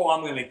like, oh,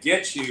 I'm going to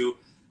get you.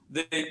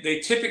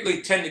 They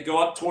typically tend to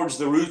go up towards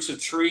the roots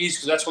of trees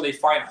because that's where they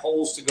find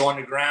holes to go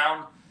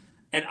underground.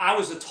 And I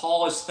was the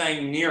tallest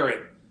thing near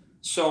it.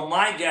 So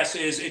my guess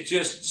is it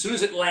just, as soon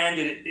as it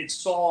landed, it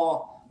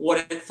saw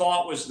what it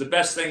thought was the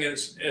best thing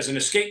as an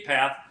escape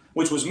path,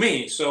 which was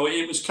me. So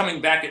it was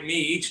coming back at me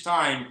each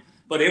time,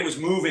 but it was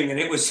moving, and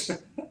it was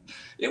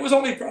it was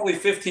only probably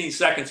 15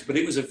 seconds, but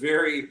it was a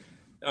very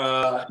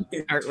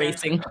heart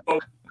racing.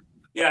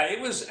 Yeah, it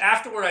was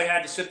afterward. I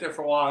had to sit there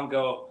for a while and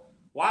go,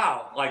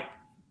 wow, like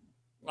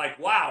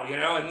wow,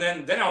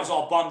 and then I was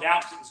all bummed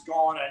out because it was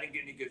gone. I didn't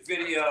get any good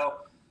video.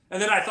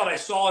 And then I thought I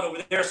saw it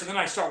over there. So then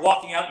I start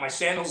walking out in my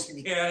sandals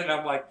again. And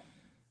I'm like,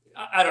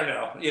 I don't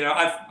know.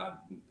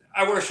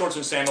 I wear shorts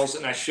and sandals,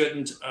 and I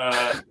shouldn't.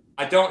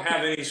 I don't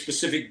have any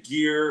specific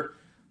gear.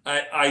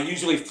 I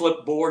usually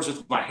flip boards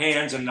with my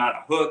hands and not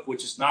a hook,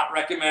 which is not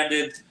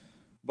recommended.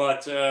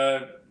 But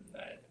I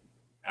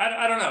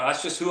don't know.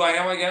 That's just who I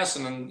am, I guess.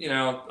 And then,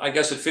 I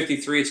guess at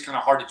 53, it's kind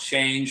of hard to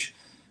change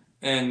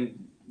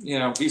and,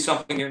 be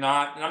something you're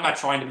not. And I'm not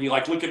trying to be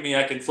like, look at me,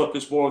 I can flip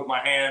this board with my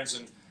hands,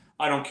 and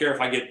I don't care if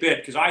I get bit,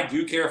 because I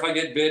do care if I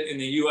get bit. In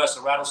the U.S.,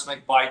 a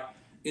rattlesnake bite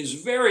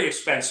is very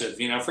expensive.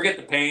 Forget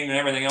the pain and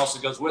everything else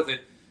that goes with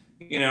it.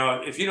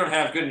 If you don't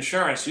have good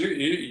insurance,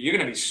 you're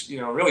going to be,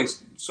 really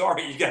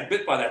sorry you got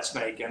bit by that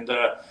snake. And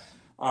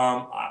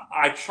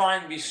I try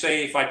and be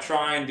safe. I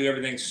try and do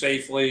everything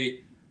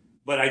safely,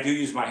 but I do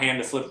use my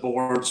hand to flip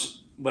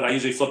boards. But I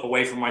usually flip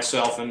away from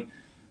myself. And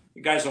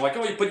the guys are like,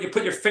 "Oh, you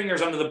put your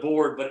fingers under the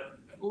board," but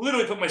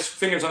literally put my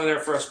fingers under there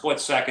for a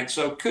split second.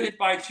 So could it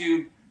bite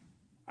you?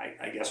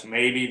 I guess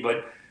maybe,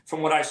 but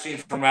from what I've seen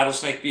from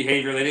rattlesnake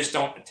behavior, they just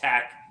don't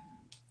attack,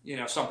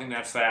 something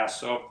that fast.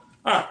 So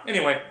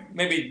anyway,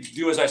 maybe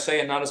do as I say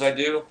and not as I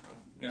do.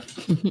 Yeah.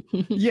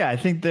 Yeah, I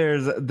think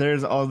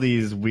there's all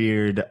these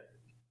weird,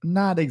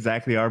 not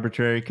exactly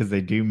arbitrary, because they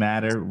do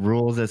matter,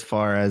 rules as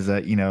far as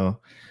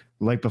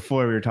like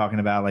before we were talking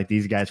about like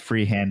these guys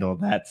free handle.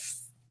 That's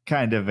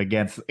kind of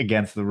against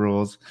the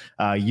rules.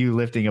 You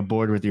lifting a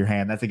board with your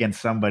hand, that's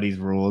against somebody's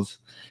rules.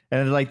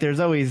 And like there's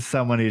always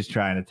someone who's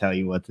trying to tell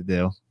you what to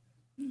do.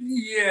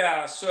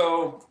 Yeah,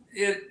 so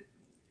I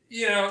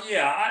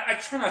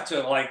try not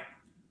to like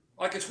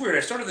it's weird.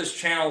 I started this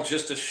channel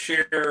just to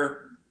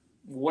share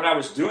what I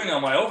was doing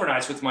on my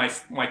overnights with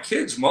my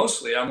kids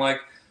mostly. I'm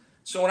like,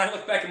 so when I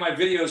look back at my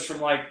videos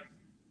from like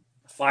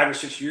 5 or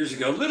 6 years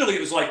ago, literally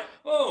it was like,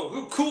 oh,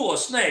 who cool, a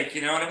snake,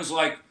 and it was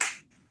like,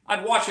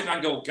 I'd watch it and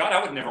I'd go, God,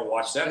 I would never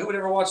watch that. Who would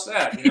ever watch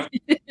that?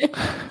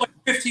 Like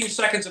 15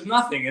 seconds of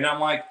nothing. And I'm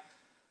like,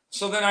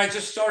 so then I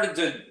just started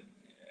to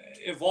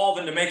evolve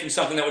into making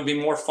something that would be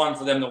more fun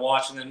for them to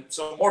watch. And then,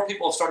 so more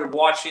people started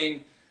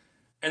watching.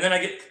 And then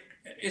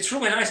it's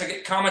really nice. I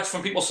get comments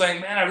from people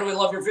saying, man, I really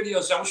love your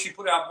videos. I wish you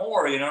put out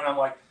more, and I'm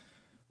like,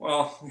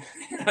 well,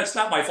 that's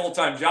not my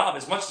full-time job.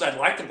 As much as I'd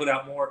like to put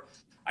out more,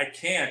 I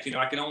can't,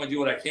 I can only do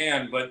what I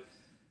can.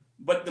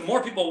 But the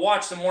more people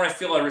watch, the more I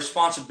feel a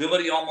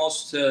responsibility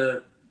almost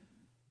to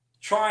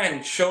try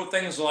and show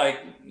things like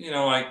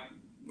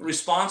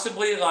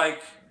responsibly,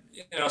 like,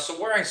 so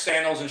wearing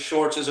sandals and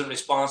shorts isn't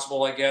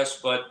responsible, I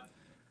guess. But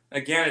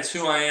again, it's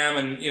who I am.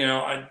 And,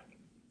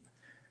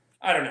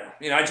 I don't know.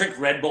 I drink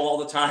Red Bull all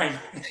the time.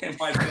 And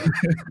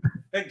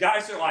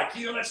guys are like,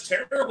 that's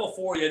terrible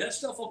for you. That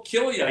stuff will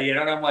kill you.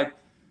 And I'm like,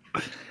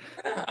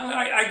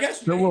 I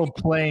guess. So we're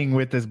playing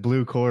with this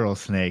blue coral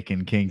snake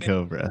and king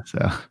cobra.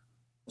 So.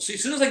 See,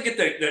 as soon as I get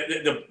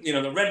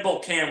the Red Bull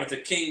can with the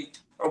king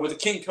or with the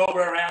king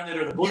cobra around it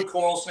or the blue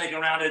coral snake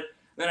around it,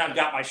 then I've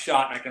got my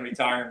shot and I can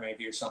retire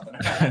maybe or something.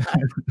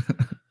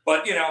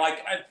 But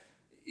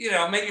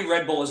maybe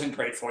Red Bull isn't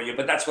great for you,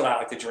 but that's what I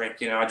like to drink.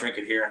 I drink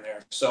it here and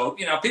there. So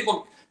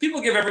people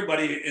give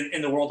everybody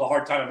in the world a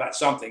hard time about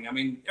something. I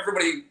mean,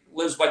 everybody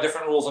lives by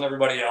different rules than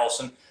everybody else,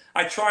 and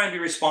I try and be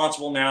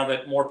responsible now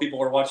that more people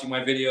are watching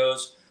my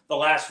videos. The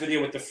last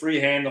video with the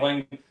free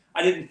handling,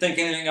 I didn't think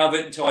anything of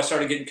it until I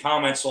started getting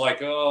comments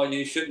like, oh,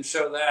 you shouldn't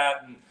show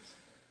that. And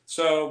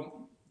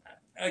so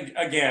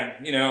again,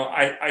 you know,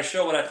 I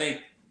show what I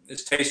think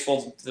is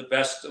tasteful to the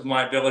best of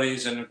my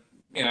abilities, and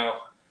you know,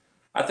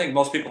 I think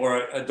most people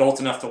are adult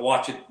enough to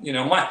watch it. You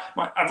know,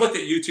 I've looked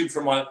at YouTube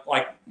for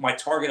my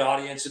target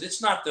audience, and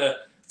it's not the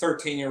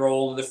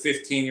 13-year-old or the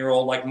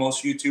 15-year-old like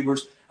most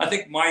YouTubers. I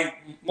think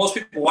most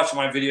people watching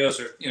my videos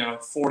are, you know,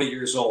 40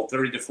 years old,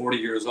 30 to 40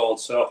 years old.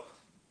 So,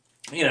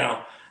 you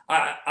know,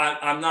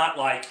 I'm not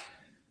like,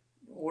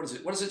 what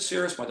is it,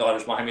 Cirrus? My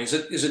daughter's behind me. Is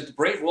it the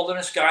Brave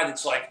Wilderness guy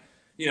that's like,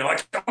 you know,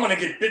 like, I'm gonna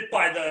get bit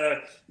by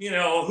the, you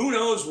know, who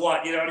knows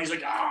what, you know, and he's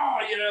like, oh,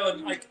 you know,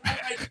 and like,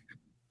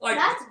 like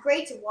That's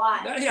great to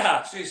watch.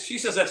 yeah, she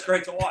says that's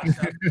great to watch.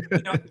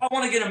 You know, if I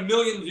want to get 1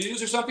 million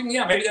views or something,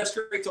 yeah, maybe that's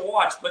great to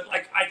watch. But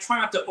like, I try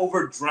not to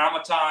over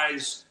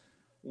dramatize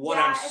what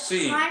I'm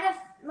seeing. Kind of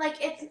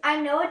like I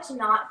know it's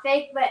not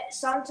fake, but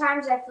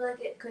sometimes I feel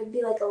like it could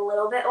be like a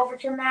little bit over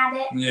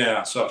dramatic.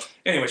 Yeah. So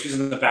anyway, she's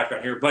in the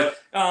background here, but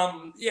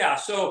yeah.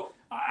 So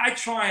I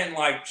try and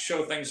like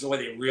show things the way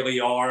they really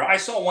are. I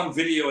saw one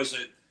video as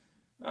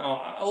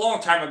a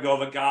long time ago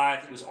of a guy. I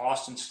think it was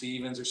Austin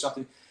Stevens or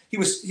something.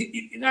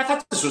 And I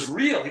thought this was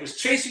real. He was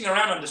chasing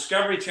around on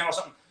Discovery Channel or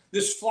something,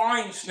 this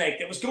flying snake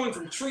that was going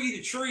from tree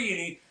to tree,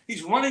 and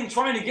he's running,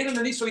 trying to get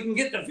underneath so he can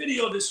get the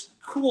video of this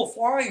cool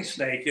flying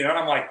snake, you know, and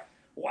I'm like,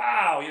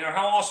 wow, you know,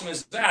 how awesome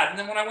is that? And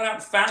then when I went out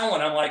and found one,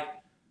 I'm like,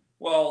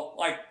 well,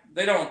 like,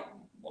 they don't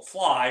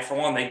fly, for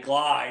one, they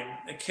glide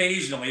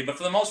occasionally, but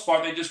for the most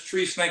part, they just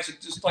tree snakes,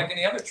 just like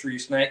any other tree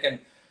snake, and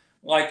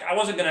like, I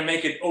wasn't going to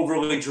make it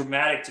overly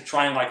dramatic to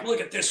try and like, look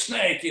at this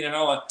snake, you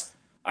know,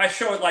 I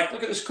show it like,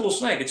 look at this cool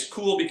snake. It's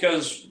cool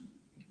because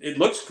it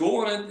looks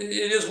cool, and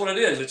it is what it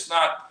is. It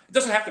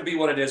doesn't have to be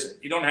what it is.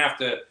 You don't have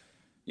to,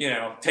 you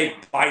know,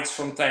 take bites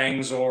from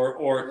things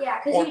or yeah,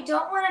 because you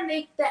don't want to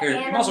make the here,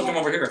 animal. you can also come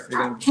over here.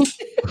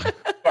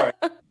 All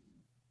right.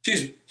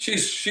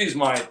 She's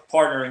my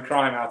partner in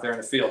crime out there in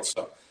the field.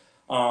 So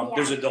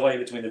there's a delay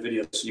between the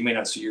videos, so you may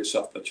not see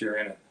yourself, but you're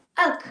in it.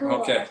 Oh, cool.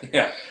 Okay,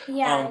 yeah.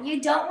 Yeah,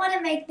 you don't want to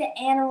make the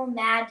animal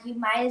mad. You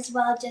might as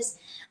well just,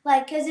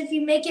 like, because if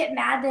you make it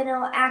mad, then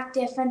it'll act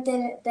different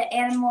than the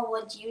animal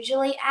would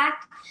usually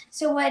act.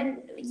 So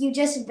when you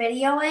just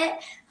video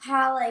it,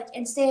 how, like,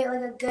 and stay at,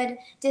 like, a good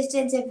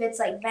distance if it's,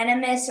 like,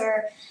 venomous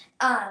or,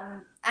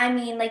 I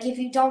mean, like, if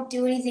you don't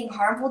do anything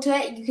harmful to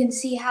it, you can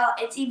see how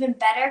it's even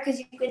better because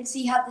you can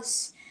see how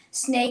this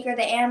snake or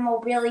the animal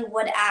really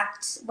would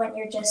act when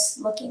you're just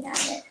looking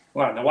at it.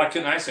 Well, now why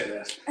couldn't I say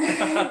that?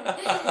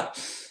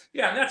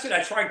 Yeah, and that's it.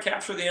 I try and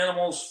capture the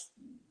animals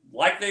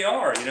like they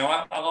are. You know,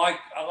 I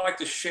like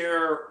to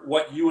share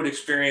what you would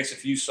experience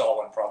if you saw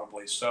one,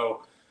 probably.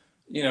 So,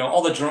 you know,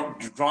 all the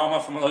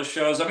drama from those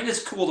shows. I mean,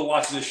 it's cool to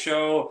watch the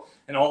show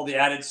and all the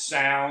added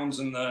sounds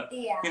and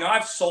you know,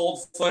 I've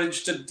sold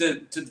footage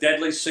to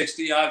Deadly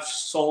 60. I've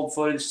sold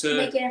footage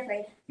to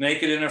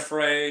Naked and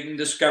Afraid and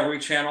Discovery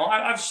Channel.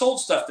 I've sold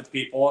stuff to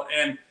people,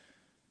 and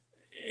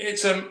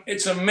it's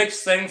a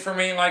mixed thing for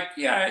me. Like,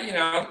 yeah, you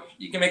know,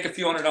 you can make a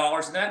few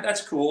 $100s, and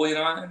that's cool, you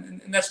know,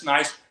 and that's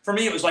nice. For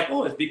me, it was like,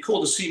 oh, it'd be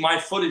cool to see my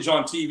footage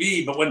on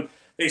TV, but when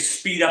they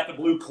speed up the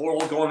blue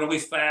coral going really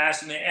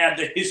fast and they add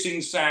the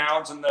hissing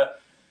sounds and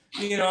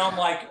you know, I'm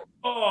like,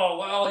 oh,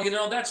 well, you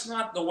know, that's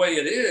not the way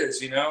it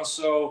is, you know.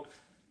 So,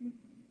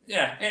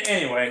 yeah.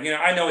 Anyway, you know,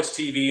 I know it's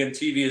TV, and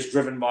TV is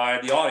driven by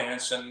the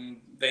audience, and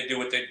they do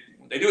what they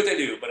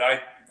do. But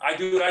I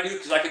do what I do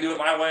because I can do it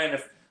my way, and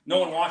if no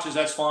one watches,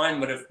 that's fine.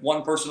 But if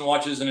one person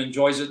watches and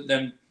enjoys it,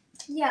 then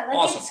yeah, like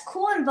awesome. It's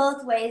cool in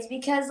both ways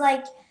because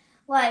like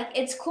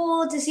it's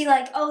cool to see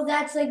like, oh,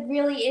 that's like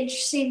really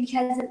interesting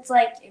because it's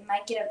like it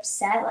might get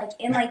upset like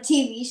in like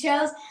TV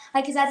shows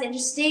like because that's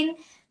interesting.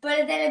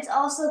 But then it's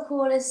also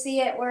cool to see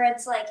it where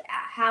it's like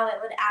how it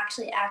would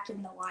actually act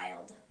in the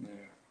wild. Yeah.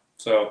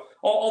 So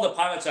all the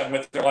pilots I'm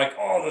with, they're like,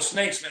 oh, the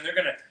snakes, man,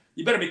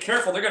 you better be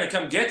careful. They're gonna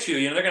come get you.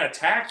 You know, they're gonna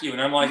attack you.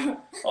 And I'm like,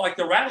 oh, like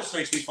the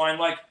rattlesnakes we find,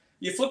 like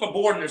you flip a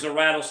board and there's a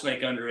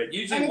rattlesnake under it.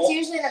 Usually, and it's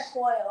usually in a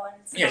coil.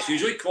 And it's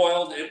usually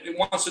coiled. It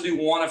wants to do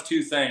one of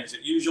two things.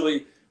 It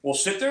usually will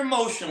sit there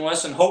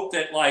motionless and hope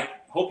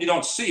you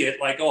don't see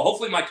it. Like, oh,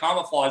 hopefully my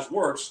camouflage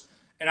works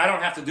and I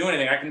don't have to do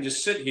anything. I can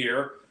just sit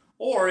here.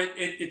 Or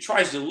it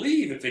tries to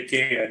leave if it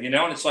can, you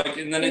know, and it's like,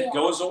 and then it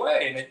goes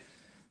away. And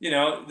you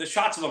know, the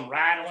shots of them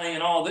rattling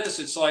and all this,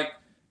 it's like,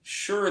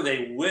 sure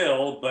they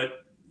will,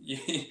 but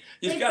you've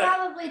got to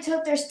probably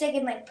took their stick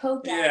and like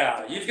poked at it.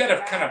 Yeah, you've got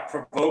to kind of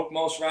provoke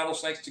most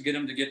rattlesnakes to get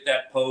them to get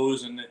that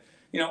pose, and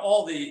you know,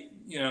 all the,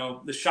 you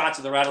know, the shots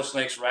of the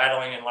rattlesnakes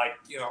rattling and like,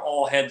 you know,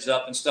 all heads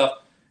up and stuff.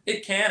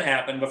 It can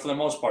happen, but for the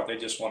most part, they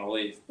just want to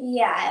leave.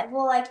 Yeah,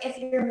 well, like if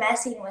you're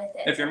messing with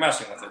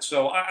it.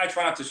 So I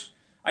try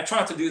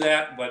not to do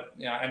that, but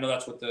yeah, I know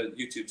that's what the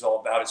YouTube's all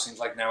about. It seems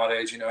like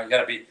nowadays, you know, you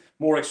got to be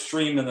more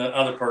extreme than the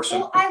other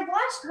person. Well, I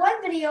watched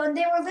one video and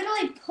they were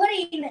literally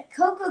putting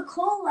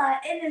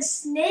Coca-Cola in a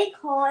snake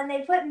hole and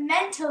they put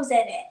Mentos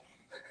in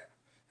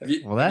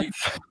it. Well,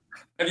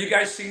 Have you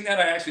guys seen that?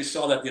 I actually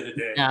saw that the other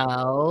day.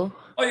 No.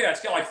 Oh yeah,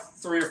 it's got like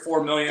 3 or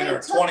 4 million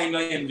or 20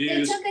 million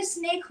views. They took a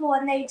snake hole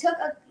and they took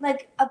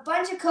a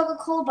bunch of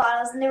Coca-Cola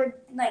bottles and they were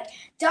like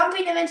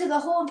dumping them into the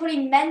hole and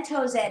putting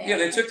Mentos in it. Yeah,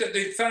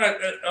 they found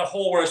a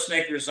hole where a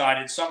snake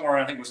resided somewhere.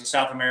 I think it was in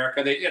South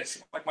America.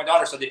 Like my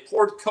daughter said, they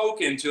poured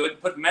Coke into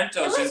it, put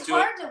Mentos into it. It was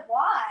hard to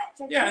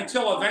watch. Yeah,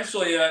 until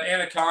eventually an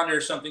anaconda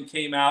or something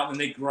came out and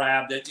they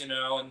grabbed it, and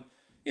I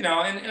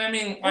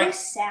mean, It like, was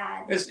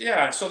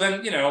sad. So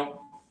then,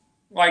 they'll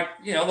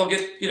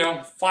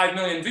get, 5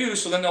 million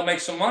views, so then they'll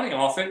make some money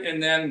off it,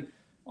 and then,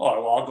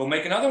 I'll go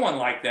make another one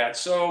like that.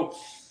 So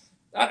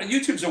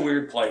YouTube's a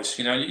weird place,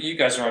 you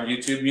guys are on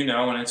YouTube,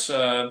 and it's,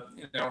 I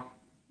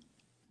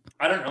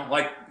don't know,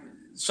 like,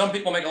 some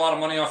people make a lot of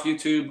money off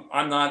YouTube.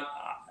 I'm not.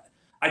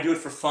 I do it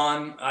for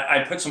fun.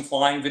 I put some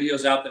flying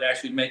videos out that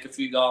actually make a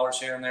few dollars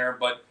here and there,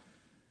 but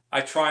I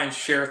try and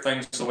share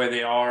things the way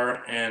they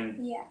are,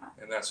 and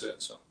that's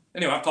it. So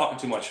anyway, I'm talking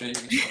too much. No,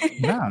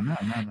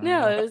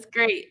 it was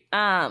great.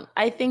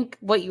 I think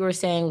what you were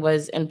saying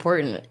was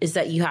important is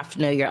that you have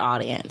to know your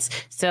audience.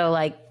 So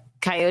like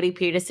Coyote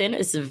Peterson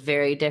is a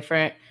very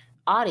different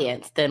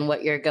audience than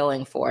what you're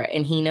going for,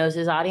 and he knows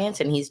his audience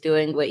and he's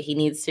doing what he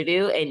needs to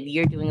do, and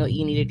you're doing what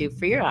you need to do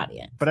for your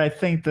audience. But I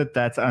think that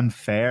that's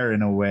unfair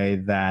in a way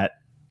that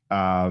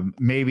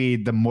maybe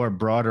the more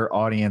broader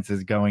audience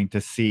is going to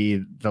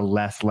see the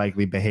less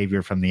likely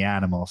behavior from the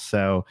animal.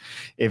 So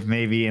if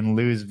maybe in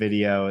Lou's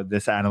video,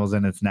 this animal's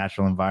in its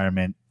natural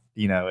environment,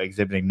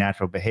 exhibiting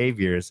natural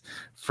behaviors,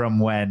 from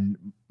when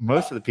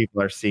most of the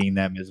people are seeing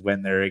them is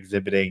when they're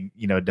exhibiting,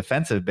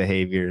 defensive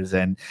behaviors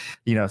and,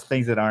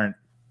 things that aren't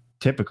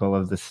typical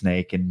of the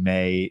snake and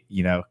may,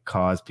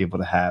 cause people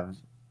to have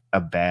a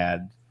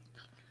bad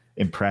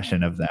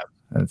impression of them.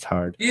 It's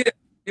hard. Yeah.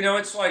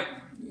 It's like,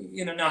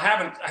 now I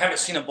haven't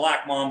seen a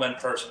black mamba in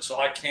person, so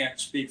I can't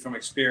speak from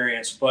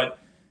experience, but,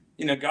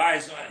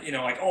 guys,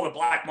 like, the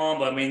black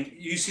mamba, I mean,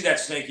 you see that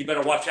snake, you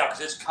better watch out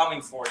because it's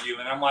coming for you.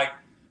 And I'm like,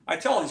 I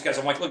tell these guys,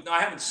 I'm like, look, no,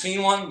 I haven't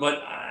seen one,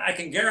 but I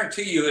can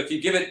guarantee you if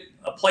you give it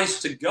a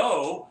place to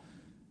go,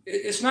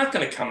 it's not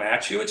going to come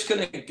at you. It's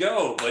going to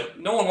go. But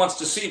no one wants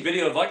to see a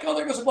video of like,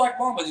 there goes a black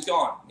mamba. He's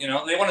gone.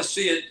 They want to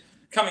see it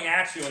coming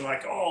at you and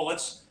like,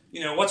 let's,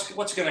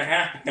 what's going to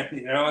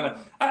happen, And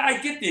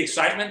I get the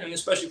excitement, and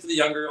especially for the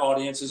younger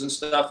audiences and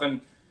stuff.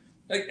 And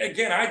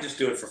again, I just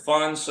do it for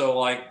fun. So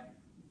like,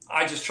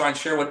 I just try and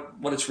share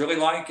what it's really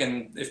like.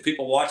 And if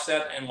people watch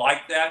that and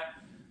like that,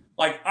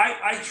 like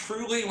I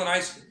truly, when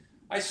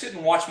I sit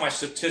and watch my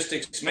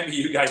statistics, maybe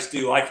you guys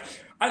do, like,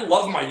 I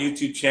love my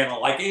YouTube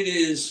channel. Like, it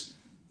is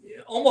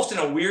almost in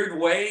a weird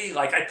way.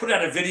 Like, I put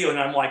out a video and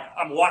I'm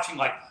watching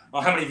like,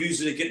 how many views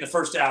did it get in the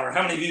first hour?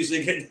 How many views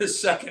did it get in the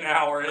second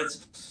hour? And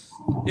it's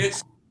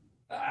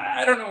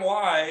I don't know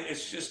why.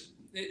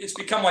 It's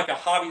become like a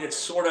hobby that's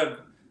sort of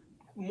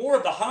more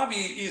of the hobby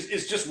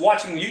is just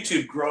watching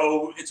YouTube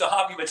grow. It's a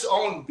hobby of its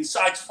own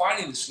besides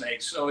finding the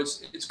snakes. So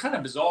it's kind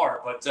of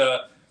bizarre, but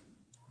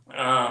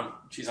I'm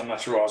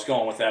not sure where I was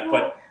going with that.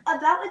 But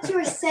about what you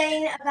were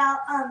saying about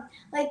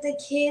like the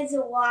kids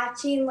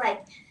watching,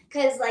 like,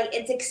 because like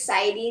it's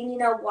exciting,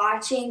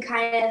 watching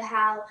kind of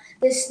how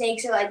the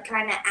snakes are like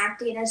kind of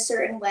acting a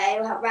certain way,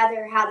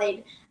 rather how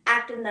they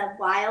act in the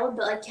wild,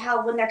 but like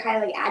how when they're kind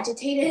of like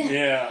agitated.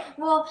 Yeah.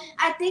 Well,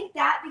 I think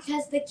that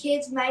because the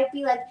kids might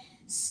be like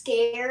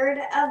scared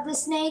of the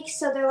snakes,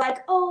 so they're like,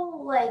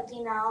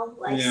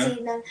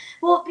 seeing them.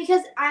 Well,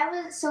 because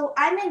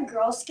I'm in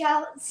Girl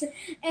Scouts,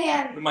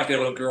 and we might get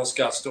a little Girl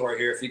Scout story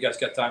here if you guys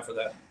got time for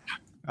that.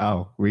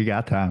 Oh, we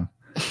got time.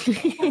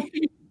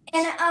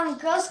 And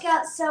Girl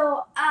Scouts,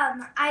 so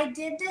I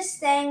did this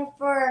thing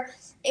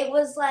it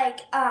was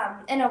like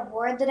an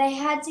award that I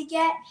had to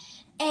get,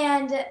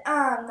 and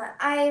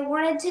I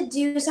wanted to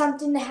do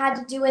something that had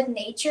to do with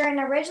nature, and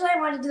originally I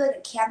wanted to do like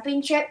a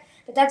camping trip,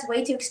 but that's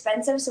way too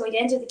expensive, so we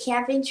didn't do the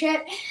camping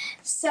trip.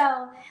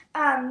 So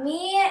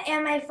me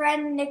and my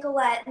friend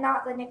Nicolette,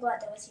 not the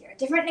Nicolette that was here,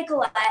 different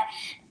Nicolette,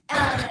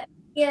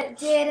 it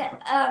did.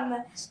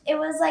 It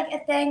was like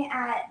a thing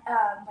at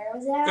where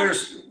was it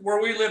at?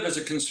 Where we live is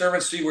a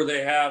conservancy where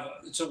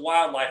it's a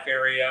wildlife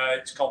area.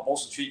 It's called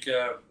Bolsa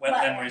Chica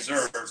Wetland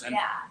Reserves, and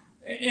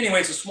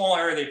anyway, it's a small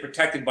area they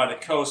protected by the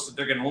coast that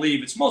they're going to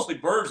leave. It's mostly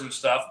birds and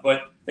stuff,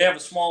 but they have a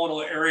small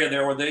little area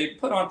there where they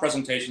put on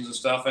presentations and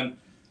stuff. And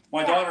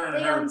my daughter and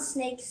they her own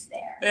snakes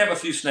there. They have a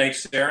few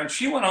snakes there, and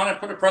she went on and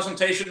put a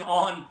presentation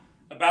on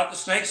about the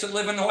snakes that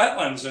live in the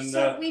wetlands. And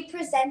so we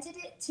presented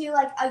it to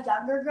like a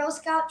younger Girl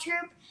Scout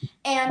troop,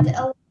 and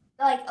a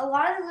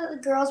lot of the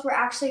girls were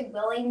actually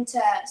willing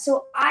to.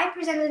 So I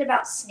presented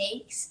about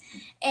snakes,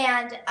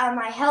 and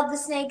I held the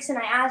snakes, and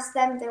I asked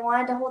them if they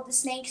wanted to hold the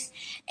snakes,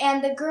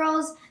 and the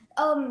girls.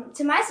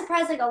 To my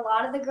surprise, like a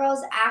lot of the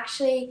girls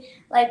actually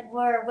like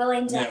were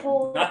willing to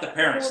hold. Not the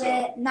parents,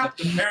 though. Not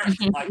the parents.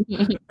 Like,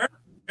 the parents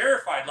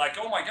terrified, like,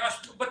 oh my gosh!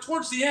 But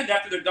towards the end,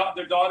 after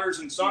their daughters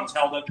and sons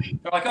held it,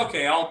 they're like,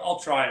 okay, I'll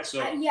try it.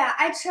 So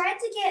I tried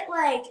to get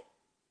like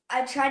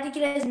I tried to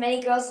get as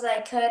many girls as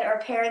I could, or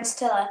parents,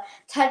 to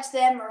touch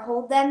them or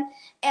hold them.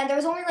 And there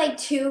was only like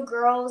 2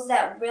 girls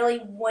that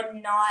really would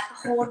not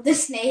hold the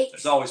snake.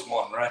 There's always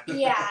one, right?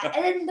 Yeah,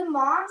 and then the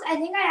moms, I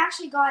think I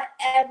actually got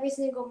every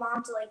single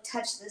mom to like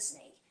touch the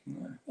snake.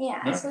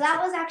 Yeah, so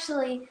that was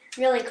actually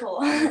really cool.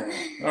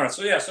 All right,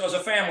 so so as a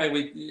family,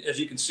 we, as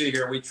you can see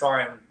here, we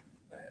try and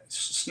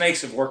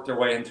snakes have worked their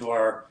way into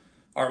our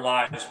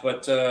lives,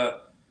 but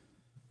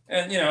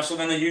and so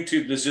then the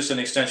YouTube is just an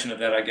extension of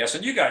that, I guess.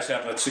 And you guys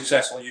have a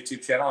successful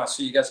YouTube channel. I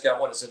see you guys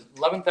got, what is it,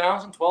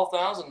 11,000,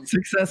 12,000?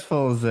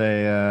 Successful is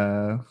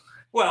a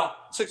well,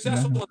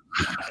 successful.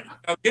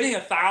 Getting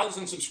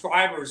 1,000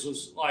 subscribers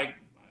was like,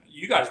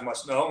 you guys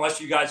must know,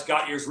 unless you guys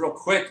got yours real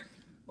quick.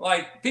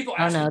 Like, people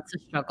ask, no, it's a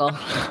struggle.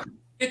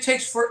 It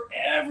takes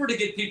forever to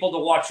get people to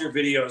watch your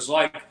videos.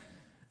 Like,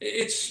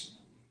 it's,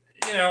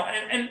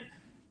 and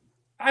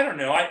I don't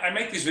know. I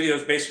make these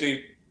videos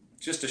basically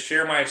just to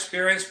share my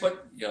experience,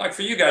 but like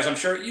for you guys, I'm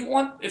sure you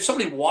want, if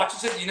somebody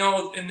watches it,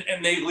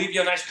 and they leave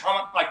you a nice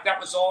comment like that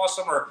was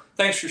awesome, or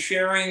thanks for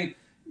sharing,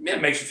 it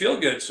makes you feel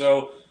good.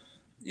 So,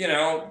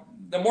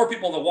 the more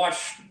people that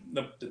watch,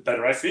 the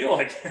better I feel,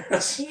 I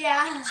guess.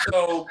 Yeah.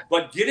 So,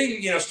 but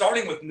getting,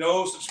 starting with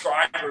no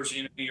subscribers,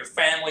 your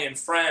family and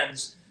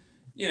friends,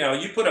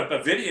 you put up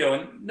a video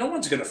and no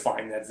one's going to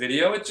find that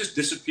video. It just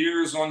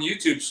disappears on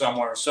YouTube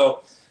somewhere.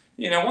 So,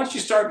 once you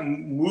start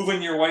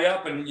moving your way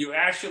up and you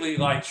actually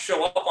like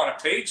show up on a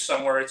page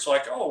somewhere, it's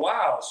like, oh,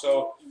 wow.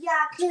 So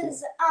yeah,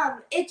 because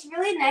it's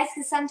really nice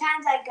because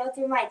sometimes I go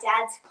through my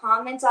dad's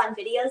comments on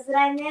videos that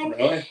I'm in.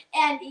 Really?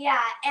 And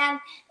and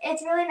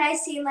it's really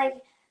nice seeing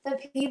like the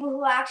people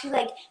who actually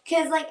like,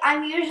 because like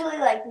I'm usually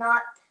like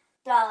not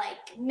the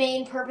like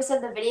main purpose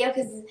of the video,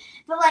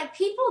 but like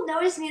people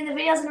notice me in the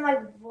videos and I'm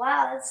like,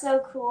 wow, that's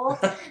so cool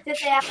that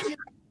they actually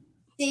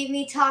see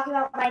me talk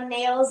about my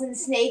nails and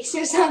snakes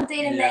or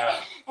something,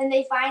 and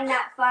they find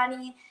that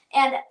funny.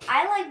 And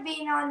I like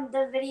being on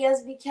the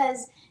videos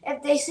because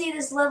if they see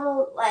this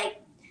little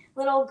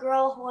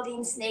girl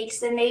holding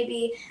snakes, then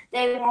maybe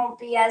they won't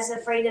be as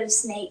afraid of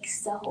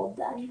snakes to hold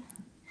them,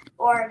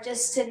 or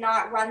just to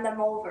not run them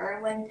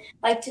over,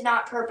 to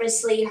not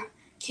purposely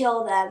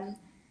kill them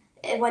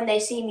when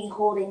they see me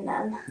holding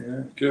them.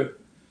 Yeah, good.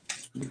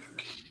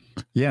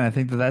 Yeah, I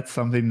think that's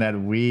something that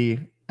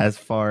we, as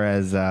far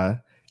as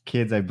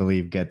kids, I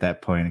believe, get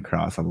that point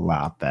across a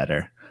lot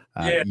better.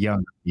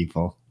 Young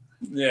people.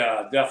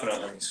 Yeah,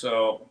 definitely.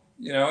 So,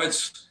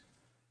 it's,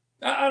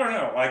 I don't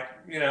know, like,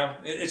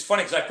 it's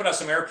funny because I put out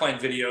some airplane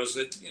videos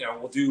that,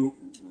 will do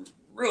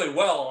really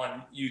well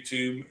on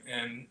YouTube,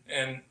 and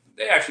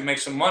they actually make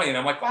some money. And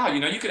I'm like, wow,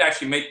 you could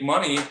actually make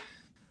money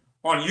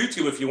on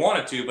YouTube if you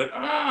wanted to, but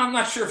I'm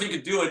not sure if you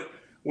could do it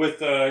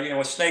with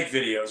with snake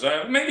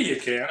videos. Maybe you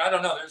can. I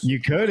don't know. You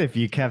could if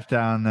you kept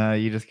on.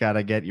 You just got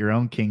to get your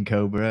own king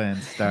cobra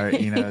and start,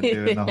 doing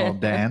the whole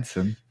dance.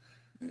 And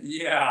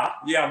yeah,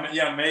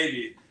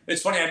 maybe.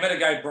 It's funny. I met a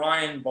guy,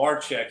 Brian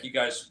Barczyk. You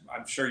guys,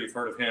 I'm sure you've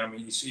heard of him.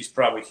 He's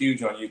probably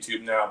huge on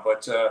YouTube now.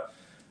 But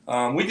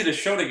we did a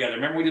show together.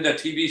 Remember we did that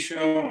TV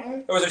show? Mm-hmm.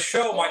 There was a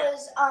show.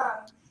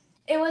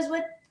 It was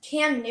with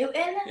Cam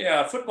Newton.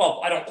 Yeah,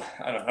 football. I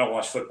don't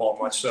watch football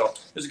much. So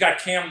there's a guy,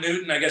 Cam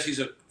Newton. I guess he's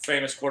a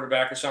famous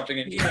quarterback or something.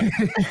 And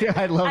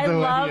I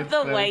love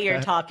the way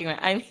you're talking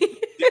about. I mean,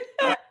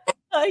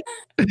 I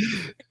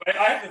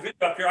have the video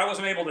up here. I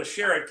wasn't able to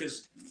share it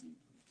because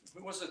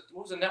what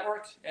was the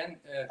network? And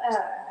I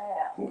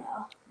don't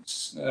know.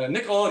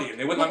 Nickelodeon.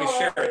 They wouldn't let me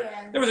share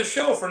it. There was a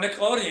show for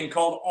Nickelodeon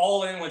called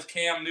All In with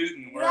Cam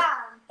Newton, where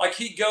like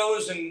he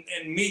goes and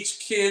meets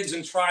kids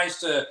and tries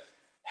to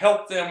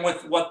help them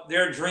with what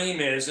their dream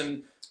is.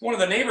 And one of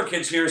the neighbor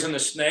kids here is in the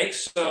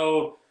snakes,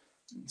 so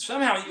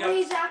somehow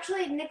he's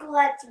actually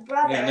Nicolette's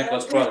brother. Yeah,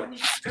 Nicolette's brother.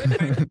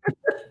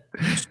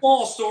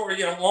 Small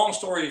story, long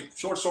story,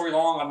 short story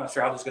long. I'm not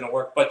sure how this is going to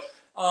work, but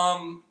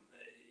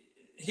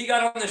he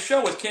got on the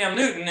show with Cam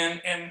Newton,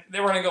 and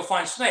they were going to go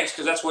find snakes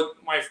because that's what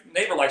my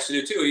neighbor likes to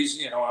do too.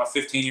 He's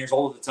 15 years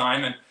old at the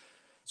time, and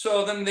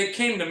so then they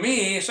came to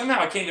me.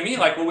 Somehow it came to me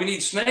like, well, we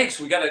need snakes.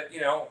 We got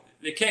to,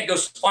 they can't go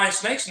find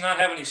snakes and not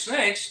have any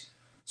snakes.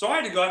 So I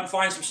had to go out and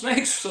find some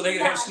snakes so they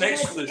could have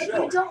snakes for the show. If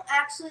you don't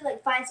actually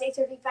find snakes,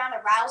 or if you found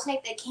a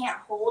rattlesnake, they can't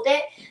hold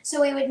it.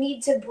 So we would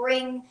need to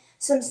bring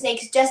some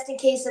snakes just in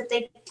case if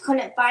they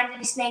couldn't find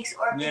any snakes,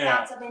 or if they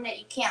found something that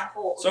you can't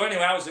hold. So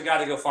anyway, I was the guy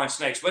to go find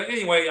snakes. But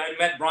anyway, I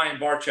met Brian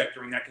Barczyk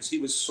during that because he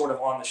was sort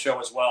of on the show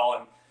as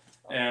well.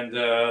 And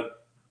I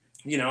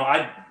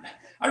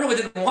really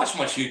didn't watch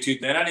much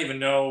YouTube then. I didn't even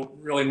know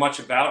really much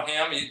about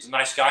him. He's a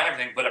nice guy and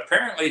everything. But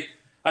apparently,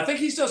 I think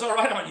he does all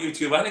right on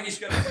YouTube. I think he's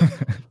got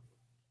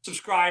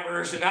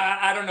subscribers, and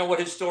I don't know what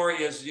his story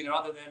is,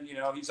 other than,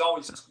 he's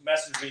always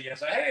messaged me and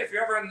say, hey, if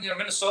you're ever in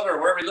Minnesota or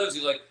wherever he lives,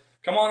 he's like,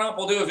 come on up,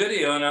 we'll do a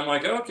video. And I'm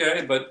like,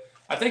 okay. But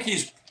I think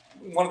he's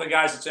one of the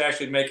guys that's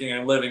actually making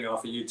a living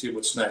off of YouTube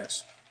with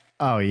snakes.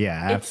 Oh,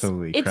 yeah,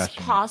 absolutely. It's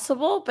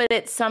possible, but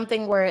it's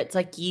something where it's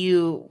like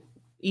you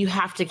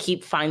have to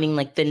keep finding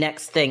the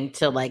next thing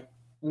to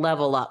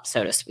level up,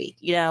 so to speak,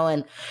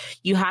 and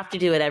you have to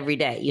do it every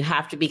day. You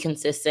have to be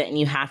consistent and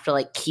you have to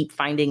like keep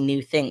finding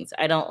new things.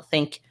 I don't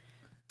think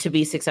to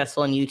be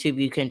successful on YouTube,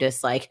 you can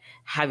just like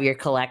have your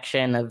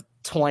collection of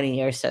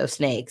 20 or so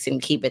snakes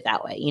and keep it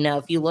that way.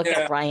 If you look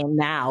at Brian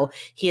now,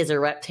 he has a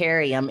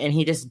reptarium and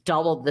he just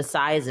doubled the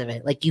size of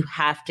it. Like you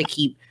have to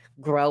keep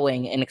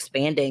growing and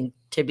expanding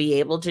to be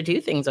able to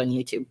do things on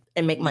YouTube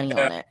and make money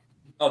on it.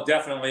 Oh,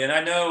 definitely. And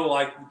I know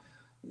like,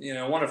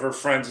 one of her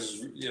friends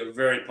is a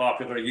very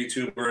popular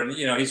YouTuber, and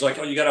he's like,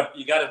 oh, you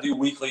gotta do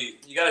weekly.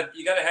 You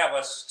gotta have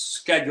a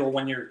schedule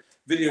when your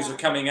videos are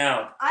coming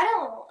out. I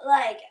don't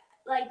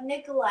like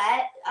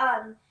Nicolette.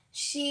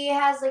 She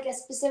has like a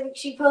specific.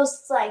 She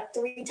posts like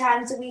 3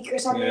 times a week or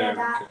something like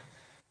that. Okay.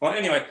 Well,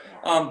 anyway,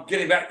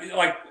 getting back,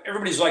 like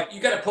everybody's like, you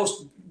gotta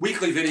post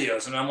weekly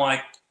videos, and I'm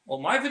like, well,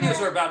 my videos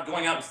are about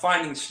going out and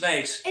finding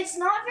snakes. It's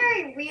not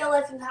very real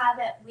if you have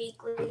it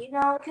weekly,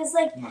 because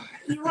like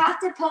you have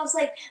to post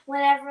like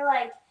whenever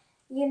like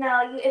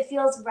it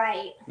feels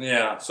right.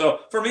 Yeah.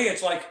 So for me,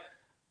 it's like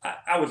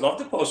I would love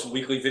to post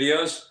weekly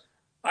videos.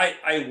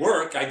 I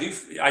work. I do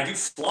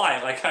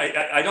fly. Like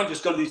I don't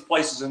just go to these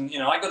places and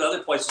I go to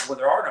other places where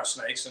there are no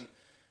snakes,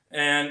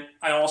 and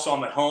I also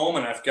am at home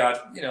and I've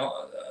got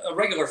a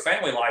regular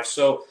family life.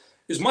 So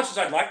as much as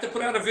I'd like to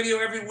put out a video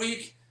every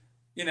week,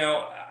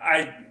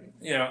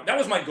 that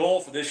was my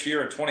goal for this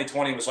year in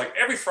 2020 was like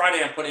every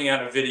Friday I'm putting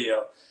out a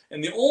video.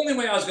 And the only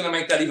way I was going to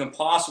make that even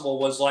possible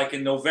was like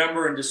in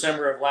November and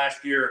December of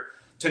last year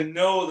to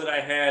know that I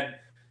had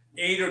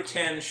 8 or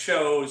 10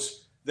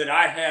 shows that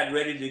I had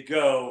ready to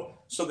go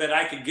so that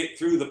I could get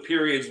through the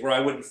periods where I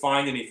wouldn't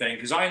find anything.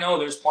 Because I know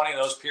there's plenty of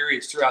those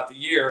periods throughout the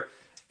year.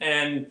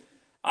 And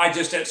I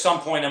just, at some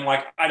point, I'm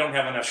like, I don't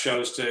have enough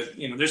shows to,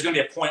 there's going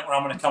to be a point where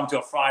I'm going to come to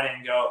a Friday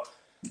and go,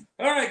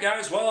 all right,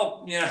 guys,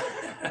 well,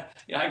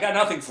 I got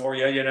nothing for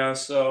you,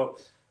 so,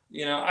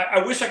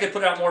 I wish I could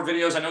put out more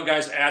videos. I know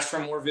guys ask for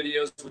more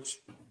videos,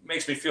 which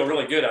makes me feel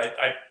really good.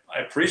 I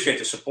appreciate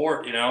the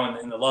support,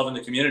 and the love in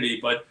the community,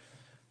 but,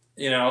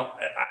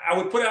 I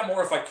would put out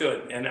more if I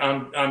could, and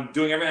I'm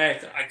doing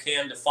everything I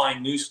can to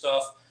find new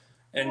stuff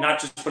and not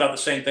just put out the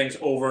same things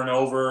over and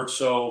over.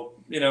 So,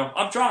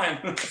 I'm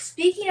trying.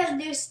 Speaking of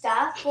new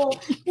stuff,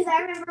 because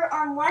I remember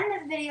on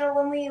one video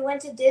when we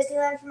went to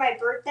Disneyland for my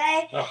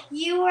birthday,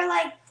 you were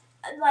like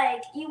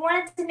you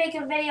wanted to make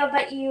a video,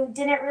 but you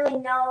didn't really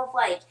know if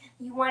like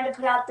you wanted to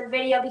put out the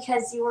video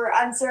because you were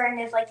uncertain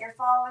if like your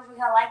followers were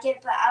gonna like it.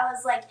 But I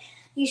was like,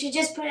 you should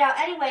just put it out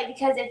anyway,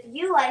 because if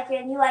you like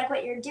it and you like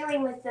what you're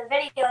doing with the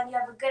video and you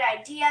have a good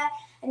idea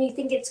and you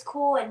think it's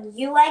cool and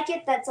you like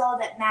it, that's all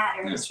that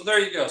matters. Yeah, so there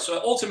you go.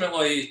 So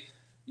ultimately,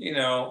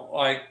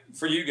 like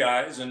for you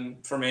guys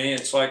and for me,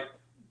 it's like,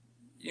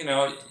 you're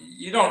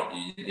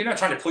not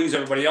trying to please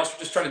everybody else. You're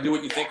just trying to do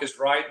what you think is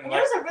right. And it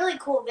was a really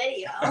cool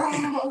video.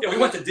 Yeah, we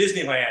went to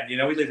Disneyland.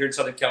 We live here in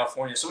Southern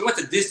California, so we went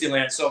to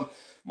Disneyland. So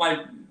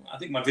I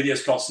think my video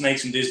is called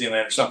Snakes in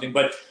Disneyland or something.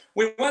 But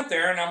we went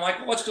there, and I'm like,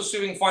 well, let's go see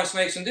if we can find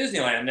snakes in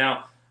Disneyland.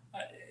 Now,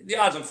 the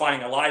odds of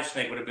finding a live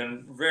snake would have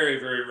been very,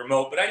 very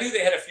remote. But I knew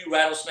they had a few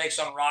rattlesnakes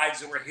on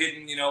rides that were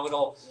hidden,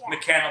 little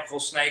mechanical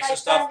snakes like and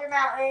stuff. Thunder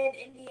Mountain,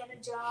 Indiana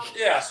Jones.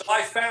 Yeah, so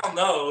I found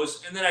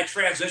those, and then I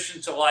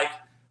transitioned to like,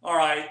 all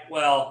right,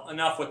 well,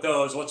 enough with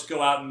those. Let's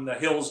go out in the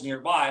hills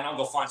nearby, and I'll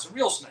go find some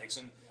real snakes.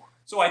 And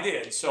so I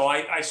did. So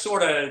I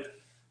sort of,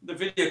 the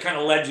video kind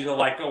of led you to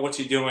like, oh, what's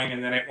he doing?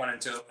 And then it went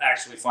into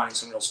actually finding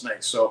some real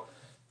snakes. So,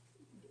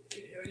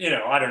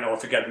 I don't know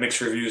if it got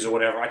mixed reviews or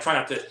whatever. I try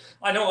not to.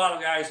 I know a lot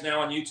of guys now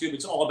on YouTube,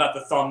 it's all about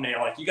the thumbnail.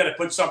 Like, you got to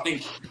put something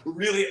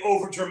really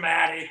over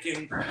dramatic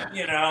and,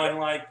 and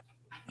like,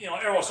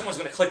 someone's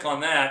going to click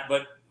on that.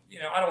 But,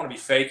 I don't want to be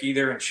fake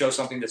either and show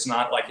something that's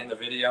not like in the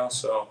video.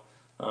 So,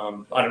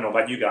 I don't know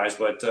about you guys,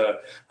 but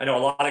I know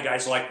a lot of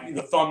guys like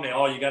the thumbnail.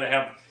 Oh, you got to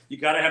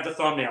have the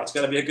thumbnail. It's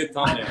got to be a good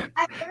thumbnail.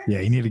 Yeah,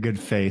 you need a good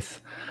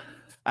face.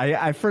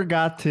 I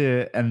forgot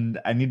to, and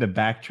I need to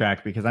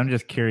backtrack because I'm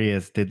just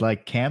curious. Did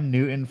like Cam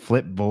Newton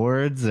flip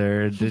boards,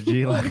 or did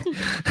you like?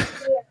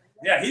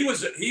 Yeah, he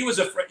was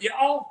afraid. Yeah,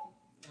 I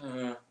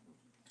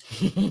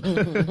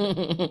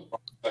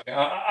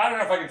don't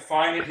know if I can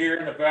find it here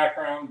in the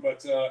background,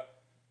 but.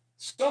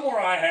 Somewhere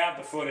I have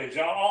the footage.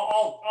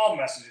 I'll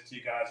message it to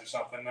you guys or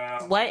something.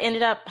 What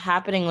ended up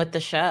happening with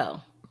the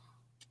show?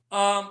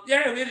 Yeah,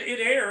 it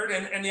aired,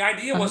 and the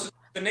idea was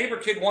the neighbor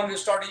kid wanted to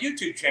start a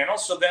YouTube channel.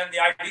 So then the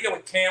idea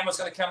with Cam was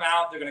going to come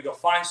out. They're going to go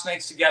find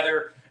snakes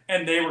together,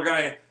 and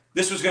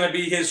this was going to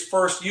be his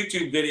first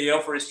YouTube video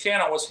for his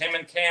channel. Was him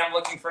and Cam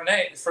looking for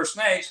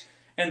snakes,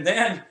 and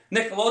then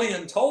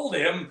Nickelodeon told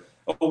him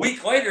a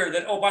week later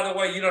that, oh, by the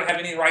way, you don't have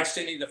any rights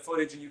to any of the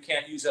footage, and you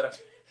can't use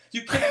that.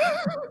 You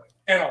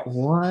can't.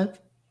 What?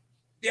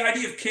 The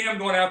idea of Cam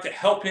going out to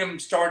help him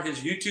start his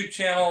YouTube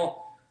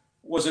channel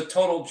was a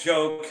total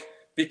joke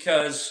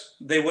because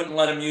they wouldn't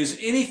let him use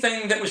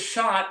anything that was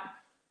shot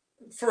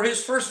for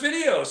his first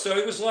video. So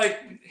it was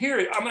like,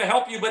 here, I'm going to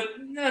help you, but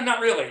no, not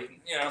really.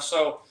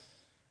 So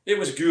it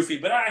was goofy.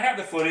 But I have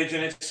the footage,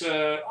 and it's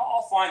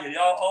I'll find it.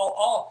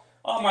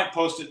 I might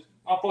post it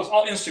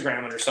I'll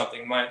Instagram it or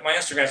something. My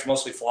Instagram's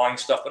mostly flying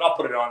stuff, but I'll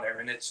put it on there.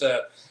 And it's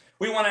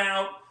we went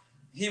out.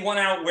 He went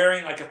out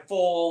wearing like a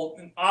full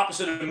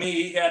opposite of me.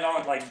 He had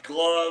on like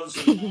gloves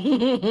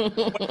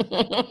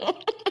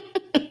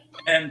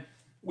and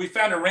we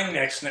found a ring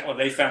neck snake. Well,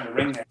 they found a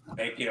ring neck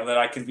snake, that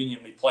I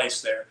conveniently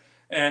placed there.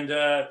 And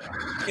and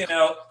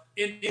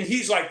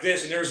he's like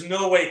this, and there's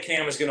no way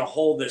Cam is going to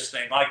hold this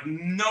thing. Like,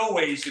 no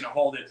way he's going to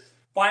hold it.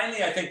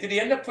 Finally, I think, did he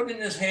end up putting it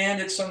in his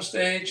hand at some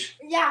stage?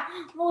 Yeah.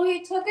 Well,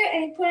 he took it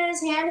and he put it in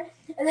his hand,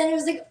 and then he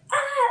was like, ah,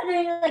 and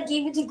then he like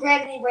gave it to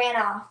Greg, and he ran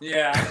off.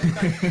 Yeah.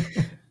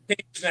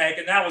 Snake,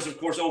 and that was, of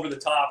course, over the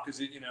top because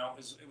it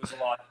was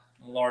a lot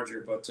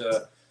larger. But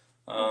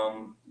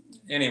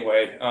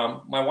anyway,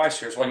 my wife's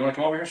here. So you want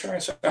to come over here, Sharon?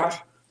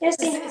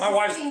 My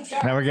wife's.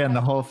 Now we're getting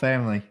the whole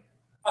family.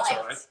 That's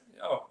all right.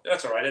 Oh,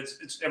 that's all right.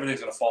 It's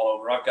everything's gonna fall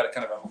over. I've got a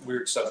kind of a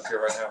weird setup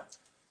here right now.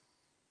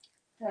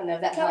 I don't know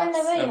if that Come in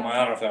helps. the way. I don't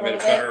know if that made it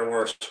better or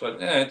worse,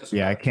 but it doesn't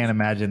Yeah, I matter. can't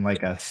imagine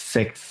like a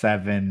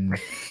 6'7"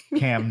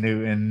 Cam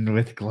Newton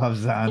with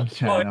gloves on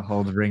trying to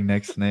hold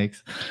ringneck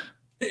snakes.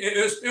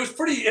 It was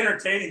pretty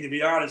entertaining, to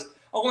be honest.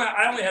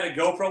 I only had a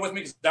GoPro with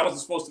me because I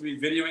wasn't supposed to be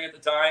videoing at the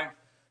time,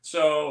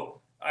 so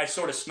I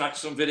sort of snuck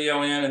some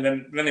video in, and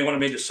then they wanted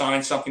me to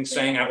sign something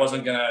saying I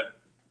wasn't gonna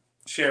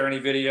share any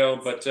video,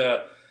 but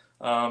yeah.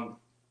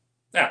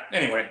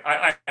 Anyway,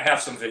 I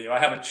have some video. I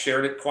haven't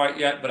shared it quite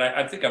yet, but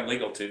I think I'm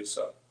legal to.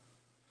 So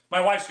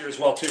my wife's here as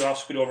well too. I'll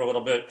scoot over a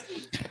little bit.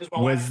 This is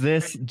my Was wife.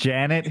 this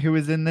Janet who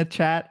was in the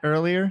chat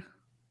earlier?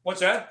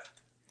 What's that?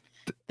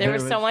 There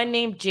was was- someone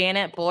named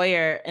Janet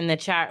Boyer in the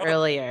chat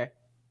earlier.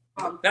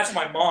 That's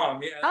my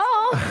mom. Yeah.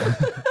 Oh.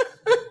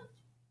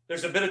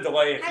 There's a bit of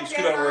delay if Hi, you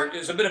scoot over. Grandma.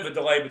 There's a bit of a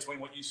delay between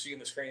what you see in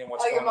the screen and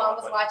what's Oh, going your mom on.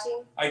 was but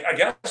watching? I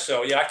guess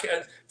so. Yeah.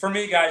 For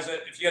me, guys,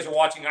 if you guys are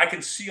watching, I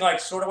can see like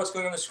sort of what's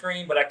going on the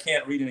screen, but I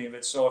can't read any of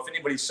it. So if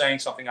anybody's saying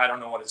something, I don't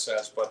know what it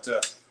says. But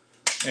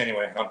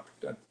anyway, I'm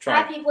Hi,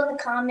 trying. people in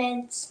the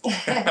comments.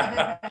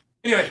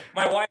 Anyway,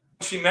 my wife,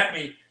 when she met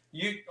me,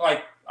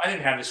 I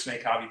didn't have this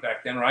snake hobby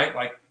back then, right?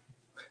 Like,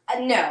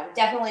 No,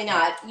 definitely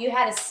not. You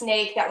had a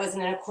snake that was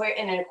in an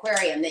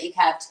aquarium that you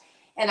kept.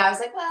 And I was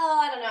like, well,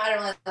 I don't know. I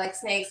don't really like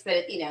snakes,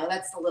 but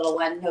that's the little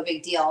one. No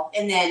big deal.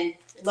 And then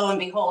lo and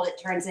behold, it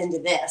turns into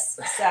this.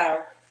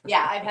 So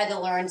yeah, I've had to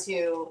learn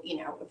to,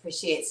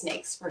 appreciate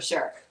snakes for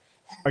sure.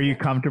 Are you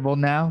comfortable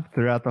now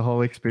throughout the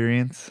whole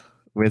experience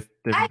with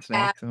different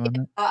snakes and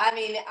whatnot? I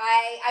mean,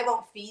 I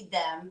won't feed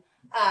them.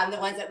 The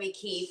ones that we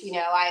keep,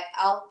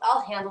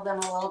 I'll handle them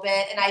a little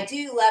bit. And I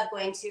do love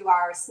going to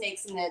our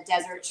Snakes in the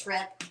Desert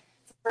trip.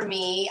 For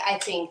me, I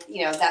think,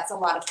 that's a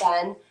lot of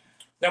fun.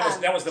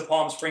 that was the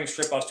Palm Springs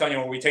trip I was telling you,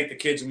 where we take the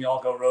kids and we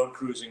all go road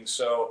cruising.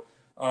 So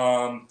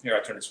here, I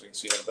turn it so we can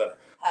see a little better.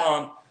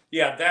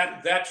 Yeah,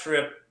 that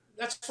trip,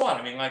 that's fun.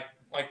 I mean, like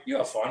you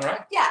have fun,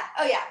 right? Yeah.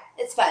 Oh, yeah.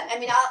 It's fun. I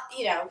mean,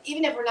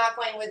 even if we're not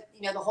going with,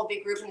 the whole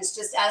big group and it's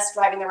just us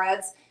driving the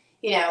roads,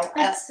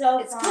 That's so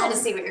it's fun. cool to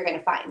see what you're going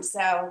to find.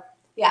 So,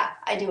 yeah,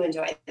 I do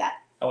enjoy that.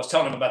 I was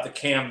telling them about the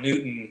Cam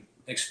Newton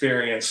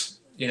experience.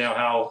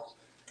 How,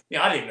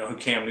 I didn't know who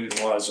Cam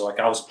Newton was. Like,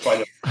 I was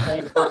probably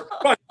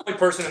the only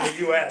person in the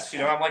U.S.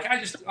 I'm like,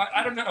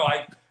 I don't know.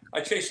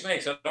 I chase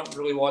snakes. I don't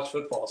really watch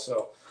football.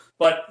 So,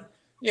 but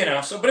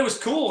but it was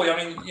cool. I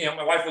mean,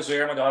 my wife was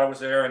there, my daughter was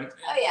there, and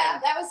Oh yeah,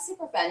 that was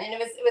super fun, and it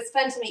was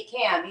fun to meet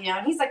Cam.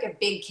 And he's like a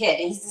big kid,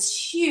 and he's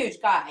this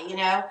huge guy.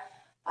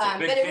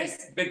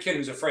 big kid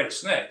who's afraid of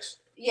snakes.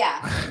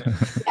 Yeah,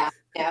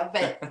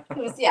 but it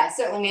was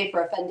certainly made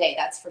for a fun day.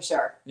 That's for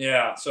sure.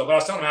 Yeah. So, but I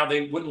was telling him how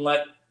they wouldn't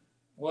let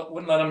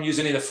him use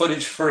any of the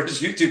footage for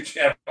his YouTube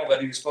channel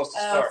that he was supposed to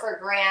Oh, start. for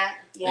Grant,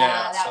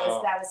 Yeah, that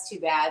so- was too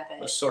bad. It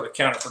was But sort of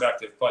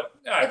counterproductive, but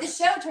the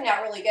show turned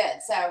out really good.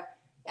 So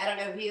I don't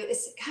know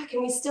if God,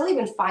 can we still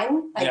even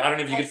find? yeah, I don't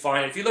know if you could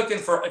find it. If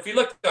you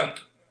looked on,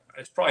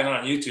 it's probably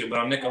not on YouTube, but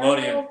on I don't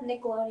Nickelodeon. know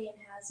if Nickelodeon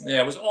has it.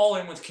 Yeah, it was All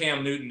In with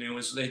Cam Newton.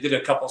 They did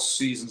a couple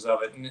seasons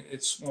of it, and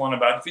it's one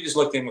about, if you just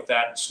looked in with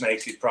that and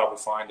snakes, you'd probably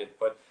find it.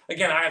 But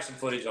again, I have some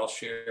footage I'll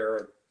share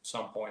at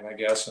some point, I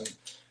guess, and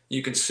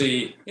you can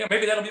see.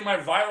 Maybe that'll be my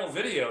viral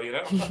video.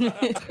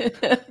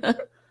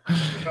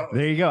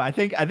 There you go. I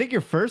think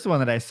your first one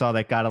that I saw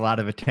that got a lot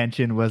of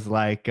attention was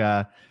like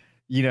a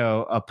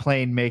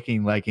plane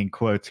making, like, in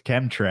quotes,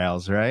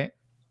 chemtrails, right?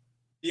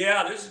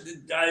 Yeah,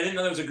 I didn't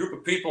know there was a group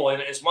of people,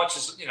 and as much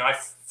as I've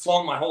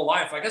flown my whole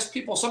life, I guess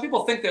some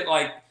people think that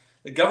like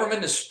the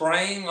government is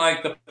spraying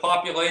like the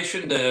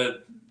population to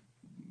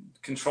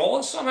control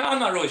us somehow. I'm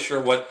not really sure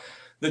what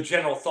the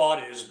general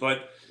thought is,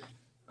 but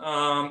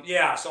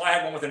yeah. So I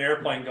had one with an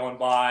airplane going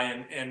by,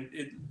 and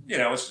it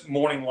it's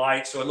morning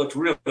light, so it looked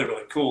really,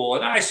 really cool.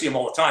 And I see them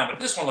all the time, but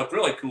this one looked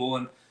really cool,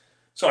 and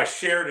so I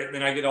shared it, and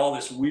then I get all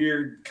this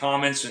weird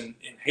comments and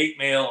hate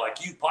mail,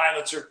 like, you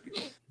pilots are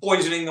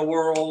poisoning the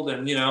world,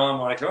 and I'm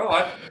like,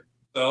 but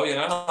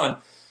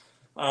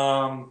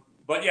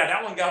yeah,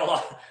 that one got a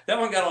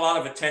lot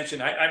of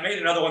attention. I made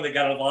another one that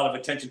got a lot of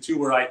attention too,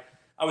 where I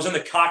was in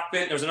the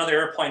cockpit, and there was another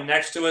airplane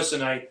next to us,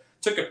 and I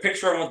took a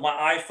picture of it with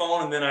my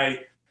iPhone, and then I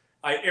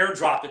I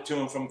airdropped it to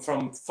him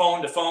from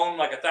phone to phone,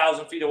 like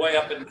 1,000 feet away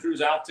up in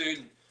cruise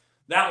altitude.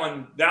 That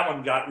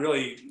one got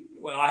really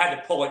well. I had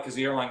to pull it because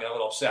the airline got a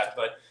little upset,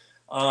 but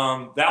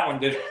that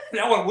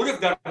one would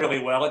have done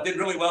really well. It did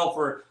really well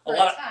for a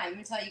lot of time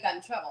until you got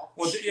in trouble.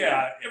 Well,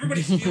 yeah,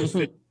 everybody feels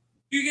that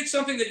you get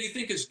something that you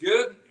think is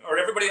good or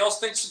everybody else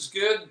thinks is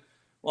good,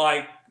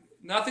 like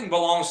nothing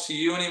belongs to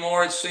you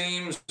anymore. It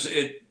seems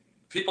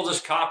people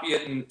just copy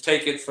it and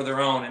take it for their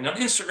own. And on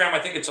Instagram, I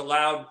think it's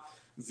allowed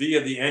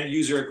via the end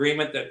user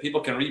agreement that people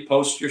can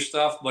repost your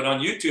stuff, but on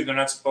YouTube they're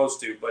not supposed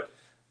to. But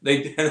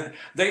they do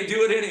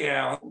it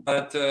anyhow.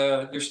 But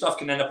your stuff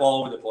can end up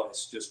all over the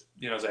place. Just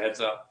as a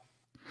heads up.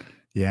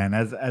 Yeah, and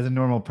as a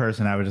normal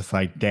person, I was just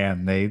like,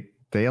 damn, they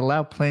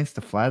allow planes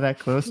to fly that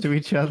close to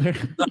each other.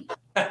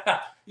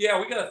 Yeah,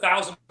 we got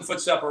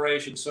 1,000-foot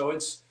separation, so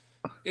it's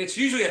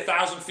usually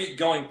 1,000 feet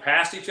going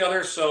past each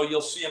other. So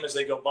you'll see them as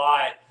they go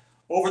by.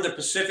 Over the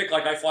Pacific,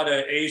 like I fly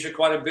to Asia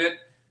quite a bit,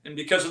 and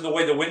because of the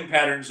way the wind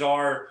patterns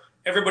are,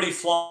 everybody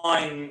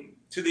flying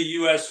to the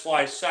U.S.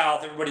 flies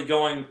south. Everybody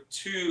going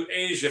to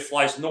Asia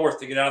flies north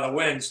to get out of the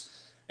winds,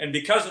 and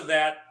because of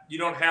that, you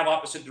don't have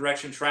opposite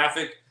direction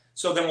traffic.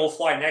 So then we'll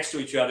fly next to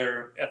each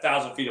other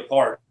 1,000 feet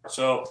apart.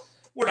 So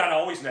we're not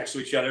always next to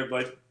each other,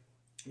 but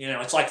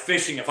it's like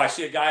fishing. If I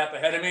see a guy up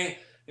ahead of me,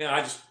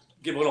 I just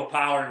give a little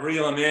power and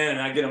reel him in, and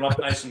I get him up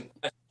nice and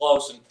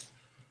close. And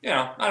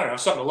I don't know,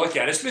 something to look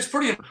at. It's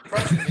pretty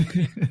impressive.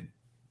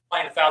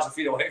 Flying 1,000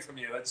 feet away from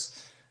you,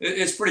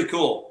 it's pretty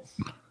cool.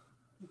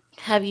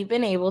 Have you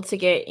been able to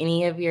get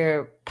any of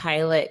your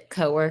pilot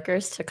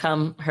coworkers to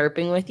come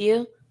herping with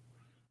you?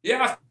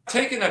 Yeah, I've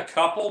taken a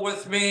couple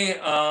with me.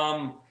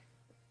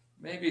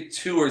 Maybe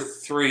 2 or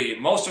 3.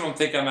 Most of them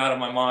think I'm out of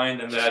my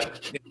mind, and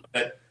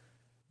that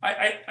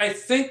I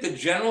think the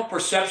general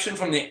perception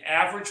from the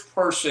average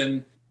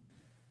person,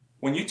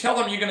 when you tell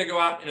them you're going to go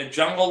out in a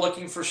jungle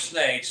looking for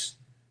snakes,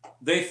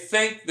 they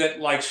think that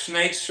like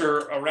snakes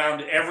are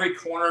around every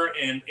corner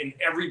and in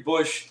every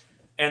bush,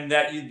 and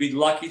that you'd be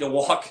lucky to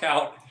walk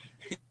out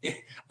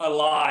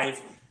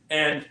alive.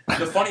 And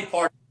the funny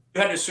part,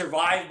 you had to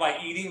survive by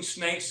eating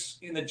snakes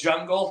in the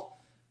jungle.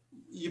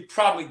 You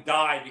probably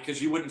die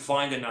because you wouldn't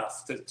find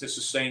enough to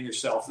sustain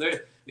yourself.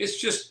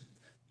 It's just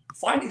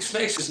finding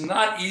snakes is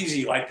not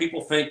easy like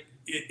people think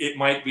it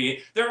might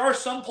be. There are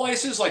some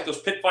places like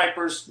those pit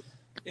vipers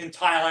in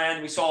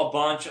Thailand. We saw a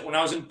bunch. When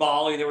I was in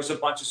Bali, there was a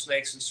bunch of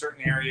snakes in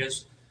certain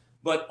areas.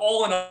 But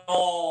all in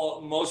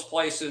all, most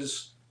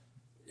places,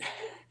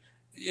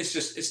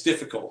 it's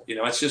difficult.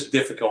 It's just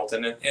difficult.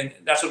 And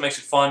that's what makes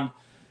it fun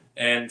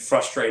and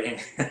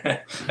frustrating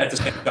at the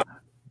same time.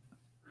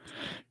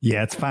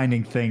 Yeah, it's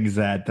finding things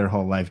that their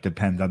whole life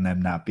depends on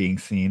them not being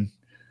seen.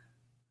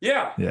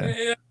 Yeah,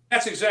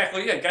 that's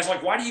exactly it. Guys are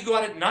like, why do you go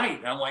out at night?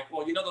 And I'm like,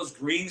 well, those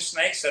green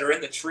snakes that are in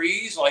the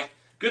trees, like,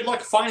 good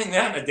luck finding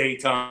that in the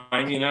daytime.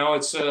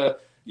 It's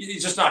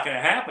just not going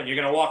to happen. You're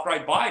going to walk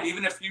right by it.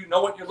 Even if you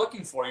know what you're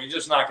looking for, you're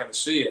just not going to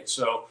see it.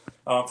 So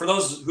for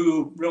those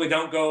who really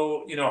don't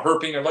go,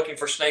 herping or looking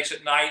for snakes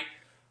at night,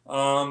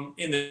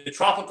 in the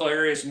tropical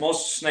areas,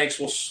 most snakes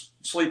will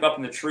sleep up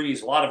in the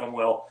trees. A lot of them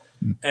will.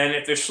 And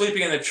if they're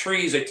sleeping in the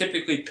trees, they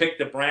typically pick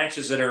the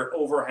branches that are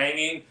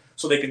overhanging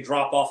so they can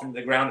drop off into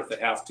the ground if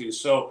they have to.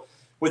 So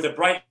with a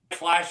bright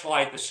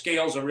flashlight, the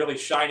scales are really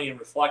shiny and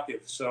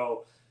reflective.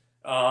 So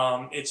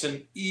it's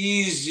an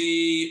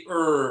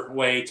easier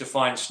way to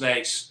find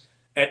snakes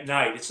at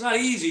night. It's not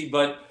easy,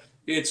 but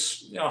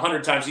it's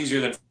 100 times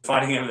easier than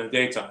finding them in the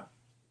daytime.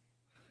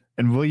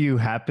 And will you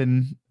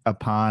happen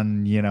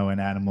upon, an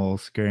animal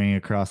scurrying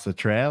across the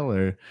trail,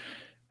 or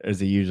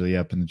is it usually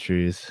up in the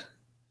trees?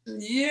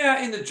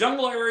 Yeah, in the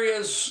jungle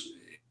areas,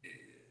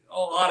 a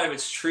lot of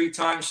it's tree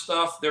time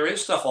stuff. There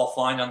is stuff I'll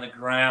find on the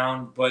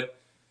ground, but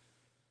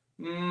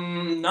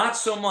not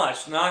so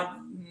much. Not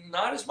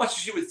as much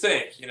as you would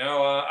think.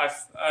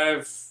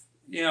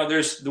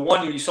 There's the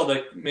one you saw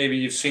that maybe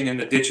you've seen in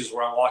the ditches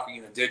where I'm walking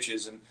in the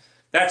ditches, and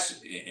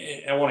that's,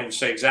 I won't even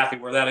say exactly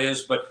where that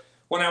is, but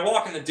when I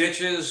walk in the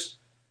ditches,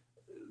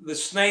 the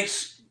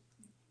snakes,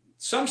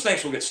 some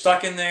snakes will get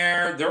stuck in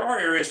there. There are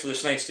areas for the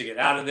snakes to get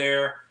out of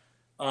there.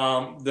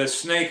 The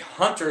snake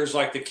hunters,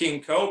 like the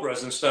king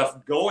cobras and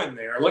stuff, go in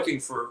there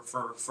looking for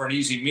an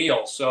easy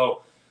meal.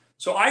 So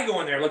I go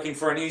in there looking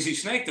for an easy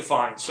snake to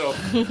find. So,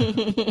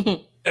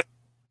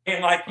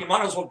 and like, you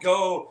might as well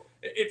go.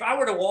 If I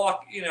were to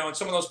walk, in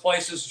some of those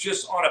places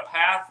just on a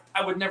path,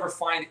 I would never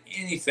find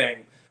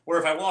anything. Where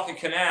if I walk a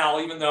canal,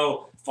 even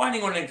though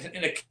finding one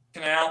in a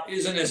canal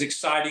isn't as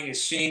exciting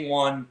as seeing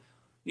one,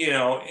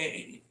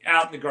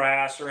 out in the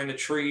grass or in the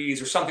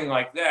trees or something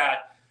like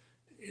that,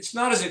 it's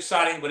not as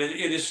exciting, but it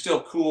is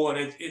still cool,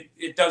 and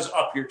it does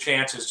up your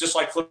chances. Just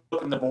like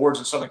flipping the boards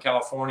in Southern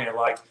California,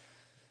 like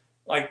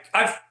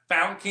I've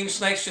found king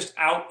snakes just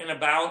out and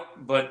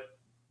about, but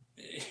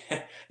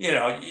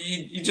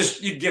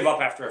you give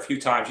up after a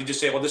few times. You just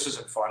say, well, this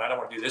isn't fun. I don't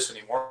want to do this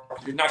anymore.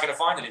 You're not going to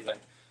find anything.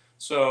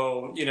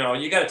 So you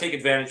got to take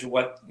advantage of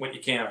what you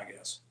can, I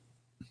guess.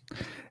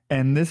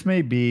 And this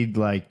may be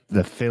like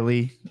the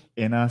Philly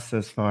in us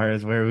as far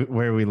as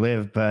where we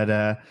live, but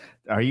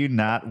are you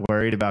not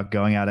worried about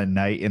going out at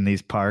night in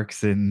these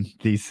parks in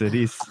these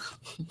cities?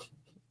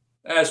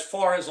 As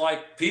far as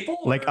like people,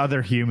 like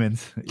other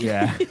humans,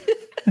 yeah.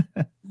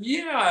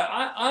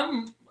 Yeah,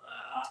 I'm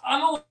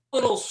a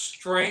little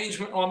strange.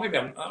 Well, maybe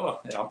I'm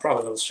probably a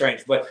little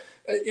strange, but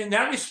in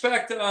that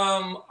respect,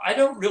 I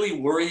don't really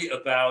worry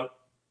about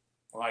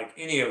like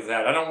any of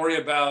that. I don't worry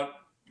about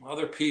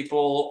other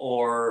people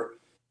or,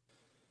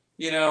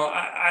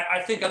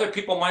 I think other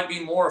people might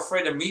be more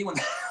afraid of me when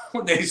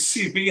when they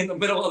see me in the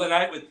middle of the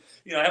night with,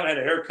 I haven't had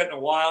a haircut in a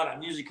while and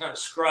I'm usually kind of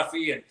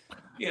scruffy and,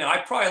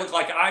 I probably look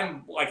like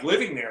I'm like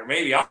living there.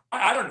 Maybe I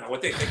don't know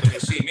what they think when they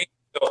see me.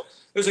 So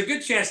there's a good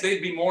chance they'd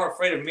be more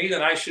afraid of me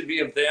than I should be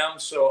of them.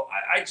 So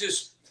I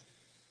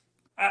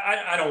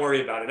don't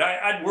worry about it.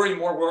 I'd worry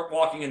more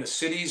walking in the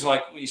cities,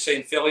 like you say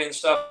in Philly and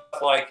stuff.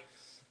 Like,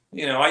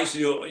 I used to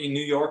do in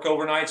New York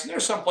overnights, and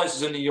there's some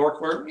places in New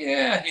York where,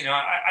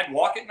 I'd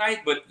walk at night,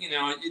 but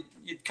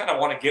you'd kind of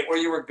want to get where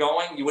you were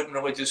going. You wouldn't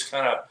really just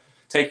kind of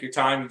take your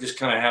time. You just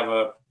kind of have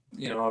a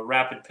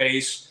rapid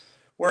pace.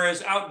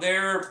 Whereas out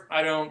there,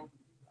 I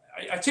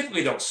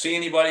typically don't see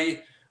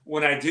anybody.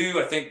 When I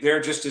do, I think they're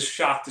just as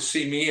shocked to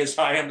see me as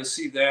I am to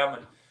see them.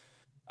 And,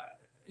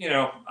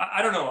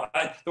 I don't know.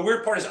 The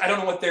weird part is I don't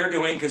know what they're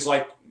doing because,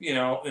 and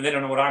they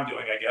don't know what I'm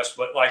doing, I guess.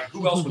 But,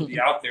 who else would be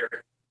out there?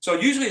 So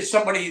usually it's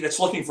somebody that's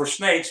looking for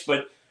snakes.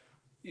 But,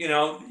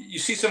 you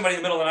see somebody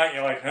in the middle of the night and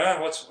you're like, huh,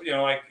 what's,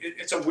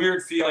 it's a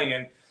weird feeling.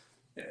 And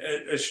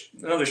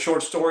another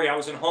short story, I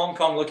was in Hong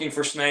Kong looking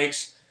for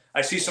snakes. I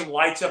see some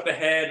lights up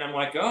ahead, and I'm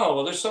like, oh,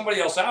 well, there's somebody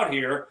else out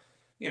here.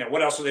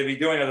 What else would they be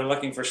doing other than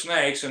looking for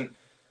snakes? And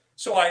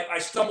so I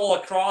stumble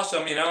across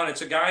them, and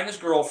it's a guy and his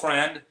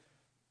girlfriend,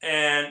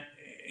 and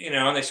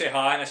and they say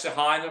hi, and I say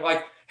hi, and they're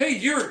like, "Hey,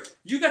 you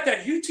got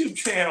that YouTube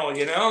channel, And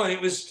it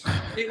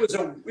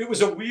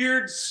was a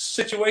weird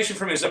situation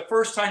for me. It's the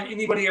first time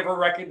anybody ever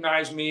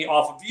recognized me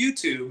off of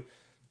YouTube,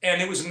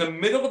 and it was in the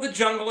middle of the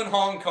jungle in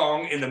Hong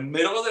Kong, in the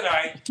middle of the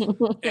night,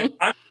 and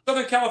I'm from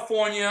Southern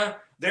California.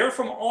 They're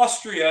from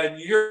Austria and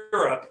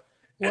Europe,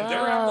 and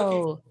they're out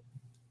looking,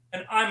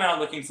 and I'm out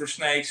looking for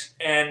snakes,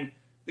 and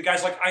the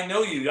guy's like, I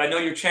know you. I know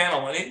your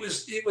channel. And it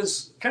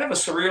was kind of a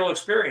surreal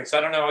experience.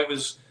 I don't know. It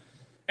was,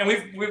 and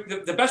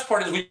the best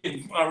part is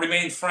we've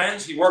remained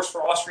friends. He works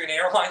for Austrian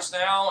Airlines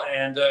now,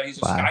 and he's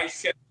a sky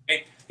chef.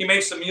 He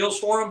makes the meals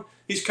for him.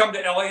 He's come to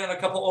LA on a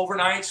couple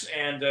overnights,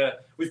 and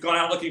we've gone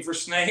out looking for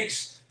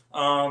snakes.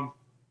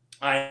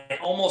 I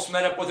almost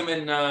met up with him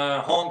in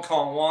Hong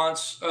Kong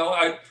once.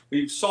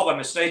 We saw by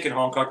mistake in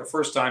Hong Kong the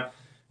first time.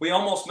 We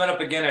almost met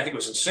up again. I think it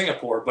was in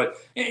Singapore. But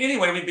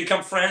anyway, we've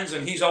become friends,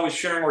 and he's always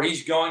sharing where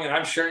he's going, and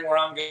I'm sharing where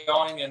I'm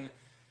going. And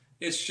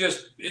it's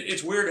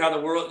weird how the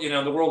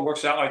world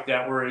works out like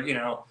that, where,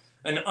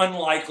 an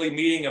unlikely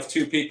meeting of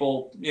two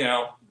people,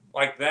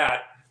 like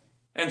that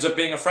ends up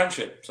being a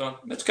friendship. So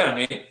that's kind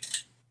of neat.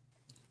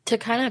 To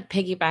kind of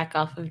piggyback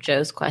off of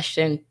Joe's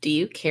question, do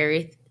you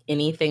carry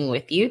anything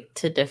with you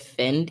to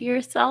defend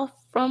yourself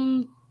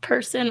from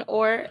person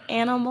or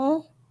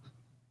animal?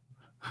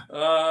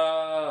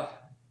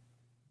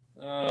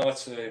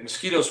 Let's see.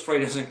 Mosquito spray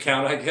doesn't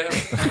count, I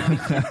guess.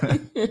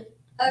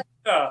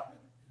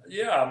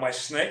 Yeah, my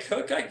snake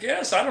hook, I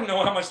guess. I don't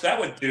know how much that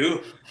would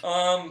do.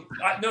 Other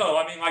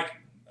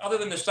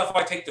than the stuff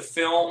I take to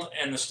film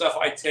and the stuff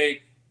I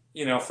take,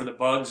 for the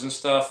bugs and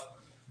stuff,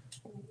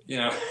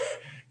 yeah,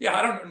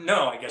 I don't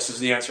know, I guess is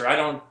the answer. I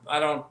don't.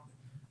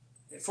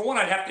 For one,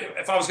 I'd have to,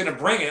 if I was going to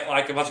bring it,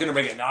 like if I was going to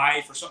bring a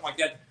knife or something like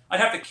that, I'd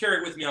have to carry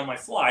it with me on my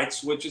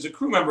flights, which as a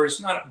crew member,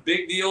 it's not a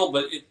big deal,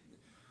 but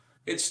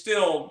it's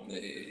still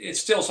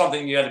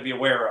something you got to be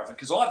aware of.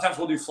 Because a lot of times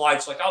we'll do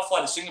flights, like I'll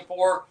fly to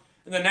Singapore,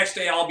 and the next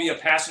day I'll be a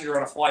passenger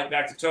on a flight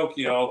back to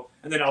Tokyo,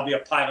 and then I'll be a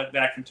pilot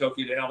back from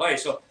Tokyo to LA.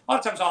 So a lot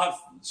of times I'll have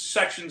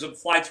sections of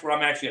flights where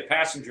I'm actually a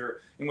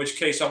passenger, in which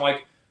case I'm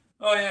like,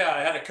 oh yeah,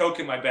 I had a Coke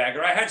in my bag,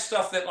 or I had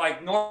stuff that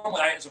like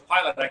normally as a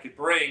pilot I could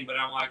bring, but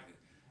I'm like,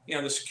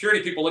 the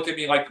security people look at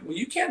me like, well,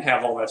 you can't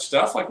have all that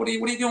stuff. Like, what are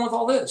you doing with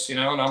all this? And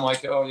I'm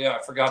like, oh yeah,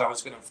 I forgot I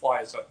was going to fly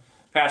as a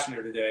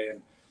passenger today.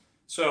 And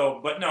so,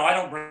 but no, I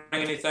don't bring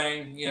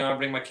anything. I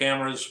bring my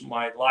cameras,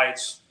 my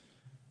lights,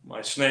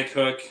 my snake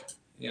hook,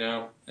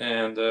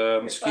 and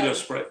mosquito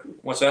spray.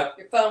 What's that?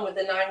 Your phone with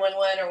the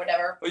 911 or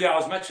whatever. Oh yeah,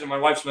 my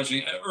wife's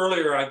mentioning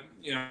earlier. I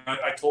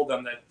told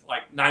them that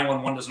like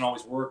 911 doesn't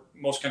always work.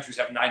 Most countries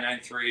have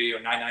 993 or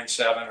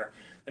 997,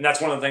 and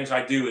that's one of the things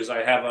I do is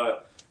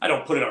I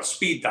don't put it on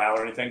speed dial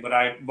or anything, but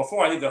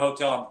before I leave the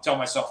hotel, I tell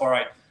myself, all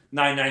right,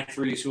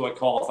 993 is who I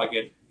call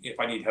if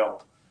I need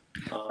help.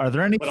 Are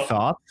there any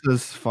thoughts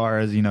as far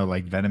as,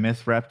 like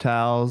venomous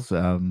reptiles,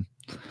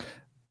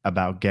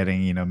 about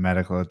getting,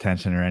 medical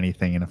attention or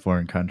anything in a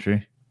foreign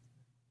country?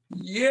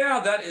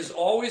 Yeah, that is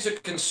always a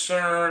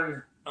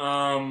concern.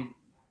 My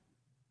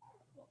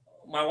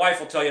wife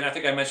will tell you, and I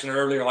think I mentioned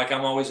earlier, like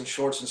I'm always in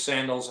shorts and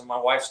sandals, and my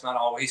wife's not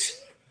always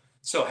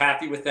so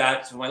happy with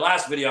that. So my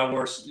last video, I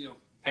wore,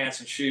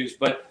 pants and shoes,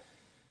 but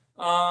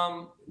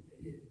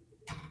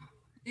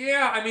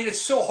Yeah, I mean,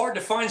 it's so hard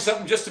to find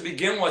something just to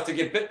begin with. To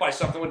get bit by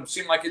something would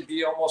seem like it'd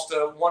be almost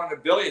a 1 in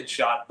a billion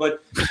shot.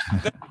 But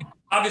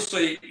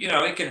obviously,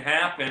 it can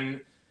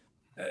happen.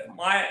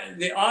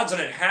 The odds on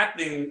it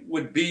happening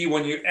would be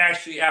when you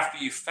actually, after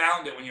you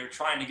found it, when you're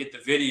trying to get the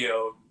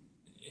video.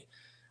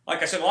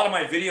 Like I said, a lot of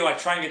my video, I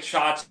try and get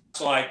shots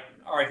like,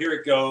 all right, here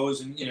it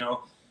goes, and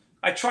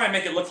I try and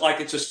make it look like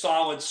it's a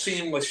solid,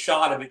 seamless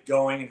shot of it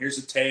going, and here's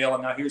the tail,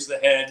 and now here's the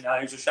head, and now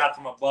here's a shot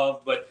from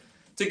above. But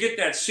to get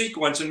that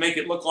sequence and make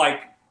it look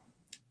like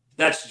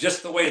that's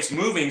just the way it's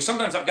moving,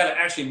 sometimes I've got to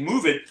actually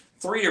move it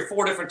 3 or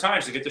 4 different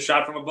times to get the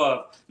shot from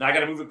above. Now I got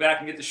to move it back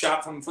and get the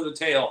shot for the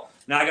tail.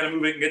 Now I got to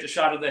move it and get the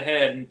shot of the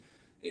head. And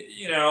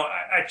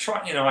I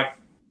try, like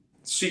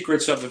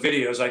secrets of the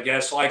videos, I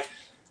guess. Like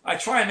I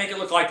try and make it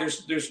look like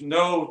there's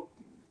no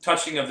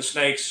touching of the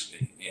snakes,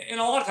 and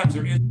a lot of times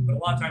there is, but a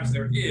lot of times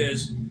there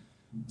is,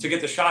 to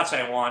get the shots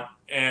I want,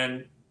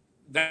 and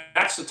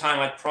that's the time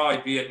I'd probably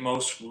be at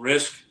most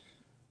risk.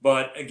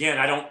 But again,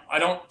 I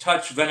don't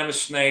touch venomous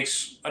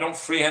snakes. I don't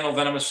free handle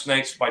venomous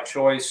snakes by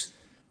choice.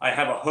 I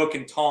have a hook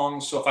and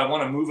tongs, so if I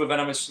want to move a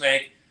venomous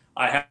snake,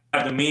 I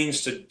have the means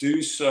to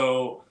do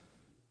so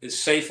as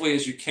safely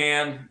as you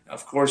can.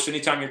 Of course,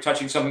 anytime you're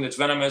touching something that's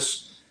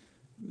venomous,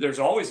 there's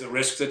always the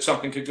risk that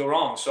something could go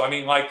wrong. So I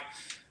mean, like,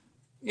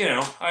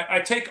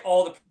 I take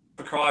all the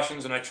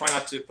precautions, and I try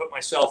not to put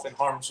myself in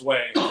harm's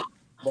way. But,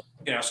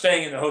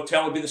 staying in the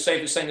hotel would be the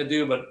safest thing to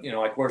do, but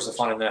like, where's the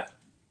fun in that?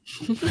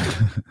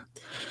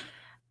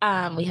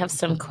 We have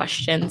some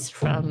questions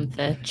from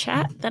the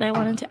chat that I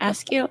wanted to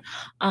ask you.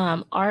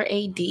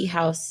 RAD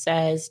House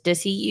says,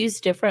 does he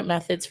use different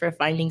methods for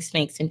finding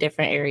snakes in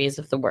different areas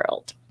of the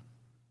world?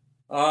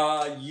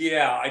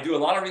 Yeah, I do a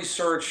lot of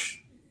research.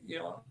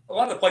 A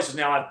lot of the places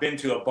now I've been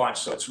to a bunch,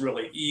 so it's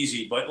really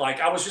easy. But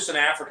like, I was just in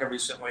Africa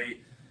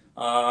recently,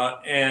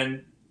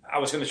 and I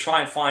was going to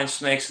try and find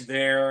snakes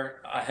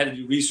there. I had to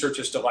do research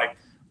as to like,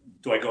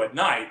 do I go at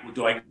night?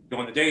 Do I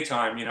go in the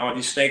daytime? Are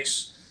these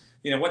snakes,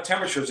 what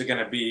temperatures are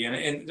going to be?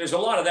 And there's a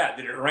lot of that.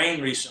 Did it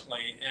rain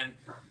recently? And,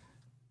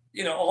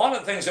 a lot of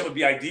the things that would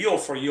be ideal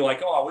for you,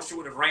 like, oh, I wish it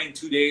would have rained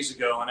 2 days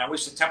ago, and I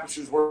wish the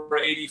temperatures were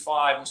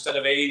 85 instead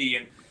of 80.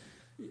 And,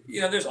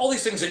 there's all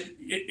these things that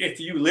if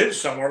you live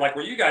somewhere like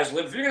where you guys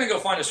live, if you're going to go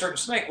find a certain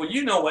snake, well,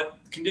 what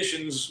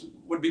conditions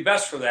would be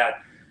best for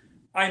that.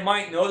 I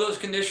might know those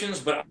conditions,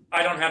 but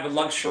I don't have the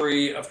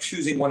luxury of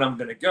choosing when I'm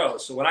going to go.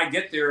 So when I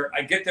get there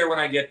when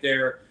I get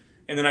there,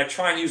 and then I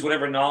try and use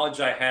whatever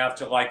knowledge I have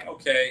to like,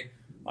 okay,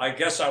 I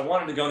guess I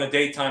wanted to go in the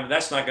daytime, but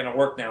that's not going to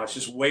work now. It's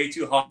just way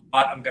too hot.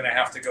 I'm going to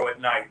have to go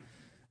at night.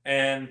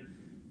 And,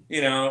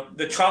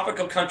 the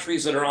tropical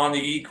countries that are on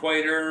the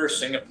equator,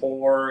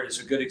 Singapore is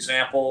a good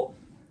example.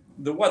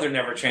 The weather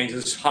never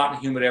changes. It's hot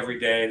and humid every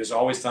day. There's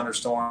always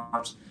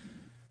thunderstorms.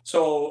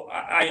 So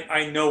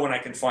I know when I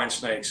can find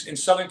snakes. In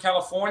Southern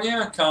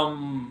California,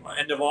 come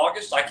end of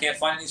August, I can't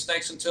find any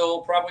snakes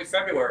until probably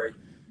February.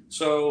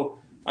 So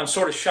I'm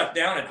sort of shut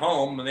down at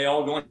home, and they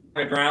all go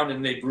underground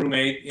and they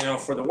brumate,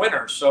 for the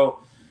winter. So,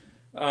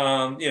 then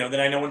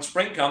I know when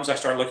spring comes, I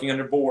start looking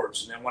under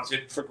boards. And then once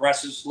it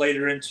progresses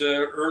later into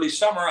early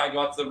summer, I go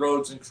out to the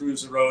roads and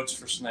cruise the roads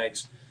for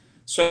snakes.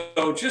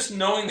 So just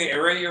knowing the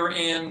area you're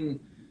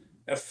in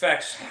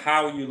affects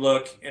how you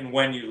look and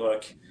when you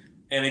look.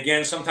 And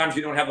again, sometimes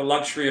you don't have the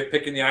luxury of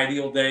picking the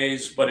ideal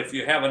days, but if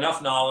you have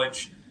enough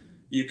knowledge,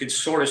 you can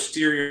sort of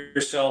steer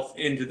yourself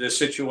into the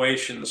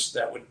situations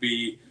that would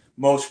be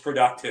most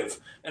productive.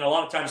 And a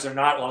lot of times they're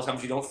not. A lot of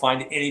times you don't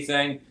find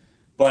anything,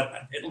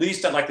 but at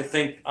least I'd like to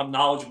think I'm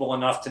knowledgeable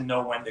enough to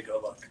know when to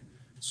go look.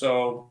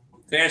 So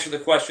to answer the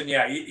question,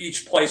 yeah,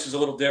 each place is a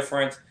little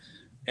different.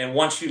 And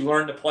once you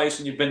learn the place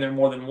and you've been there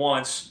more than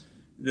once,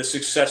 the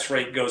success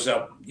rate goes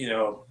up,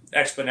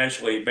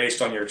 exponentially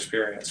based on your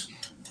experience.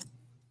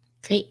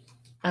 Great.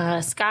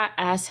 Scott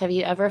asks, have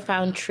you ever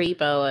found tree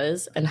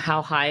boas, and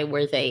how high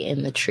were they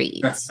in the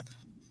trees?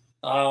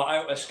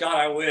 Scott,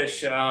 I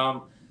wish.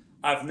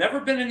 I've never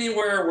been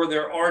anywhere where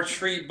there are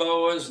tree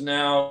boas.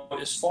 Now,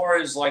 as far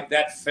as like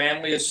that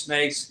family of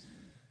snakes,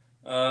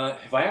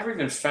 have I ever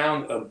even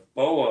found a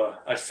boa?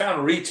 I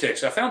found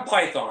retics. I found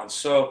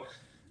pythons.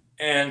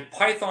 And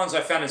pythons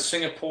I found in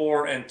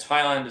Singapore and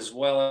Thailand as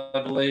well,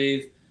 I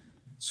believe.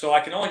 So I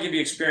can only give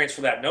you experience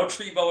for that. No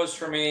tree boas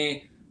for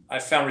me. I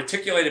found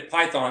reticulated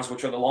pythons,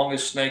 which are the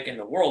longest snake in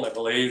the world, I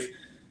believe.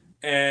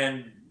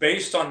 And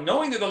based on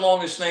knowing they're the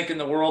longest snake in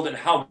the world and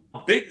how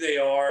big they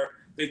are,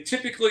 they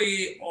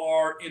typically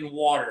are in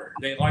water.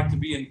 They like to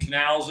be in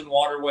canals and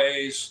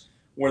waterways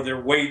where their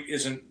weight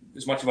isn't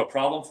as much of a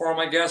problem for them,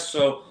 I guess.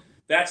 So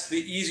that's the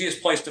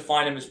easiest place to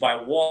find them, is by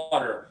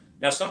water.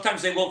 Now,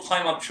 sometimes they will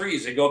climb up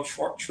trees. They go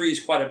up trees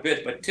quite a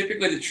bit, but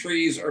typically the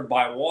trees are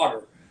by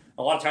water.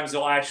 A lot of times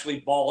they'll actually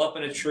ball up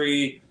in a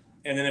tree,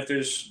 and then if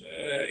there's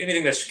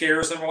anything that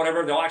scares them or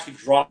whatever, they'll actually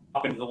drop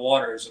into the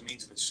water as a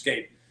means of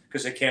escape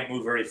because they can't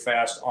move very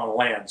fast on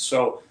land.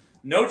 So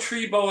no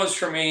tree boas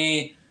for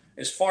me.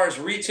 As far as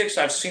retics,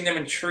 I've seen them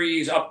in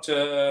trees up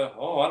to,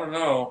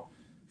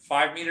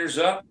 5 meters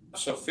up,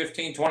 so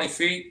 15, 20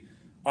 feet.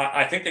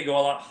 I think they go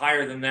a lot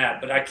higher than that,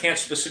 but I can't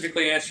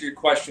specifically answer your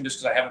question just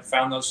because I haven't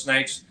found those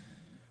snakes.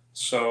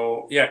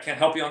 So yeah, I can't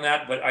help you on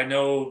that, but I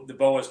know the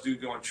boas do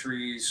go in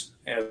trees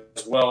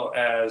as well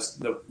as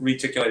the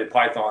reticulated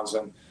pythons.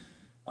 And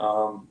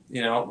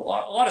you know,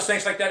 a lot of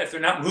snakes like that, if they're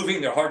not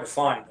moving, they're hard to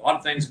find. A lot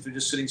of things, if they're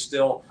just sitting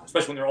still,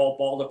 especially when they're all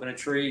balled up in a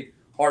tree,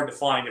 hard to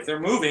find. If they're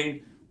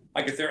moving,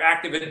 like if they're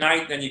active at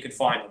night, then you can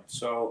find them.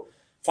 So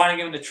finding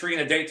them in the tree in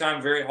the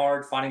daytime, very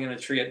hard. Finding them in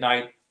a tree at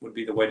night would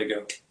be the way to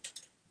go.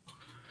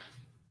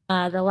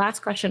 The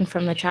last question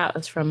from the chat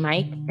was from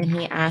Mike, and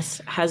he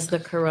asks, has the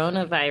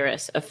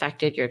coronavirus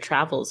affected your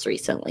travels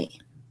recently?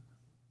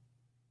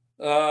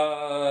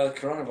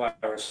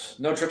 Coronavirus.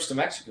 No trips to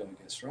Mexico,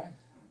 I guess, right?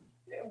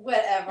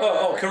 Whatever.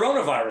 Oh,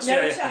 coronavirus. No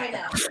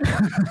Yeah.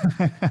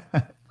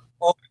 China.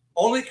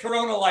 Only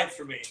Corona Light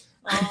for me.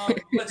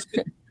 Let's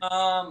see.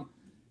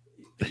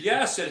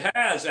 Yes, it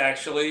has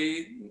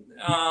actually.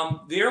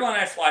 The airline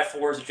I fly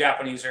for is a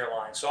Japanese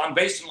airline. So I'm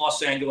based in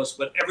Los Angeles,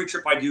 but every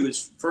trip I do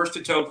is first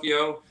to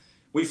Tokyo.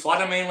 We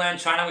fly to mainland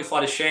China. We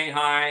fly to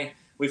Shanghai.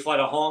 We fly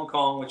to Hong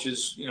Kong, which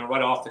is, you know,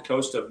 right off the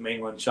coast of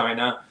mainland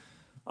China.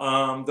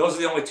 Those are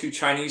the only 2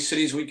 Chinese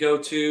cities we go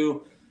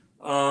to.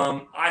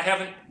 I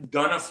haven't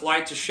done a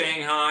flight to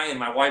Shanghai, and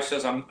my wife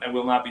says I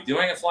will not be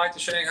doing a flight to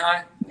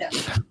Shanghai. No.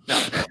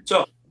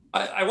 So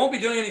I won't be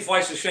doing any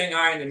flights to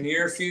Shanghai in the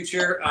near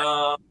future.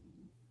 Hong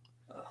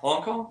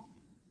Kong?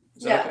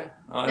 Is that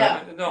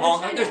okay? No,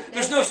 Hong Kong.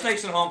 There's no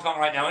snakes in Hong Kong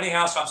right now.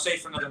 Anyhow, so I'm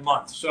safe for another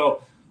month.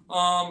 So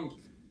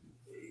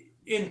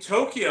in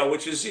Tokyo,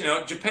 which is, you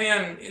know,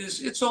 Japan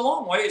it's a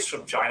long ways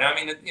from China. I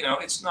mean, you know,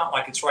 it's not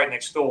like it's right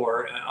next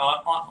door.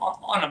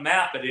 On a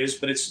map it is,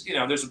 but it's, you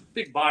know, there's a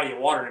big body of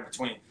water in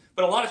between.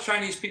 But a lot of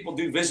Chinese people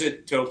do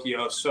visit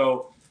Tokyo.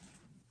 So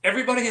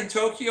everybody in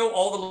Tokyo,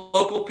 all the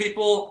local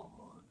people,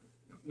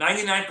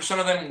 99%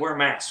 of them wear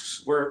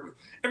masks.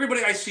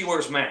 Everybody I see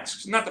wears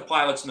masks. Not the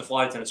pilots and the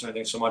flight attendants or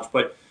anything so much,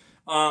 but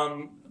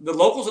the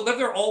locals that live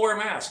there all wear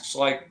masks.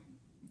 Like,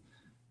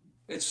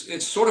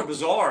 it's sort of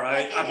bizarre.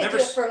 I've never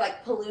do it for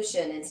like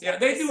pollution and stuff. Yeah,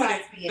 they do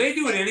it. They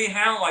do it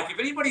anyhow. Like if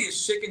anybody is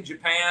sick in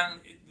Japan,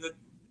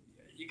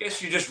 you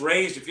guess you're just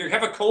raised. If you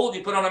have a cold,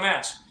 you put on a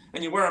mask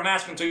and you wear a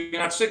mask until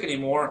you're not sick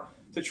anymore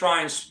to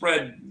try and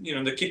spread, you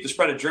know, to keep the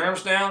spread of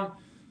germs down.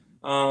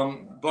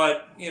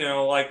 But you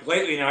know, like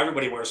lately now,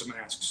 everybody wears a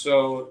mask,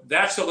 so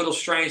that's a little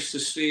strange to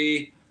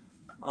see.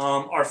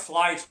 Our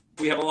flights,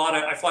 we have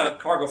I fly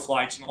cargo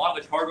flights, and a lot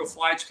of the cargo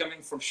flights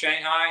coming from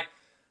Shanghai,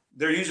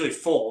 they're usually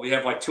full. We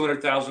have like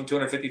 200,000,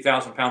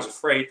 250,000 pounds of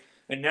freight,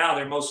 and now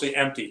they're mostly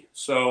empty.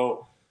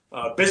 So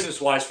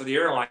business-wise for the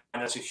airline,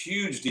 that's a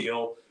huge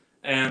deal.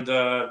 And,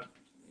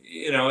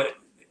 you know,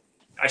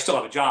 I still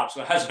have a job,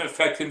 so it hasn't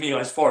affected me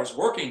as far as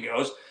working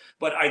goes.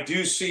 But I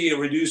do see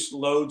reduced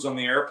loads on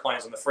the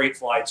airplanes and the freight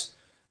flights.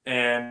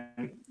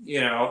 And, you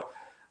know,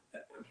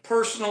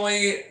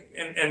 personally,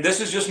 and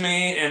this is just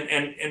me,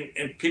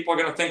 and people are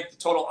going to think the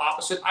total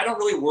opposite. I don't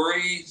really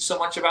worry so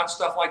much about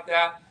stuff like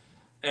that.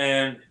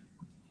 And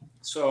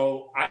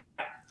so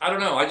I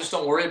don't know. I just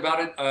don't worry about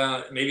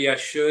it. Maybe I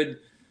should.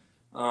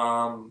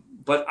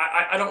 But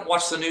I don't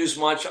watch the news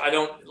much.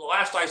 The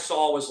last I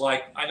saw was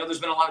like, I know there's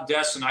been a lot of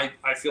deaths, and I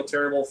feel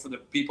terrible for the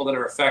people that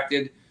are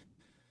affected.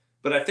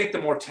 But I think the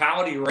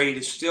mortality rate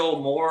is still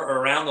more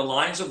around the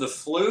lines of the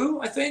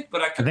flu, I think.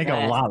 But I think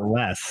a lot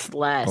less. A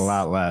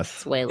lot less.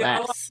 It's way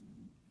less.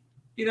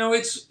 You know,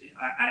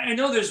 I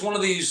know there's one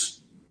of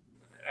these,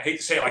 I hate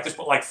to say it like this,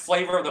 but like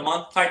flavor of the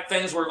month type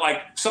things where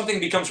like something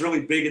becomes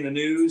really big in the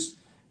news,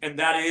 and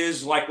that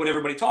is like what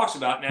everybody talks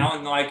about now,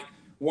 and like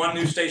one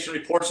news station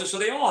reports it, so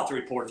they all have to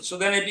report it. So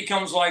then it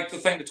becomes like the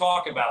thing to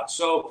talk about.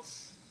 So,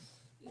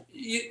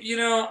 you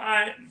know,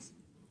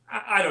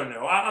 I don't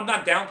know. I'm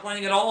not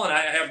downplaying at all, and I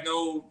have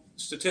no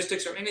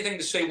statistics or anything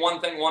to say one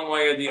thing one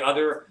way or the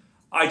other.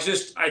 I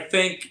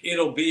think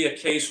it'll be a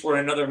case where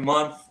another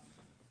month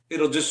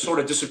it'll just sort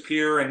of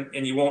disappear,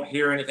 and you won't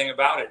hear anything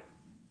about it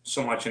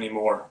so much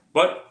anymore.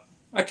 But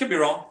I could be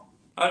wrong.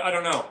 I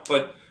don't know.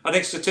 But I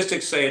think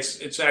statistics say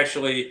it's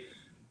actually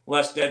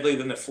less deadly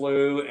than the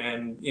flu,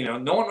 and you know,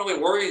 no one really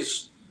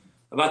worries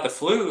about the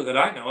flu that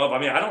I know of. I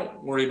mean, I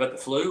don't worry about the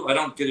flu. I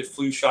don't get a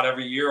flu shot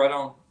every year.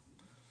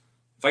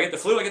 If I get the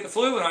flu, I get the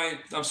flu, and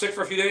I'm sick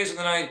for a few days, and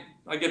then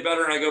I get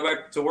better and I go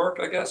back to work,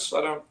 I guess.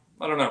 I don't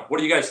know. What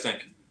do you guys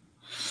think?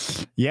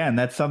 Yeah, and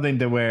that's something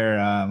to where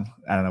I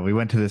don't know. We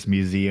went to this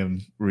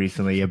museum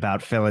recently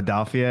about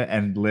Philadelphia,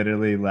 and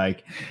literally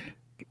like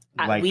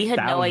we had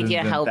no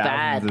idea how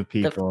bad of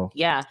people.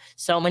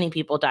 So many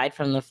people died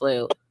from the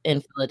flu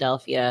in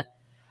Philadelphia.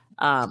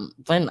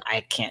 When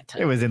I can't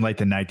tell. It was in like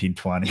the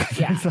 1920s.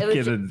 Yeah, it's like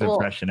in the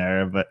Depression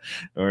era,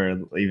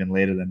 or even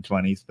later than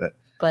 20s.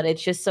 But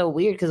it's just so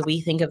weird because we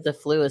think of the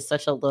flu as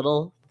such a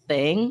little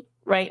thing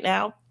right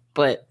now,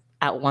 but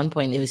at one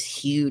point it was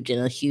huge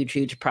and a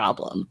huge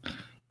problem.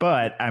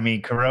 But I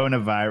mean,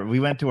 coronavirus,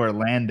 we went to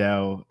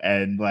Orlando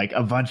and like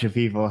a bunch of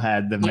people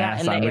had the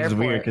mask on, which is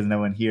weird because no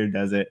one here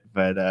does it.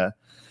 But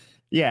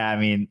yeah, I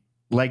mean,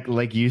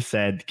 like you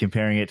said,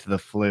 comparing it to the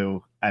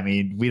flu, I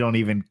mean, we don't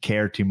even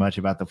care too much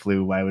about the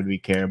flu. Why would we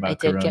care about I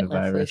did coronavirus? get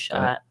my flu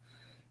shot.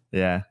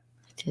 Yeah.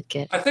 I did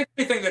get. I think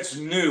anything that's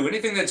new,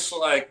 anything that's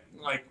like,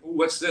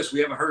 what's this? We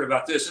haven't heard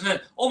about this. And then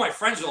all my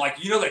friends are like,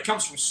 that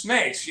comes from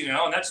snakes, and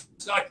that's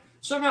like,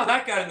 somehow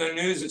that got in the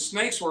news that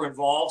snakes were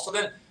involved. So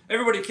then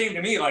everybody came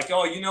to me like,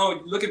 oh,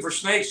 looking for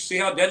snakes, see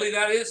how deadly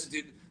that is?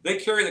 They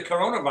carry the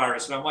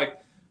coronavirus. And I'm like,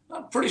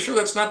 I'm pretty sure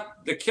that's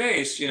not the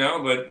case,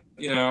 but,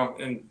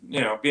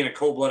 being a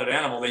cold-blooded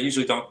animal, they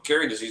usually don't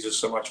carry diseases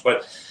so much.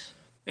 But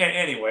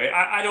anyway,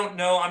 I don't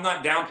know. I'm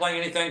not downplaying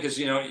anything because,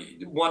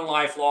 one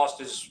life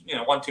lost is,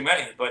 one too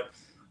many. But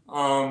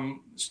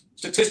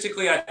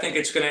statistically, I think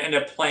it's going to end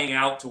up playing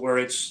out to where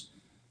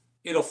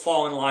it'll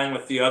fall in line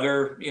with the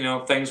other,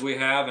 things we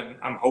have. And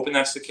I'm hoping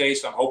that's the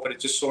case. I'm hoping it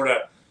just sort of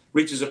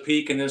reaches a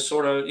peak and then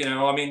sort of,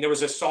 there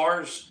was a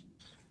SARS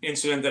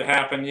incident that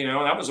happened,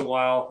 that was a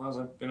while. That's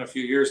been a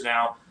few years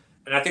now.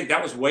 And I think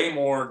that was way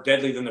more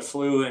deadly than the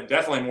flu and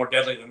definitely more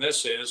deadly than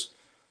this is.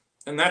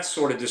 And that's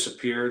sort of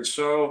disappeared.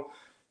 So,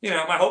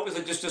 my hope is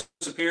it just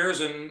disappears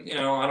and,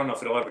 I don't know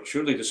if it'll ever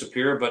truly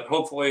disappear, but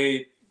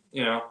hopefully,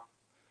 I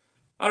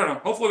don't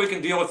know. Hopefully we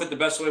can deal with it the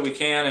best way we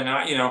can. And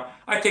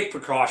I take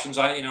precautions.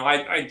 I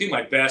do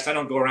my best. I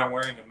don't go around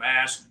wearing a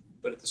mask,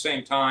 but at the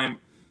same time,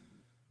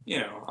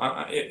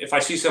 if I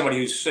see somebody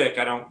who's sick,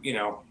 I don't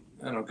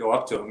go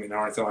up to them,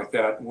 or anything like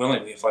that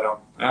willingly if I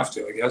don't have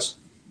to, I guess.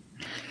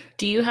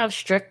 Do you have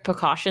strict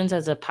precautions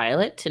as a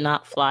pilot to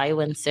not fly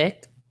when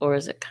sick, or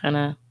is it kind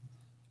of?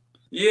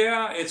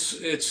 Yeah, it's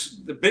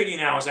the biggie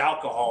now is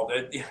alcohol.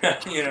 That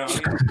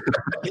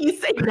You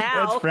say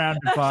now. That's frowned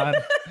upon.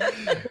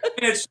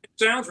 It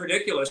sounds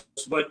ridiculous,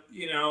 but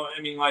we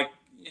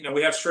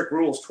have strict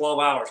rules: 12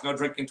 hours, no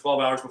drinking 12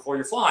 hours before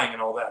you're flying,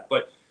 and all that.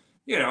 But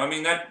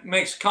that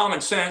makes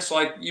common sense.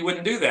 Like you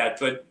wouldn't do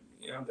that, but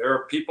there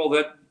are people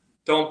that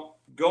don't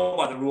go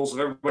by the rules of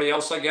everybody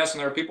else, I guess, and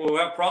there are people who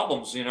have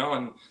problems,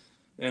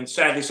 and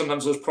sadly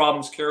sometimes those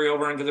problems carry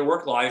over into their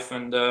work life,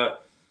 and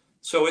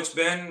so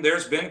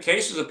there's been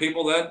cases of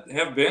people that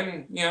have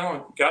been,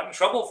 got in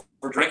trouble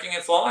for drinking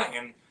and flying,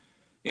 and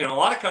a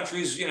lot of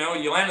countries, you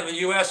land in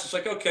the U.S., it's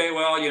like, okay,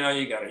 well,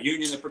 you got a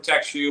union that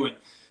protects you, and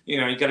you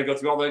got to go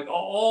through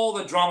all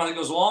the drama that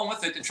goes along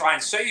with it to try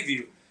and save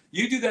you.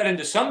 You do that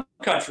into some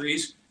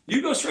countries,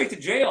 you go straight to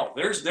jail.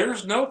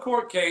 There's no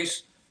court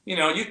case.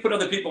 You put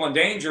other people in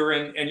danger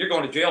and you're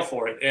going to jail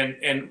for it.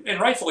 And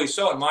rightfully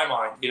so in my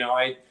mind.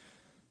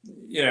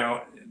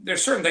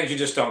 There's certain things you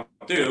just don't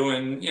do.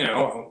 And,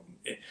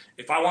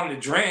 if I wanted to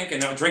drink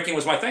and drinking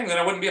was my thing, then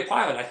I wouldn't be a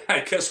pilot.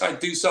 I guess I'd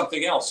do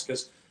something else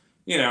because,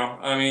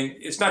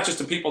 it's not just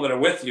the people that are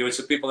with you, it's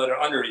the people that are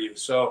under you.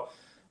 So,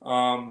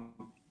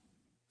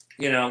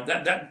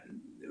 that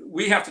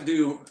we have to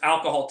do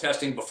alcohol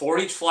testing before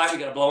each flight. We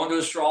got to blow into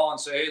a straw and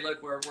say, hey,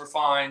 look, we're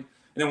fine.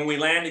 And then when we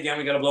land again,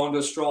 we got to blow into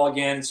a straw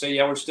again and say,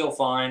 yeah, we're still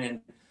fine.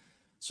 And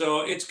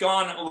so it's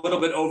gone a little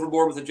bit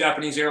overboard with the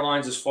Japanese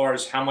airlines as far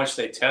as how much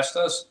they test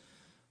us.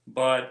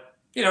 But,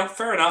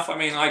 fair enough. I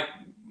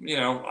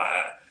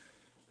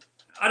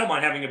don't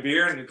mind having a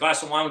beer and a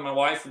glass of wine with my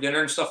wife for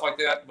dinner and stuff like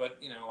that. But,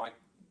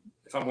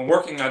 if I'm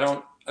working, I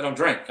don't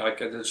drink.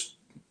 It's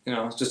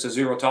just a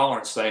zero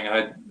tolerance thing.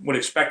 I would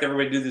expect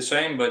everybody to do the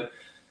same, but,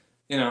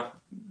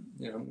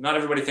 not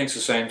everybody thinks the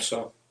same.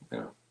 So,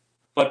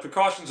 but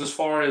precautions as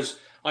far as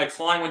like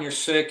flying when you're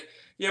sick.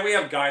 Yeah, we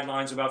have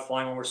guidelines about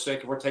flying when we're sick.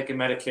 If we're taking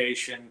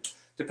medication,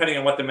 depending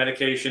on what the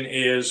medication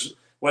is,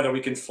 whether we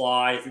can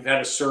fly. If you've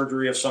had a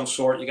surgery of some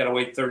sort, you got to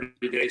wait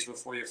 30 days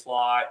before you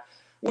fly.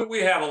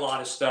 We have a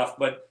lot of stuff,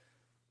 but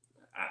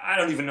I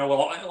don't even know.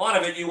 A lot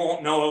of it you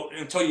won't know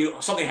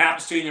until something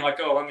happens to you and you're like,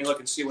 oh, let me look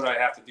and see what I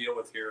have to deal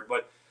with here.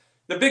 But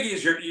the biggie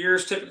is your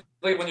ears.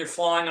 Typically when you're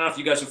flying, I don't know if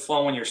you guys have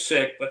flown when you're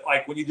sick, but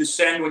like when you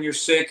descend when you're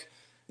sick,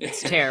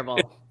 it's terrible.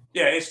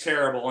 Yeah, it's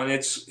terrible. And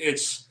it's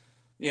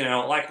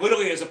like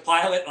literally as a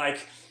pilot,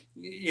 like,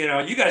 you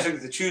guys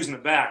have to choose in the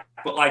back.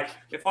 But like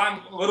if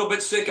I'm a little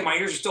bit sick and my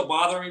ears are still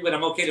bothering me, but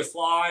I'm okay to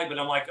fly, but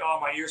I'm like, oh,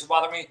 my ears are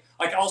bothering me.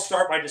 Like I'll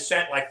start my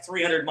descent like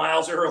 300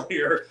 miles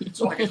earlier.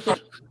 So I can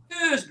start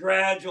this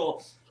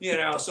gradual,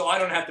 so I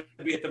don't have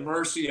to be at the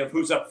mercy of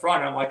who's up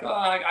front. I'm like, oh,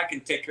 I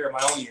can take care of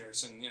my own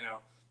ears. And,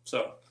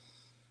 so,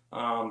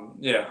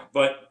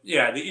 but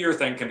yeah, the ear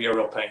thing can be a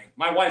real pain.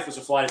 My wife was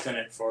a flight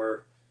attendant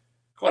for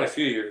quite a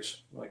few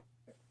years, like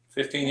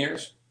 15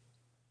 years.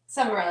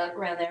 Somewhere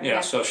around there.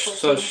 Yeah,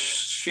 so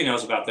she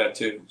knows about that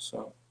too.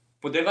 So,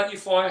 would they let you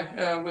fly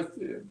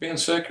with being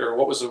sick, or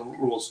what was the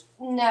rules?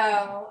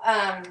 No,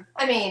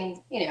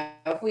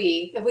 if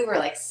we were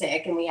like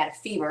sick and we had a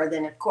fever,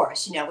 then of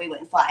course, we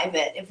wouldn't fly.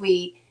 But if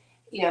we,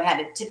 had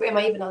a tip, am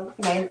I even on?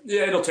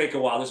 Yeah, it'll take a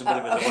while. There's a bit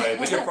of a delay,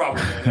 but you're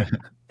probably good.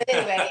 But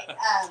anyway,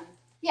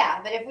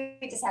 but if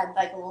we just had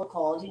like a little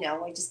cold,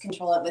 we just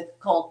control it with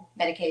cold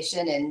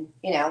medication and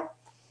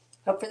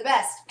hope for the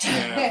best.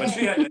 Yeah, but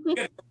she had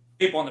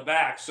people in the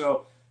back,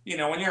 so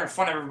when you're in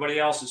front of everybody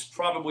else, it's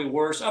probably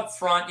worse. Up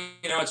front,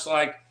 it's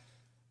like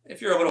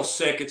if you're a little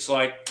sick, it's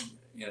like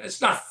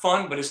it's not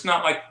fun, but it's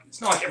not like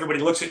everybody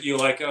looks at you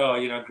like,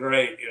 oh,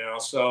 great,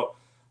 So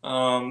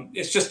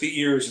It's just the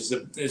ears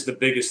is the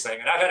biggest thing.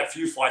 And I've had a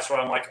few flights where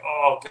I'm like,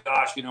 oh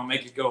gosh,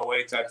 make it go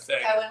away type thing.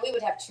 Yeah, when we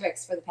would have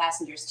tricks for the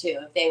passengers too,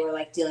 if they were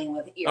like dealing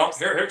with ears. Oh,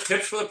 here's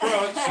tips for the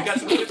pros. You got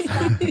some tips.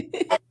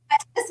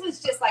 This was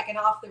just like an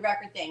off the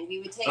record thing. We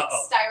would take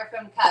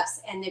styrofoam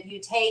cups, and if you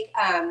take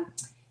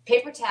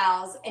paper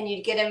towels and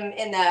you'd get them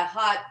in the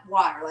hot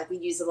water, like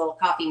we'd use a little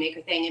coffee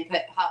maker thing and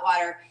put hot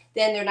water,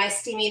 then they're nice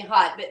steaming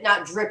hot, but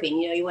not dripping.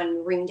 You want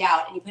them ringed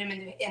out, and you put them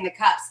in the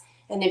cups.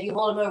 And if you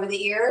hold them over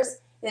the ears,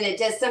 then it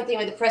does something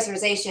with the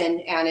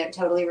pressurization, and it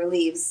totally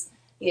relieves,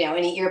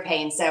 any ear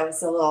pain. So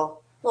it's a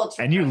little trick.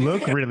 And you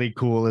look really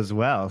cool as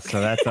well, so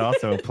that's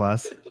also a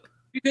plus.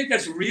 You think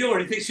that's real, or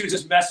do you think she was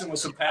just messing with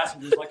some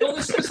passengers? Like, oh,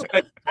 this is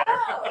good.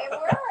 Oh, it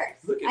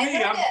works. Look at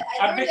me,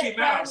 I'm Mickey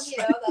Mouse. The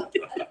along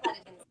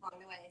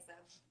the way, so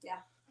yeah.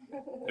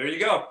 There you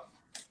go.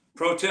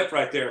 Pro tip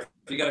right there.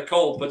 If you got a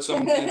cold, put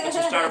some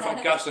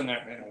styrofoam cups in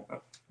there.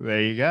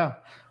 There you go.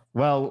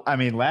 Well, I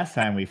mean, last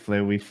time we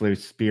flew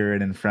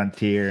Spirit and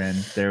Frontier, and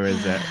there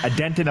was a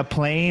dent in a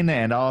plane,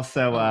 and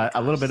also a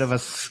little bit of a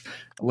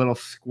little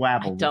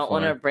squabble. I don't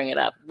want to bring it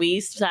up. We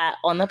sat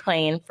on the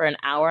plane for an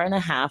hour and a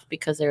half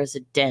because there was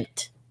a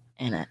dent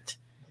in it.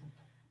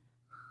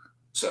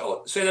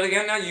 So say that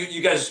again now.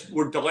 You guys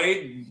were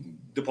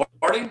delayed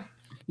departing?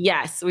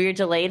 Yes, we were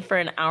delayed for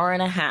an hour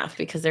and a half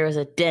because there was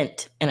a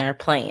dent in our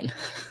plane.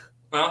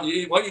 Well,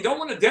 you don't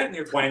want a dent in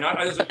your plane.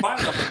 There's a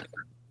pilot.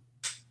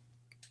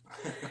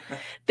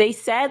 They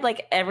said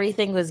like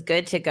everything was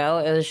good to go.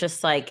 It was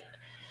just like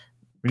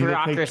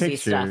bureaucracy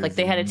stuff. Like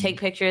they had to take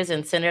pictures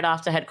and send it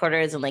off to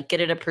headquarters and like get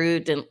it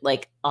approved and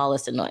like all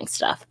this annoying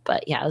stuff.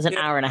 But yeah, it was an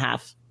hour and a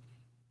half.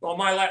 Well,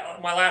 my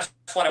last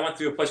flight, I went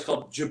through a place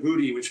called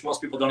Djibouti, which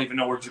most people don't even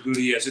know where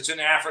Djibouti is. It's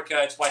in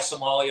Africa. It's by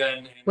Somalia.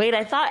 And wait,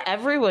 I thought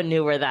everyone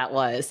knew where that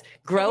was.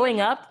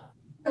 Growing up?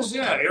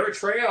 Yeah,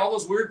 Eritrea, all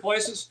those weird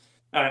places.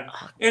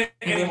 Anyway,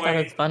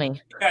 that's funny.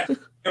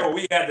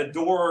 We had the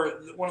door,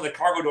 one of the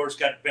cargo doors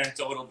got bent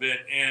a little bit,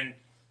 and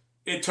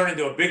it turned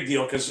into a big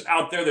deal because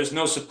out there's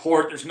no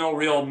support. There's no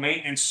real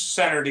maintenance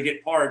center to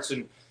get parts.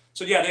 And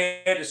so, yeah,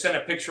 they had to send a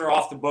picture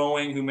off to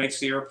Boeing, who makes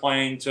the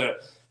airplane, to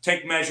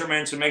take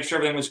measurements and make sure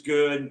everything was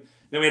good.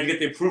 Then we had to get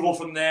the approval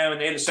from them, and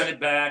they had to send it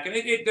back. And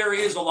there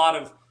is a lot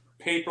of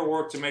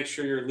paperwork to make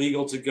sure you're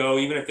legal to go.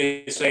 Even if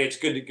they say it's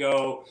good to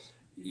go,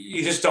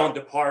 you just don't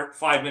depart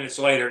 5 minutes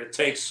later. It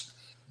takes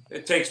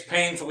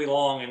painfully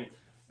long, and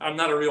I'm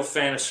not a real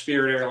fan of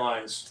Spirit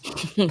Airlines.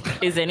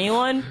 Is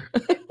anyone?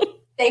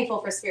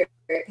 Thankful for Spirit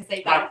because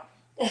they got.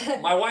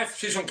 My wife,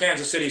 she's from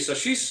Kansas City, so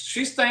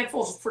she's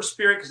thankful for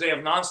Spirit because they have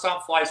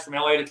nonstop flights from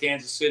LA to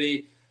Kansas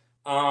City.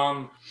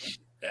 And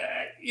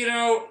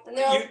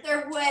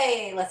they're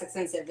way less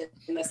expensive than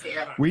most of the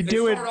airlines. We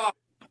do it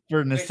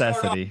for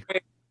necessity.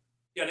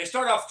 They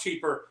start off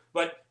cheaper,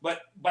 but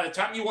by the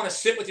time you want to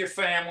sit with your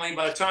family,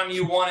 by the time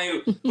you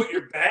want to put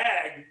your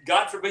bag,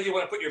 God forbid you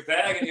want to put your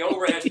bag in the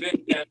overhead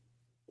bin,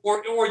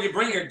 or you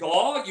bring your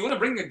dog. You want to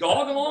bring your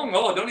dog along?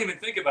 Oh, don't even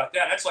think about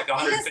that. That's like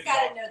 $150. You just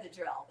got to know the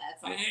drill.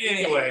 That's all.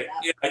 Anyway,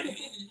 yeah,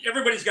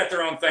 everybody's got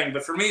their own thing,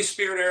 but for me,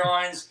 Spirit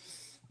Airlines,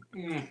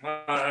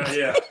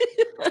 yeah.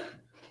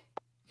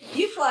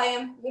 You fly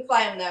him. You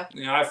fly him though.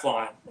 Yeah, I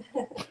fly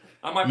him.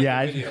 I might make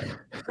a video.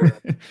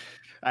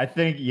 I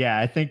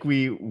think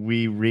we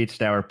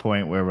reached our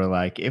point where we're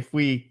like, if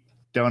we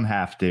don't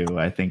have to,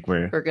 I think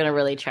we're gonna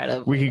really try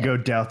to. We could go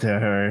Delta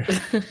or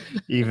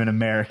even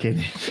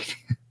American.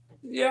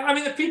 Yeah, I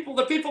mean the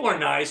people are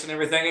nice and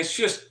everything. It's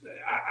just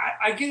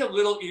I get a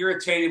little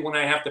irritated when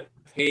I have to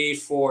pay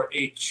for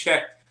a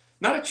check,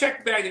 not a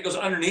check bag that goes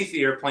underneath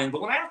the airplane,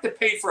 but when I have to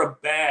pay for a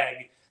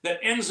bag that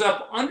ends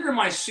up under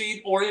my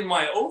seat or in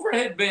my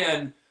overhead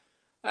bin.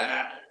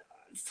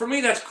 For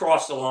me, that's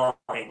crossed the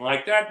line.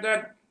 Like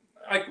that.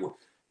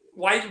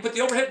 Why even put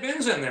the overhead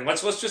bins in then?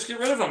 Let's just get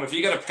rid of them. If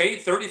you got to pay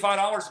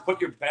 $35 to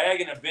put your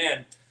bag in a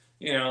bin,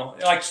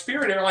 like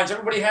Spirit Airlines,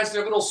 everybody has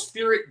their little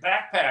Spirit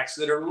backpacks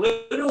that are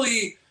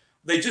literally,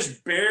 they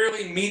just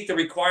barely meet the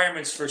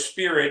requirements for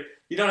Spirit.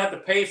 You don't have to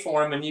pay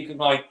for them, and you can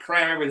like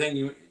cram everything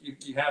you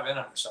have in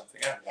them or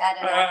something.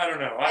 I don't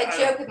know. I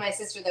joke with my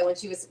sister though when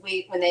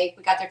we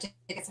got their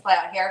tickets to fly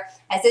out here.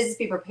 I said, just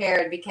be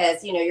prepared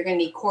because you're going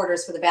to need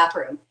quarters for the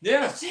bathroom.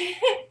 Yeah,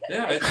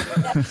 yeah.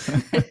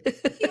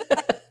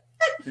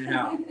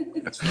 Yeah,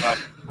 that's right.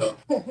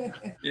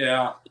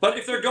 Yeah, but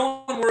if they're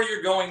going where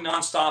you're going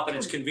nonstop and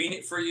it's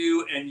convenient for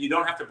you and you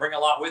don't have to bring a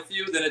lot with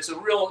you, then it's a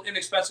real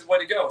inexpensive way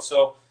to go.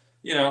 So,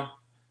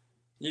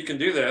 you can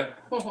do that.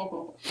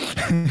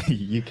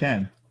 You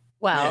can.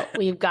 Well,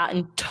 we've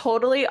gotten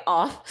totally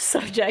off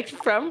subject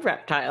from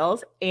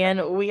reptiles,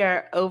 and we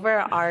are over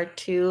our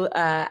 2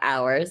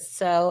 hours.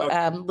 So,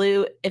 Okay.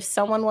 Lou, if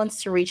someone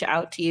wants to reach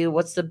out to you,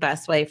 what's the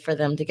best way for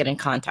them to get in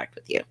contact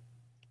with you?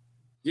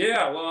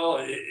 Yeah, well,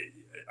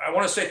 I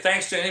want to say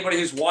thanks to anybody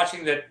who's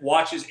watching that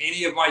watches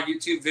any of my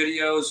YouTube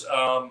videos.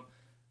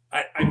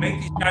 I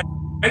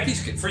make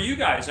these for you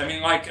guys. I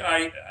mean, like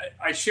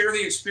I share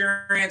the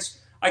experience.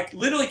 I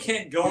literally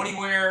can't go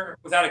anywhere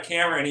without a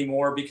camera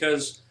anymore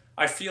because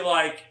I feel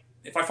like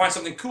if I find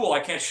something cool, I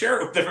can't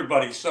share it with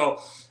everybody. So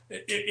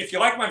if you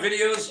like my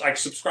videos, like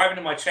subscribing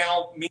to my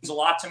channel means a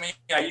lot to me.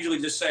 I usually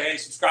just say, hey,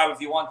 subscribe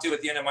if you want to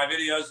at the end of my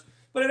videos,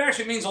 but it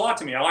actually means a lot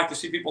to me. I like to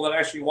see people that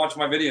actually watch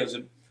my videos,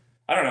 and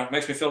I don't know, it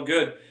makes me feel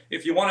good.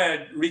 If you want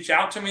to reach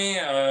out to me,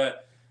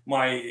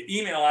 my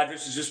email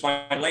address is just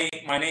my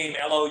name,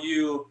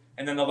 LOU,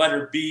 and then the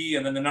letter B,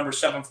 and then the number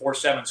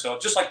 747. So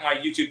just like my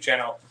YouTube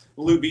channel,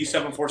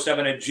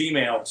 LouB747 at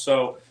Gmail.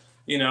 So,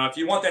 if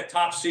you want that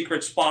top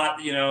secret spot,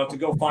 to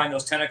go find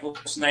those tentacle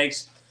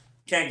snakes,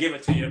 can't give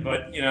it to you.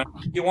 But,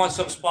 you want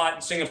some spot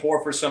in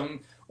Singapore for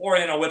some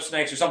Oriental whip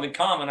snakes or something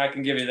common, I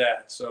can give you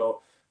that.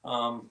 So,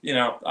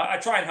 I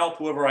try and help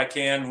whoever I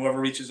can, whoever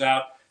reaches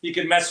out. You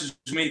can message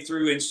me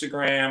through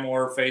Instagram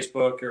or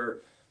Facebook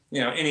or,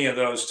 any of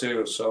those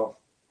too. So,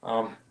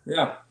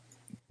 yeah.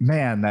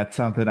 Man, that's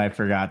something I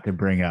forgot to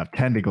bring up.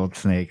 Tentacled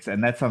snakes.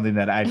 And that's something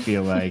that I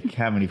feel like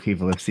how many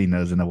people have seen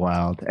those in the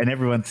wild? And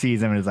everyone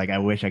sees them and is like, I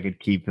wish I could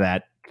keep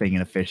that thing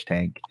in a fish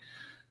tank.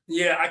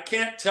 Yeah, I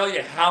can't tell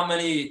you how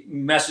many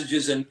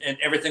messages and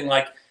everything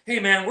like, hey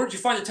man, where'd you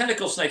find the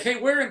tentacle snake? Hey,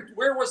 where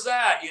was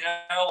that?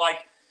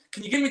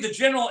 Can you give me the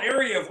general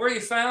area of where you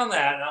found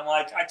that? And I'm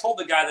like, I told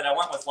the guy that I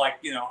went with,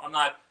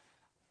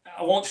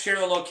 I won't share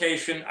the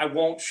location. I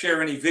won't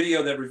share any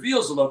video that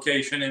reveals the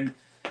location. And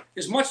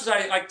as much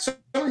as some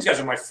of these guys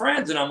are my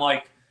friends, and I'm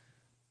like,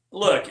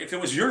 look, if it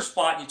was your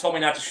spot and you told me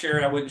not to share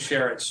it, I wouldn't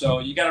share it. So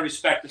you got to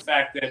respect the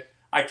fact that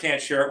I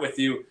can't share it with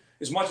you.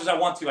 As much as I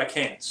want to, I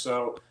can't.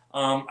 So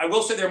I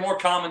will say they're more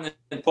common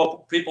than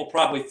people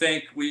probably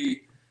think.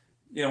 We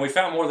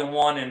found more than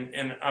one,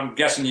 and I'm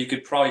guessing you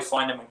could probably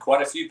find them in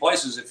quite a few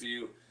places if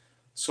you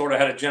sort of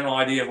had a general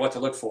idea of what to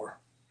look for.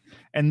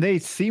 And they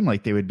seem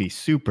like they would be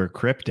super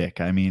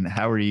cryptic. I mean,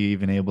 how are you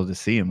even able to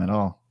see them at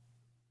all?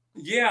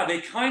 Yeah,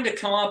 they kind of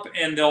come up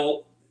and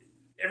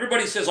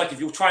everybody says, like, if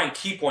you try and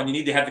keep one, you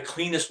need to have the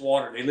cleanest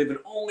water. They live in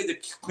only the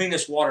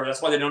cleanest water.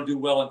 That's why they don't do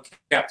well in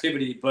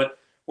captivity. But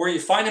where you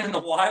find them in the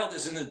wild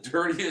is in the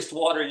dirtiest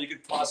water you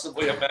could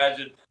possibly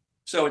imagine.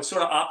 So it's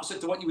sort of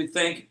opposite to what you would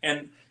think.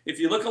 And if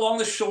you look along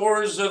the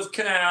shores of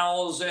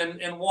canals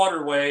and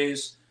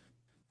waterways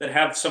that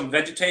have some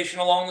vegetation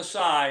along the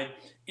side,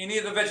 any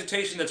of the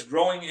vegetation that's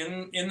growing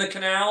in the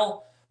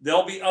canal,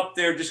 they'll be up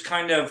there just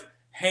kind of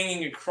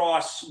hanging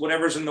across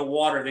whatever's in the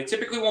water. They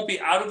typically won't be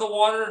out of the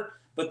water,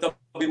 but they'll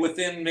be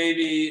within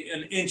maybe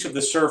an inch of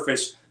the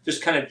surface,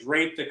 just kind of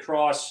draped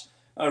across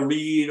a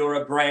reed or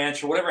a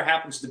branch or whatever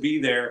happens to be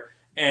there.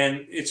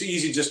 And it's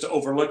easy just to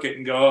overlook it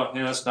and go, oh,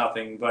 that's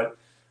nothing. But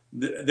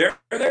they're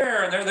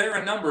there, and they're there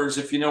in numbers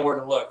if you know where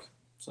to look.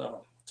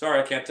 So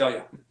sorry, I can't tell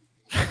you.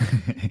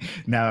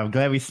 No, I'm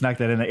glad we snuck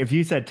that in there. If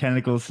you said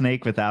tentacle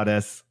snake without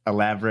us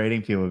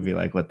elaborating, people would be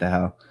like, what the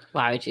hell?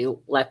 Why would you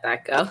let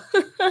that go?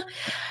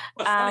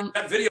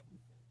 That video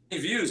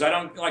views. I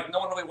don't no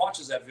one really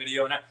watches that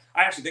video, and I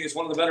actually think it's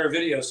one of the better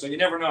videos. So you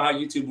never know how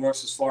YouTube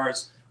works as far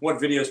as what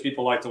videos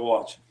people like to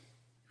watch.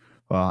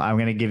 Well, I'm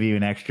going to give you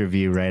an extra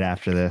view right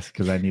after this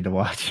because I need to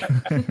watch.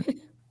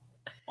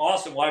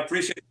 Awesome. Well, I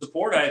appreciate the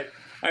support. I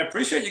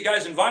appreciate you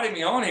guys inviting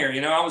me on here.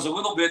 I was a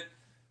little bit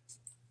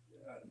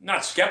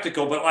not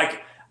skeptical, but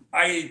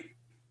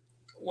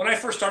when I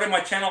first started my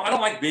channel, I don't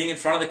like being in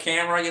front of the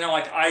camera.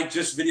 I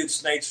just videoed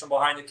snakes from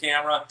behind the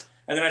camera,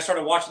 and then I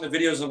started watching the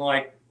videos and I'm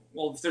like,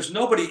 well, if there's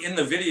nobody in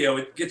the video,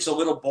 it gets a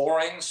little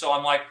boring. So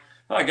I'm like,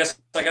 oh, I guess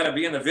I got to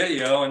be in the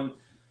video. And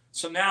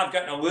so now I've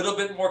gotten a little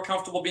bit more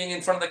comfortable being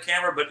in front of the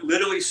camera, but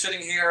literally sitting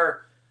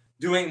here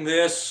doing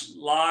this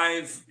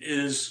live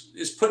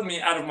is putting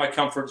me out of my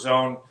comfort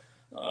zone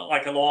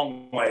like a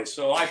long way.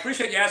 So I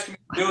appreciate you asking me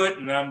to do it,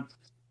 and I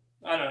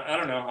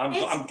don't know.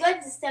 It's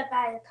good to step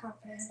out of your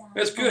comfort zone.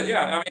 It's good,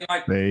 yeah. I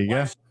mean, there you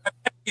go. It's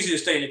easy to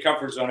stay in your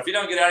comfort zone. If you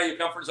don't get out of your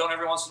comfort zone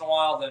every once in a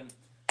while, then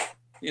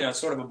it's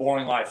sort of a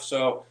boring life.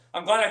 So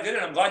I'm glad I did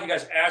it. I'm glad you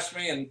guys asked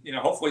me, and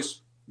hopefully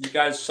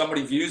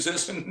somebody views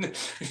this and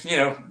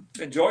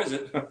enjoys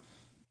it.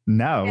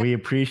 No, we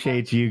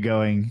appreciate you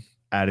going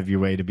out of your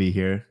way to be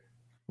here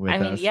with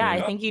us.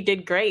 I think you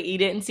did great. You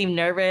didn't seem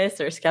nervous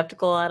or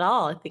skeptical at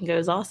all. I think it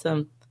was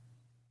awesome.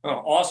 Oh,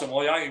 awesome.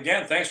 Well,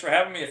 again, thanks for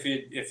having me.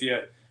 If you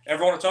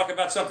ever want to talk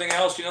about something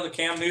else, the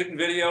Cam Newton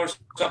video or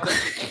something,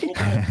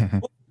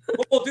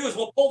 what we'll do is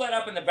we'll pull that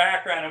up in the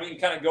background and we can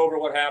kind of go over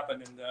what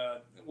happened, and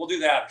we'll do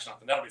that or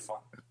something. That'll be fun.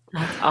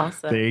 That's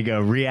awesome. There you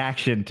go.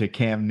 Reaction to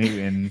Cam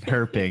Newton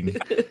herping.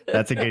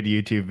 That's a good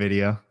YouTube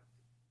video.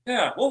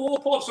 Yeah, we'll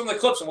pull up some of the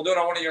clips and we'll do it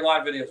on one of your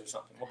live videos or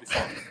something. It'll be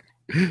fun.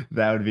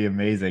 That would be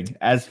amazing.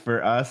 As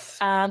for us,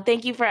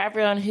 thank you for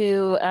everyone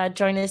who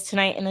joined us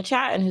tonight in the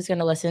chat and who's going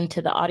to listen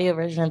to the audio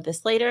version of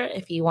this later.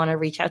 If you want to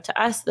reach out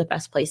to us, the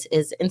best place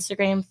is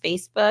Instagram,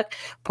 Facebook,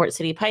 Port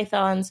City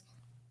Pythons.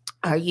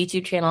 Our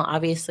YouTube channel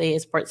obviously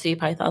is Port City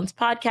Pythons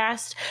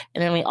Podcast,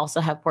 and then we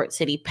also have Port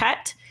City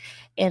Pet.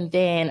 And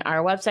then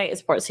our website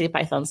is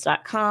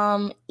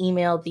portcitypythons.com.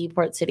 Email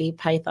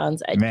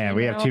theportcitypythons@gmail.com. Man,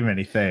 we have too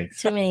many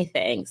things. Too many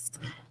things.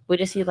 We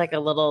just need like a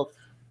little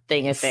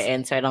thing at the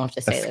end, so I don't have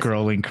to say this.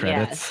 Scrolling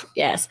credits.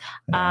 Yes.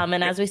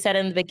 And as we said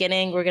in the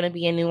beginning, we're going to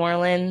be in New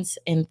Orleans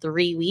in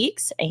 3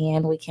 weeks,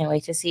 and we can't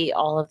wait to see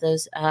all of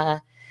those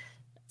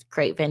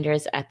great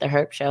vendors at the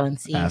Herp Show and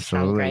see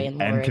Sean Gray Absolutely. and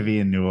Lori. And to be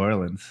in New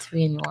Orleans. To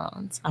be in New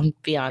Orleans. I'm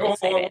beyond Oh,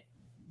 excited.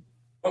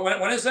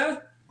 When is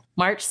that?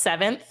 March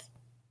 7th.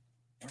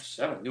 March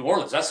 7th, New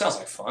Orleans. That sounds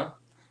like fun.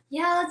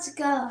 Yeah, let's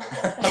go.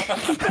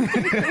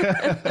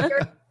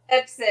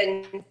 Tips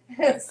and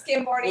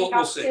skimboarding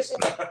We'll see. competition.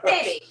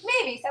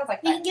 Maybe sounds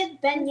like We fun. can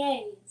get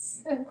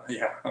beignets.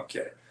 Yeah.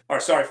 Okay. All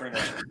right. Sorry for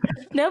interrupting.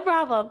 No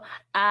problem.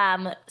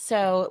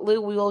 So Lou,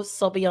 we will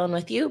still be on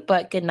with you,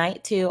 but good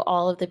night to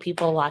all of the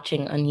people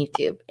watching on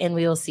YouTube, and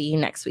we will see you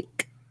next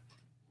week.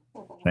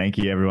 Thank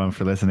you, everyone,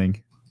 for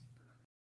listening.